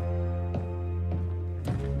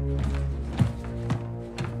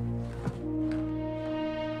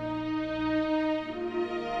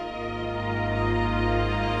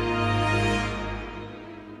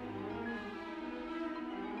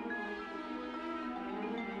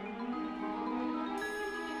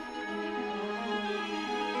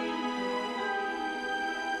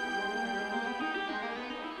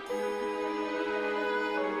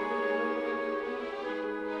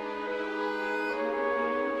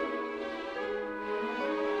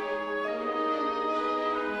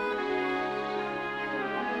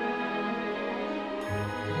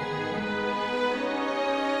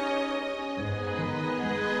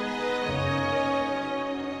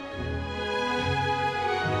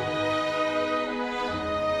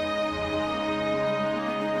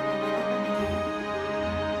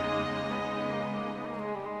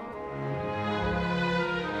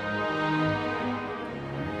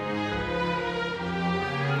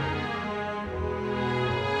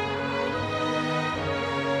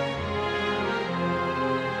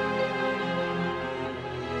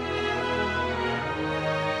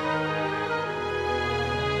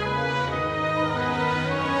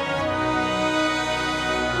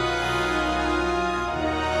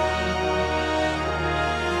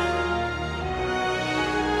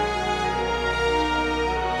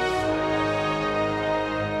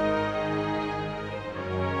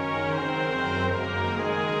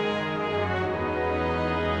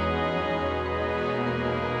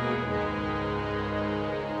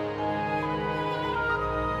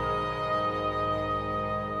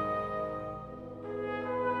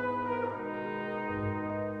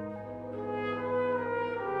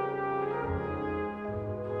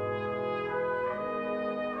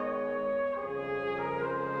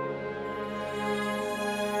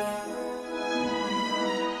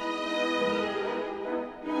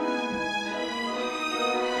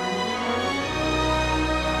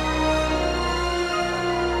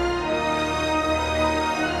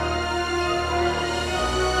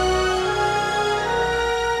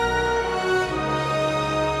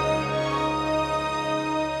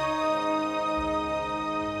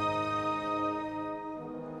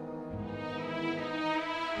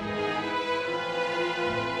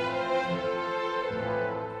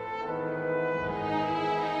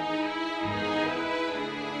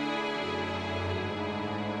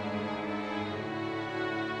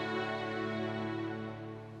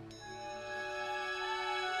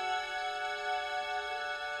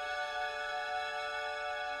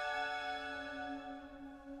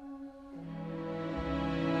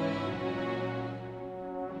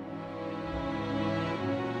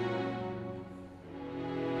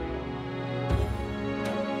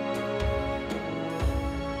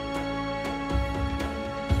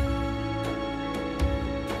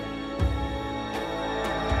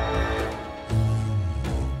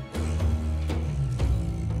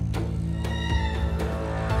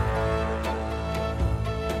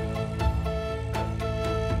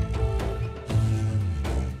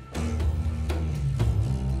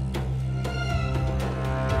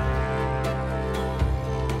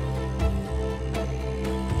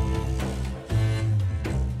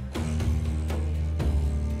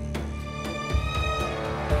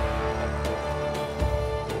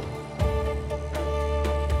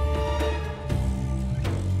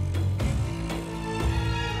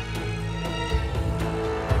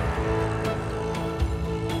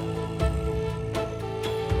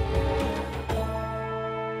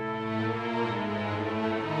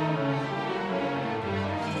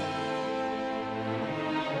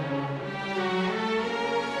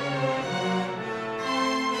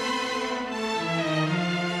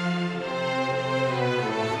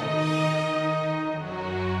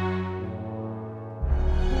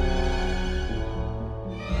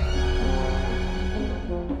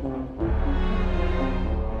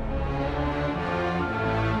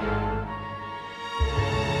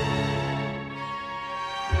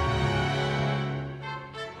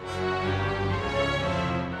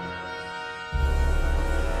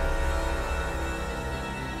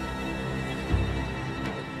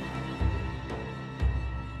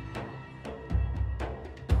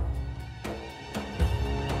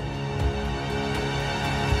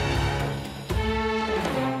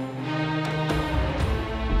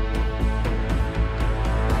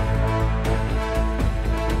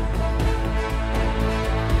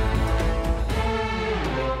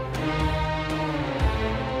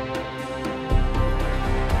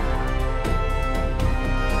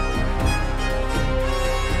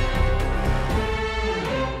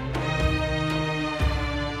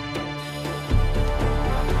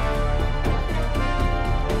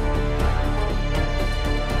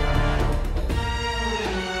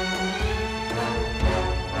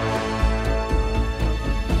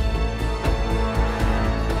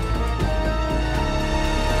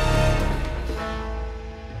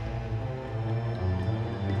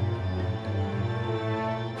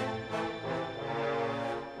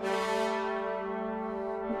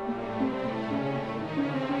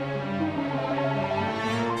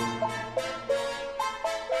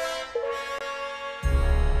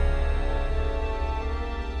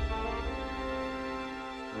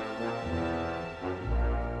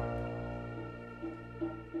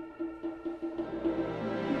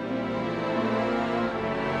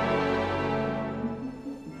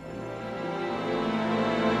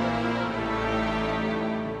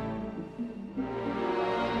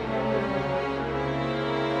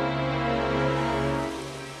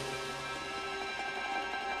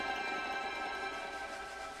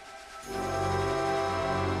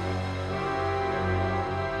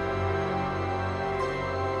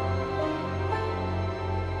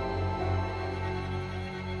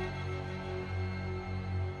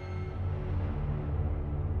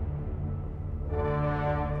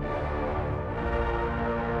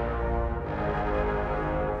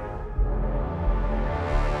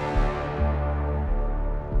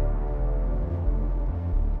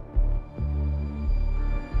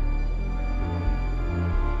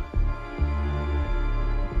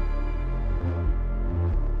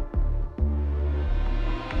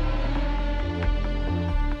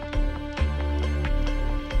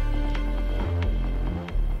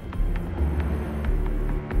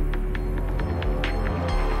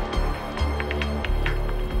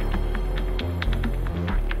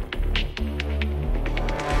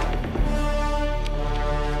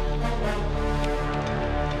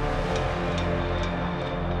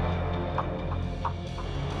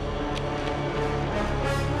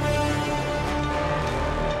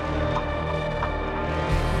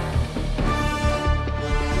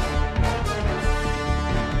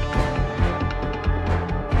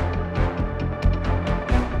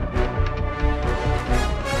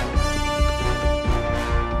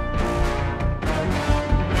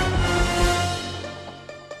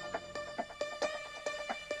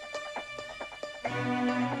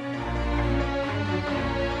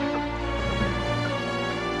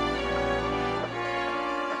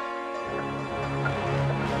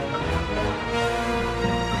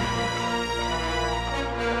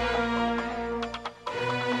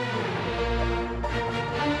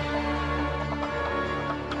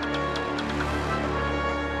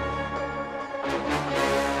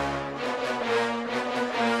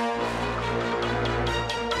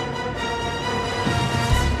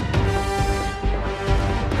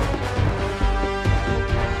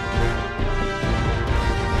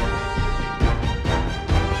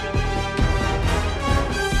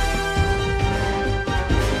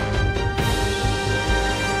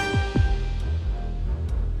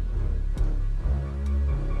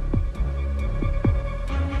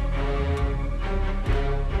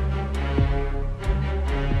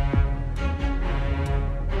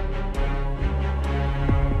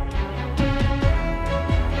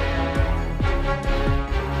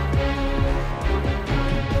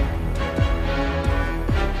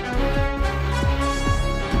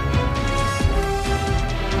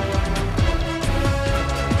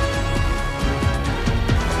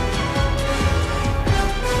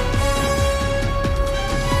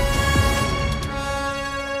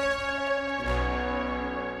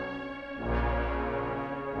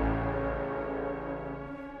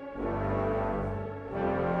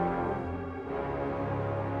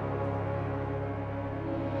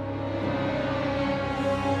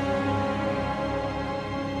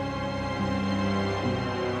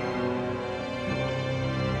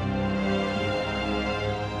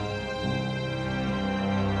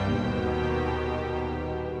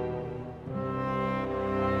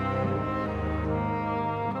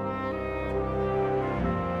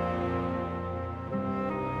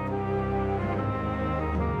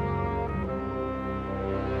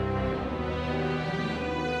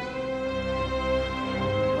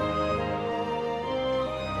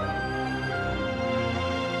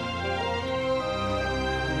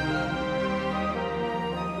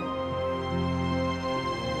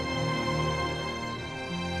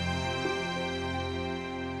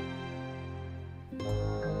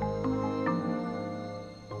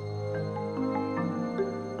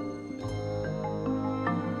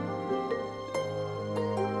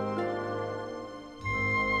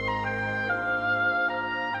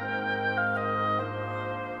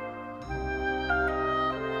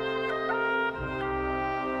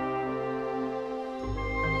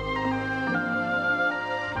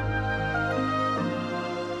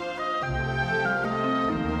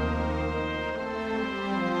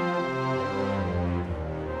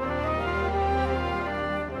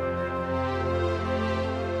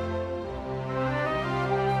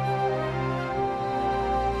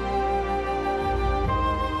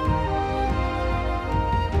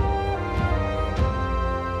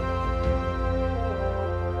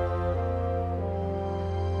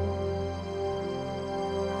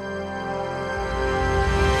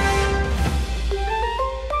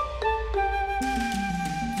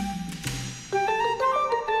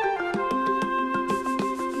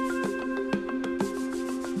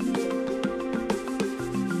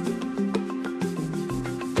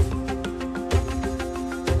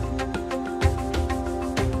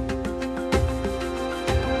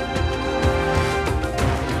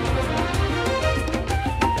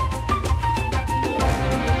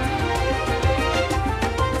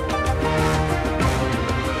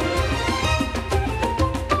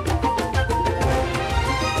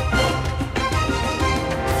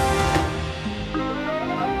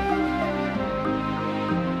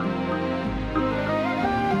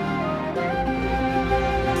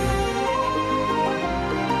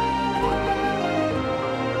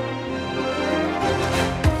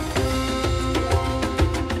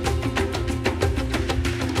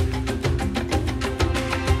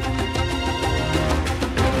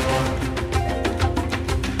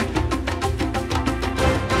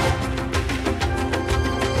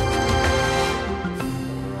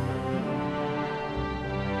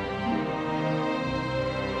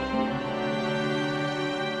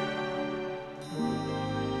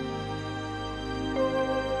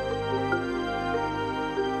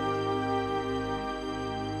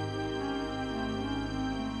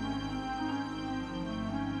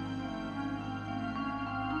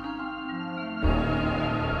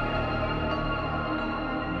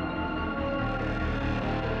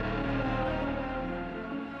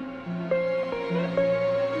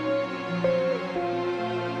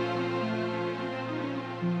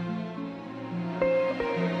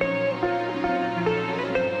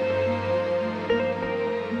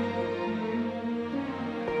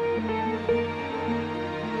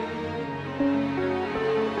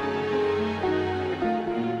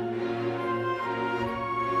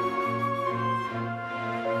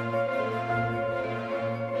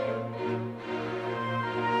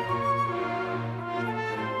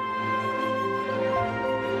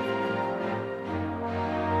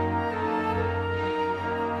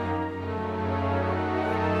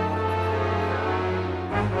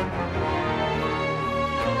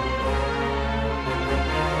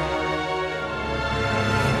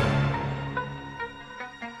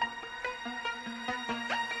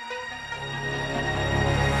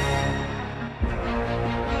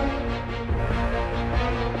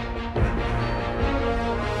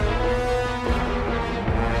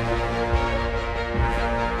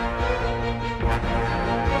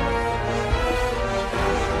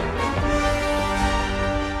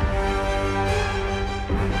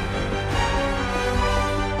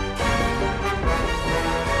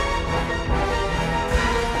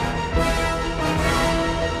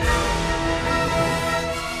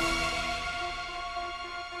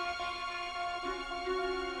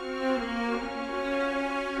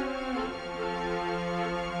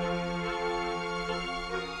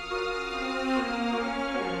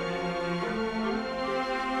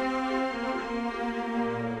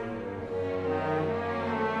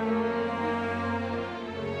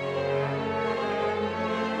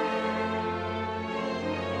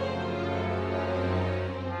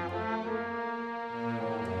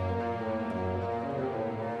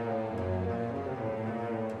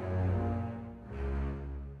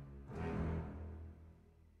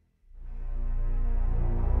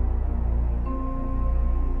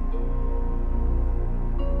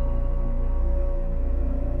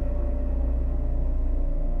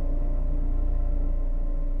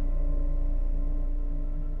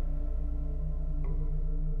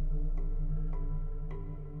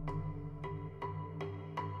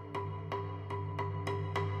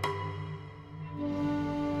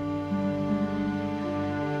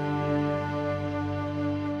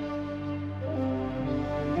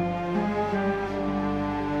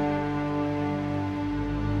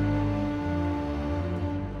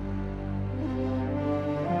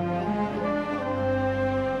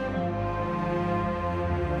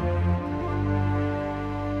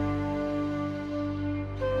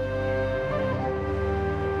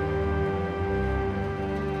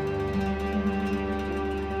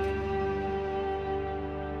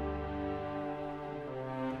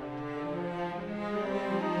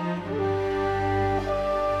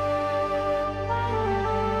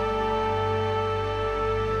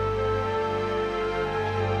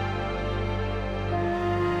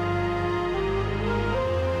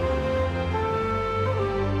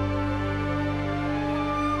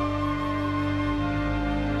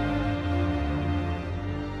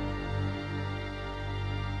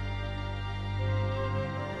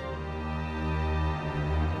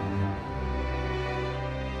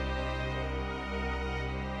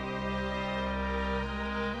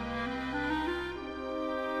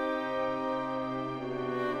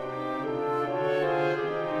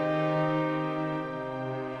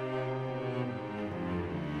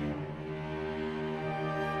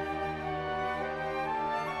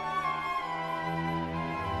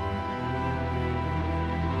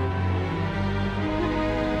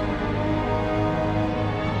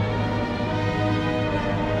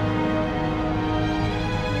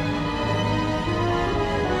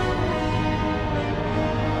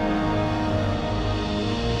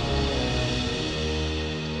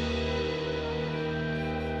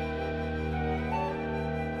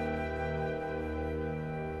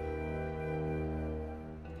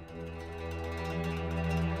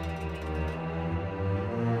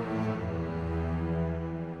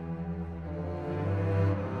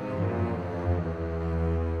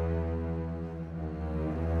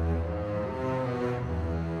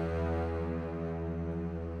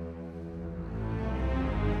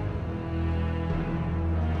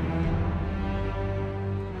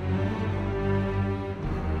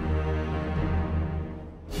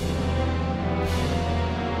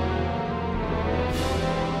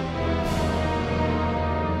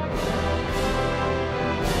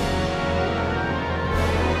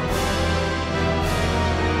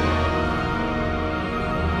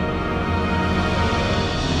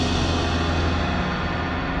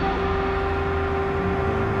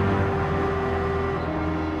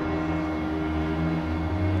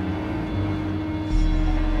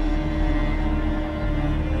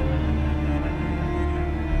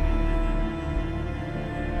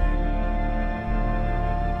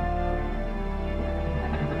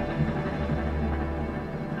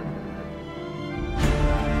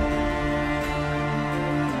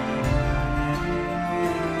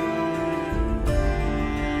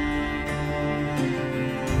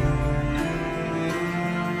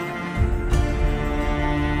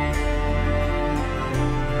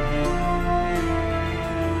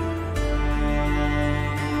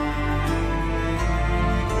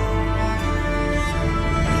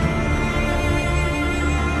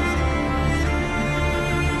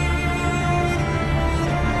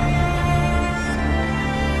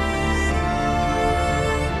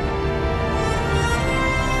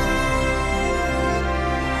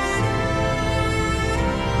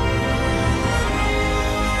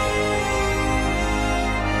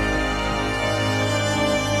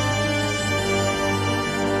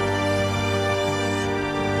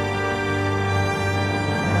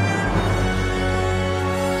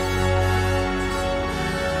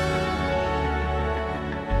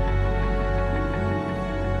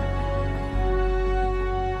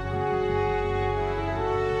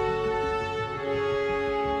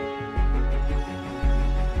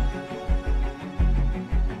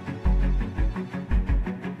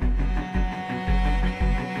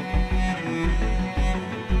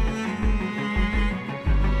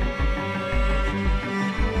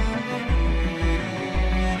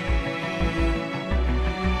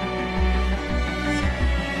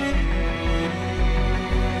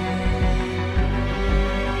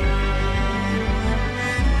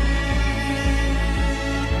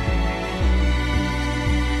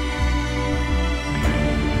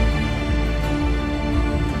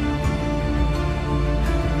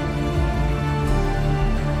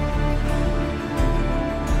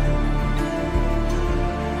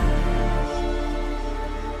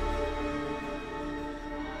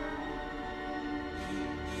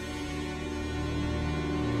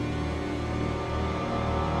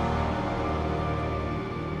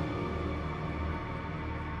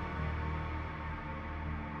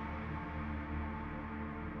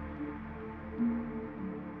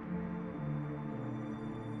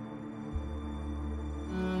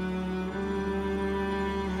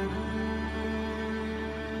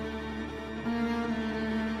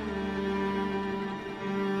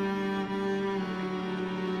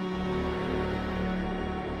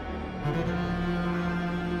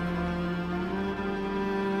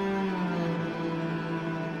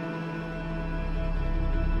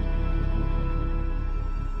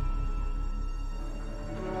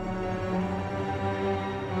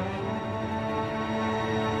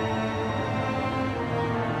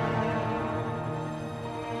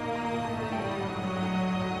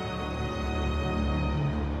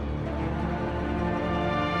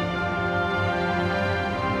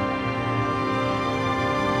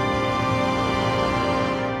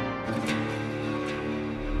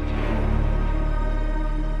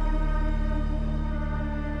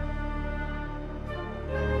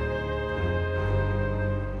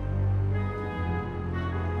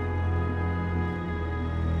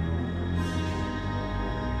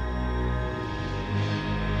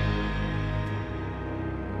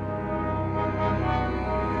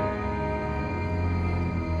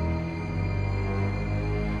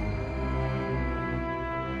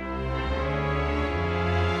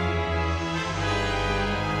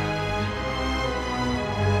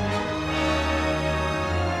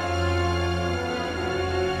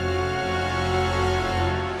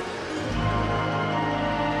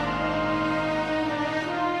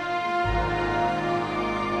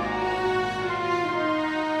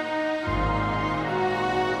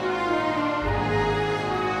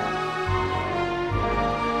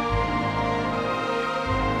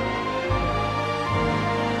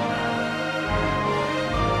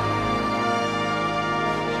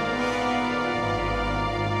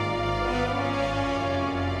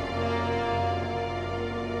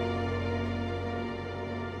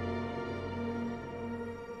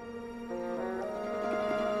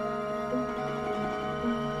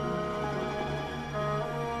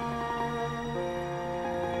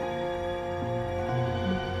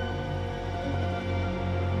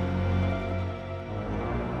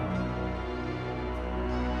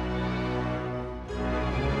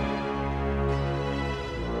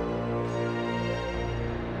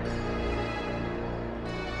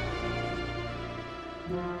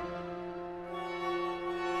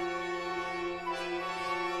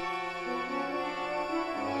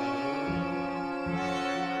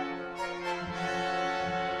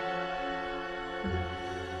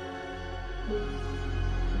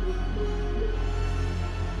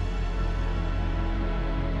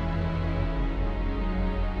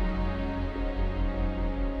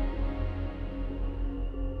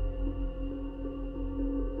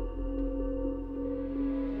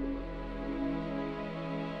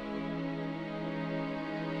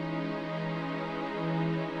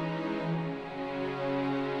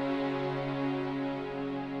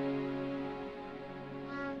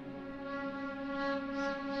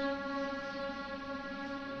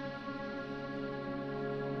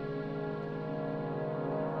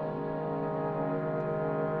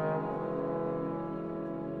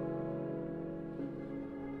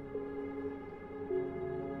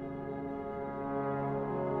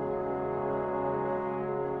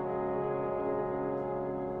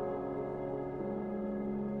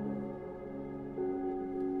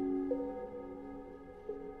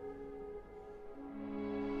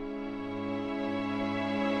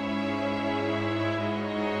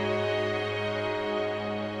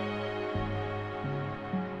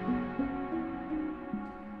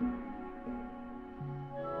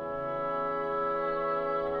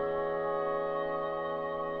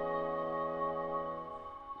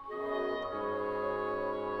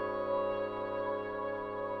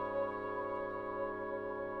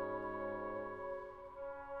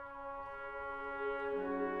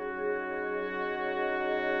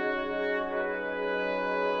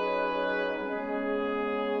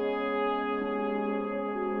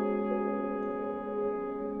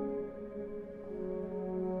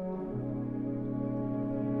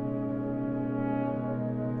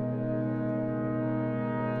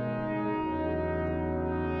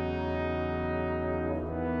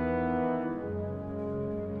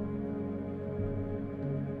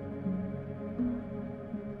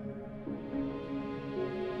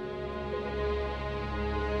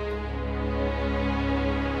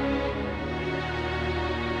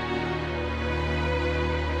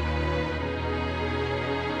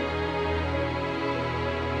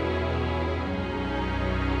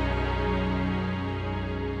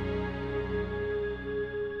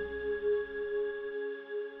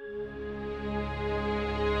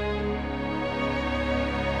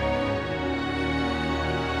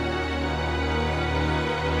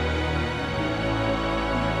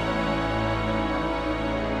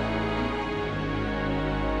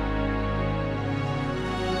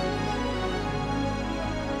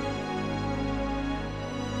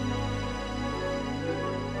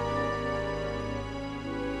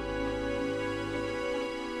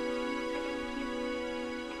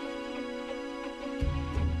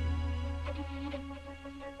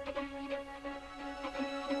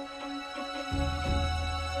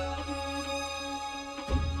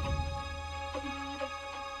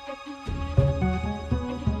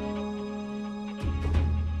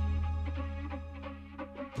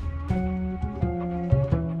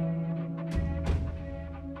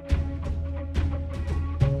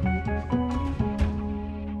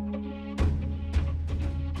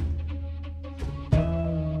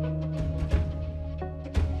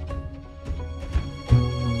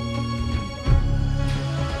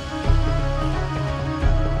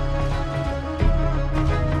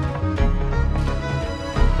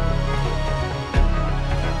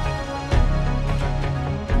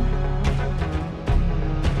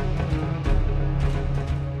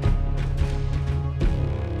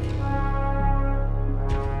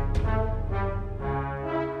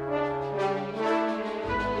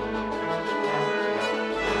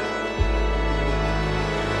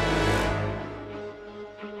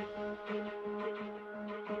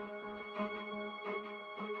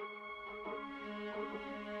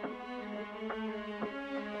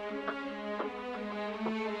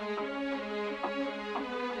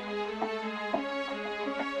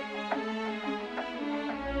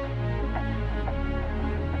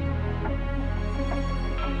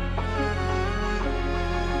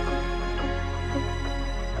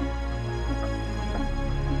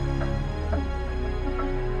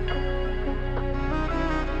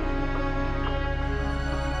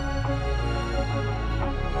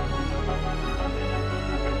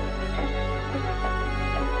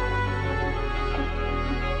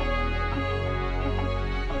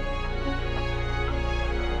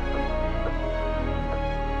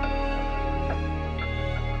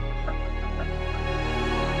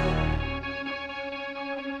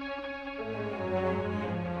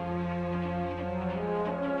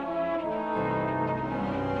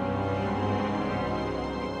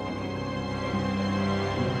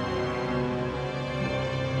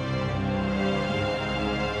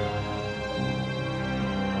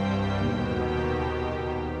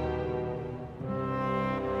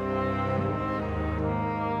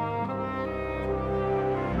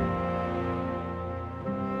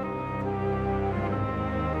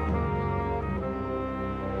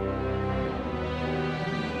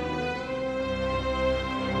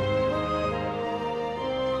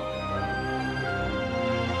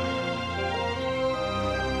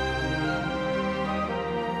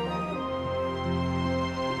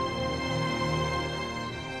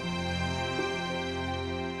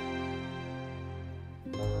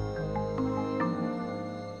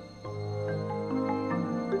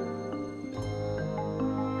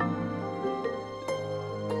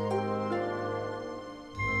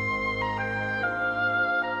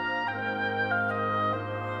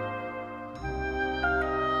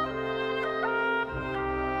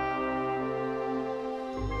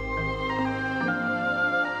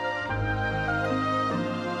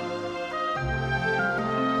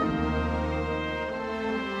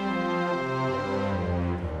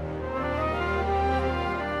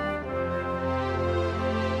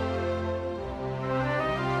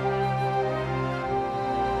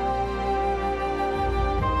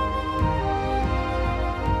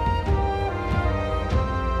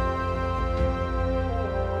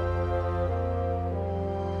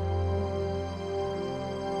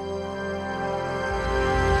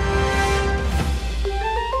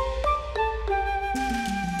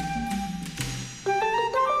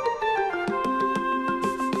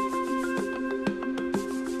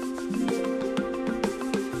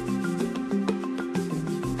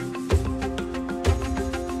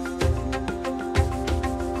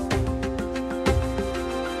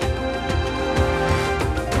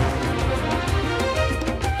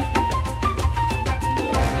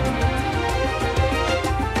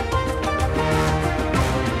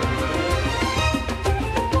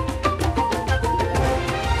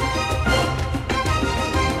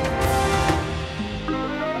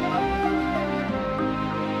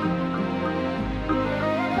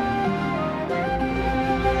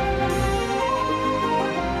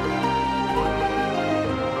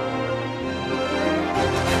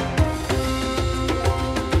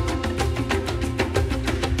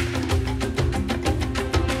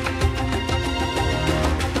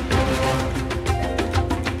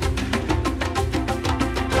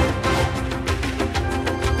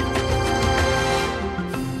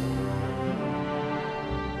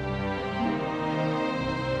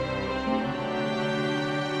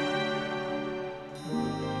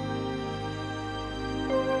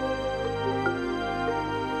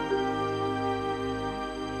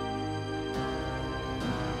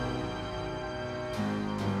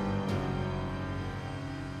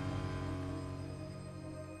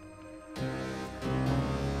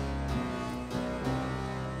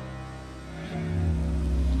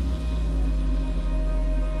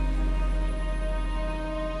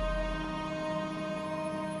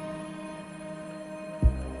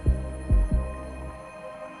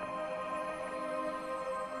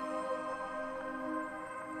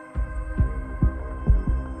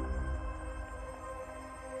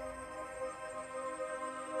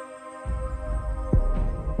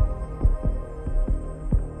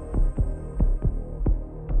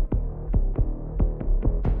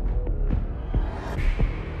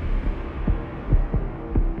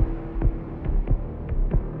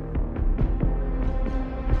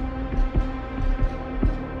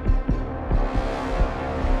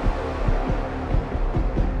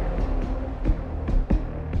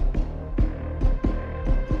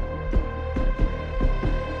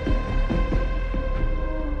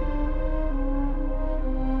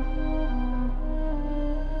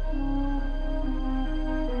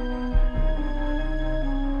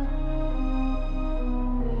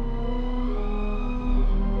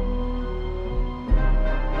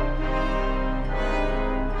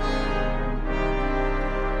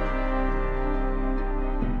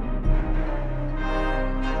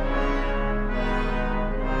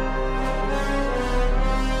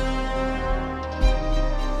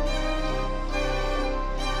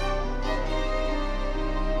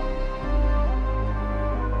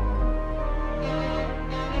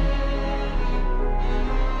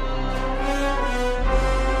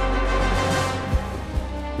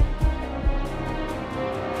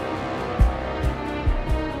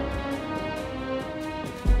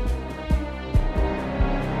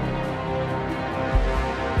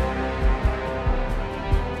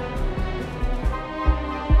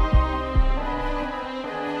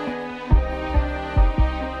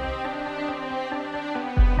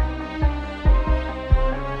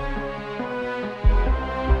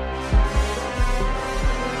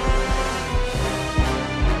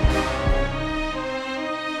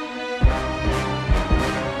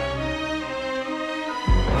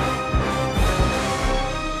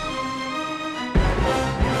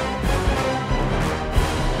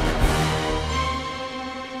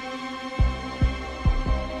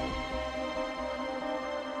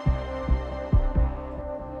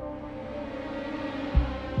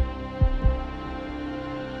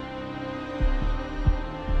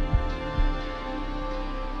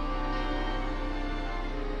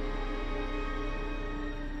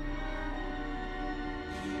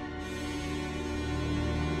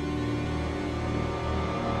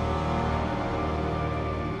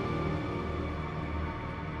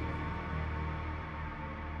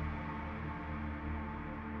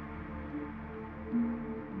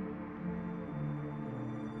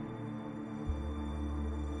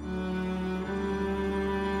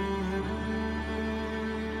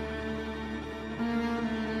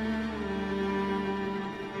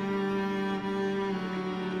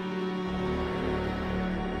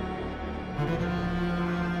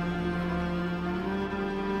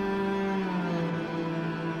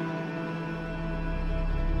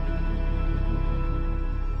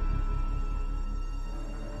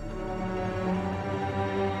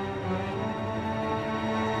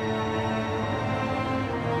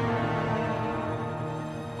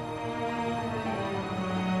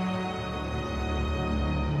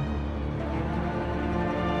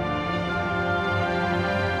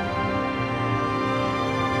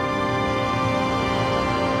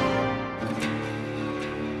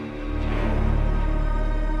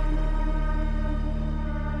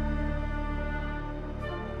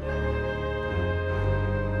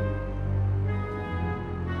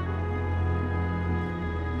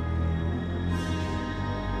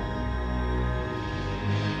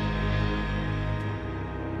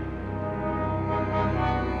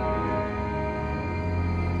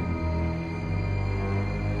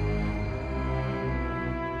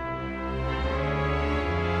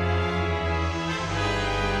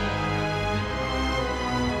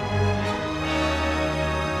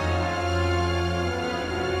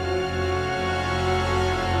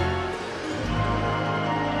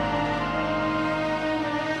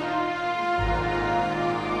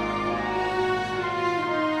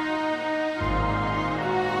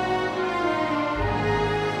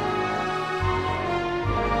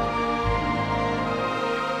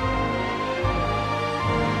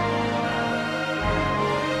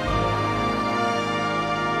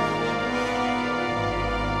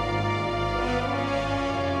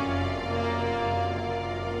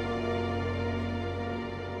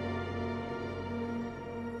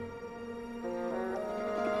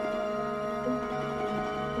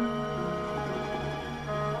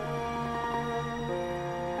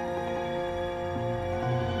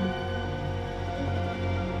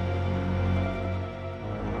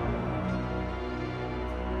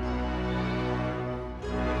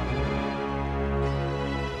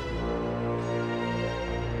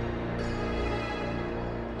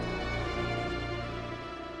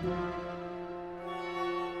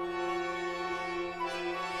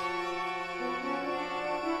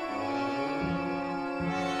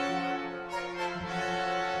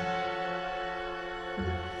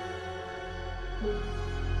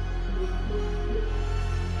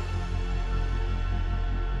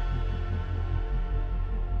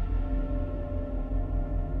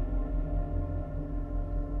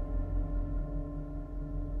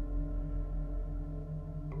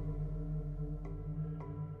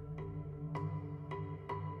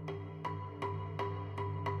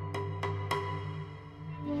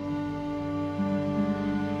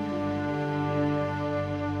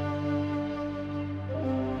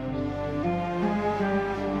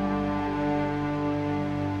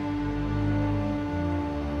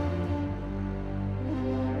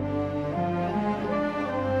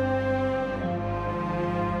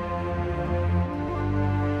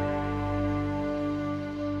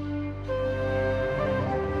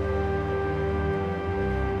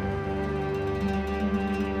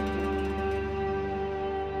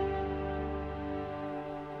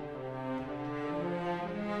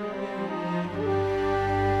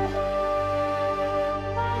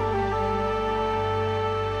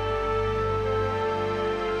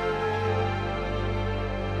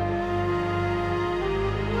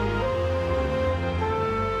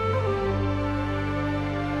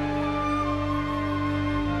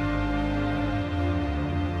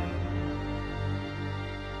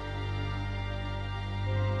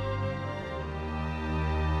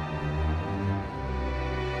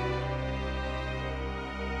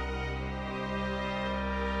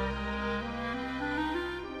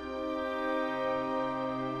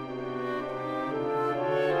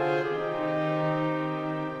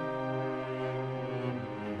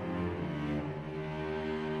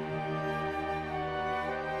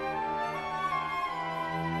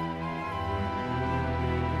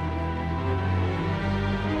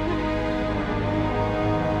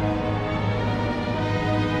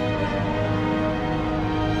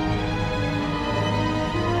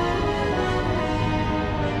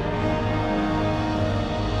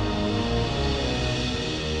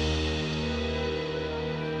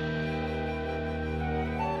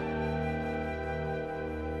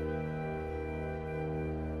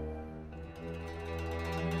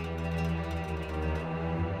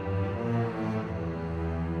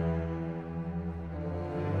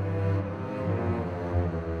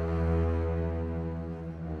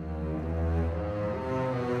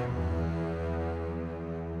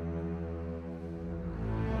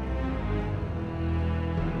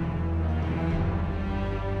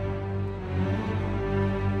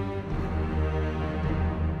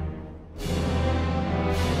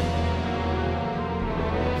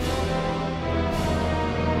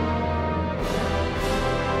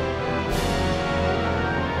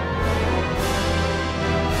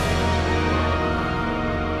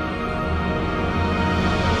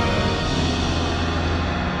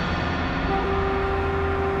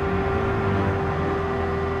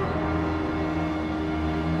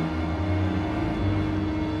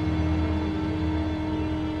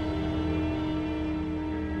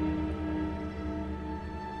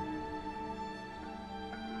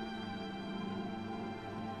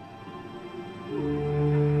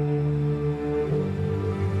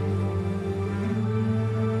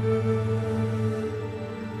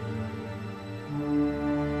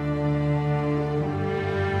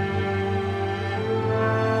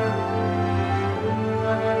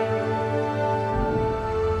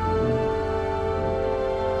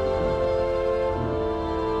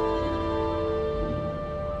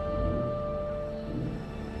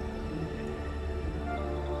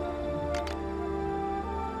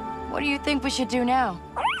 What do you think we should do now?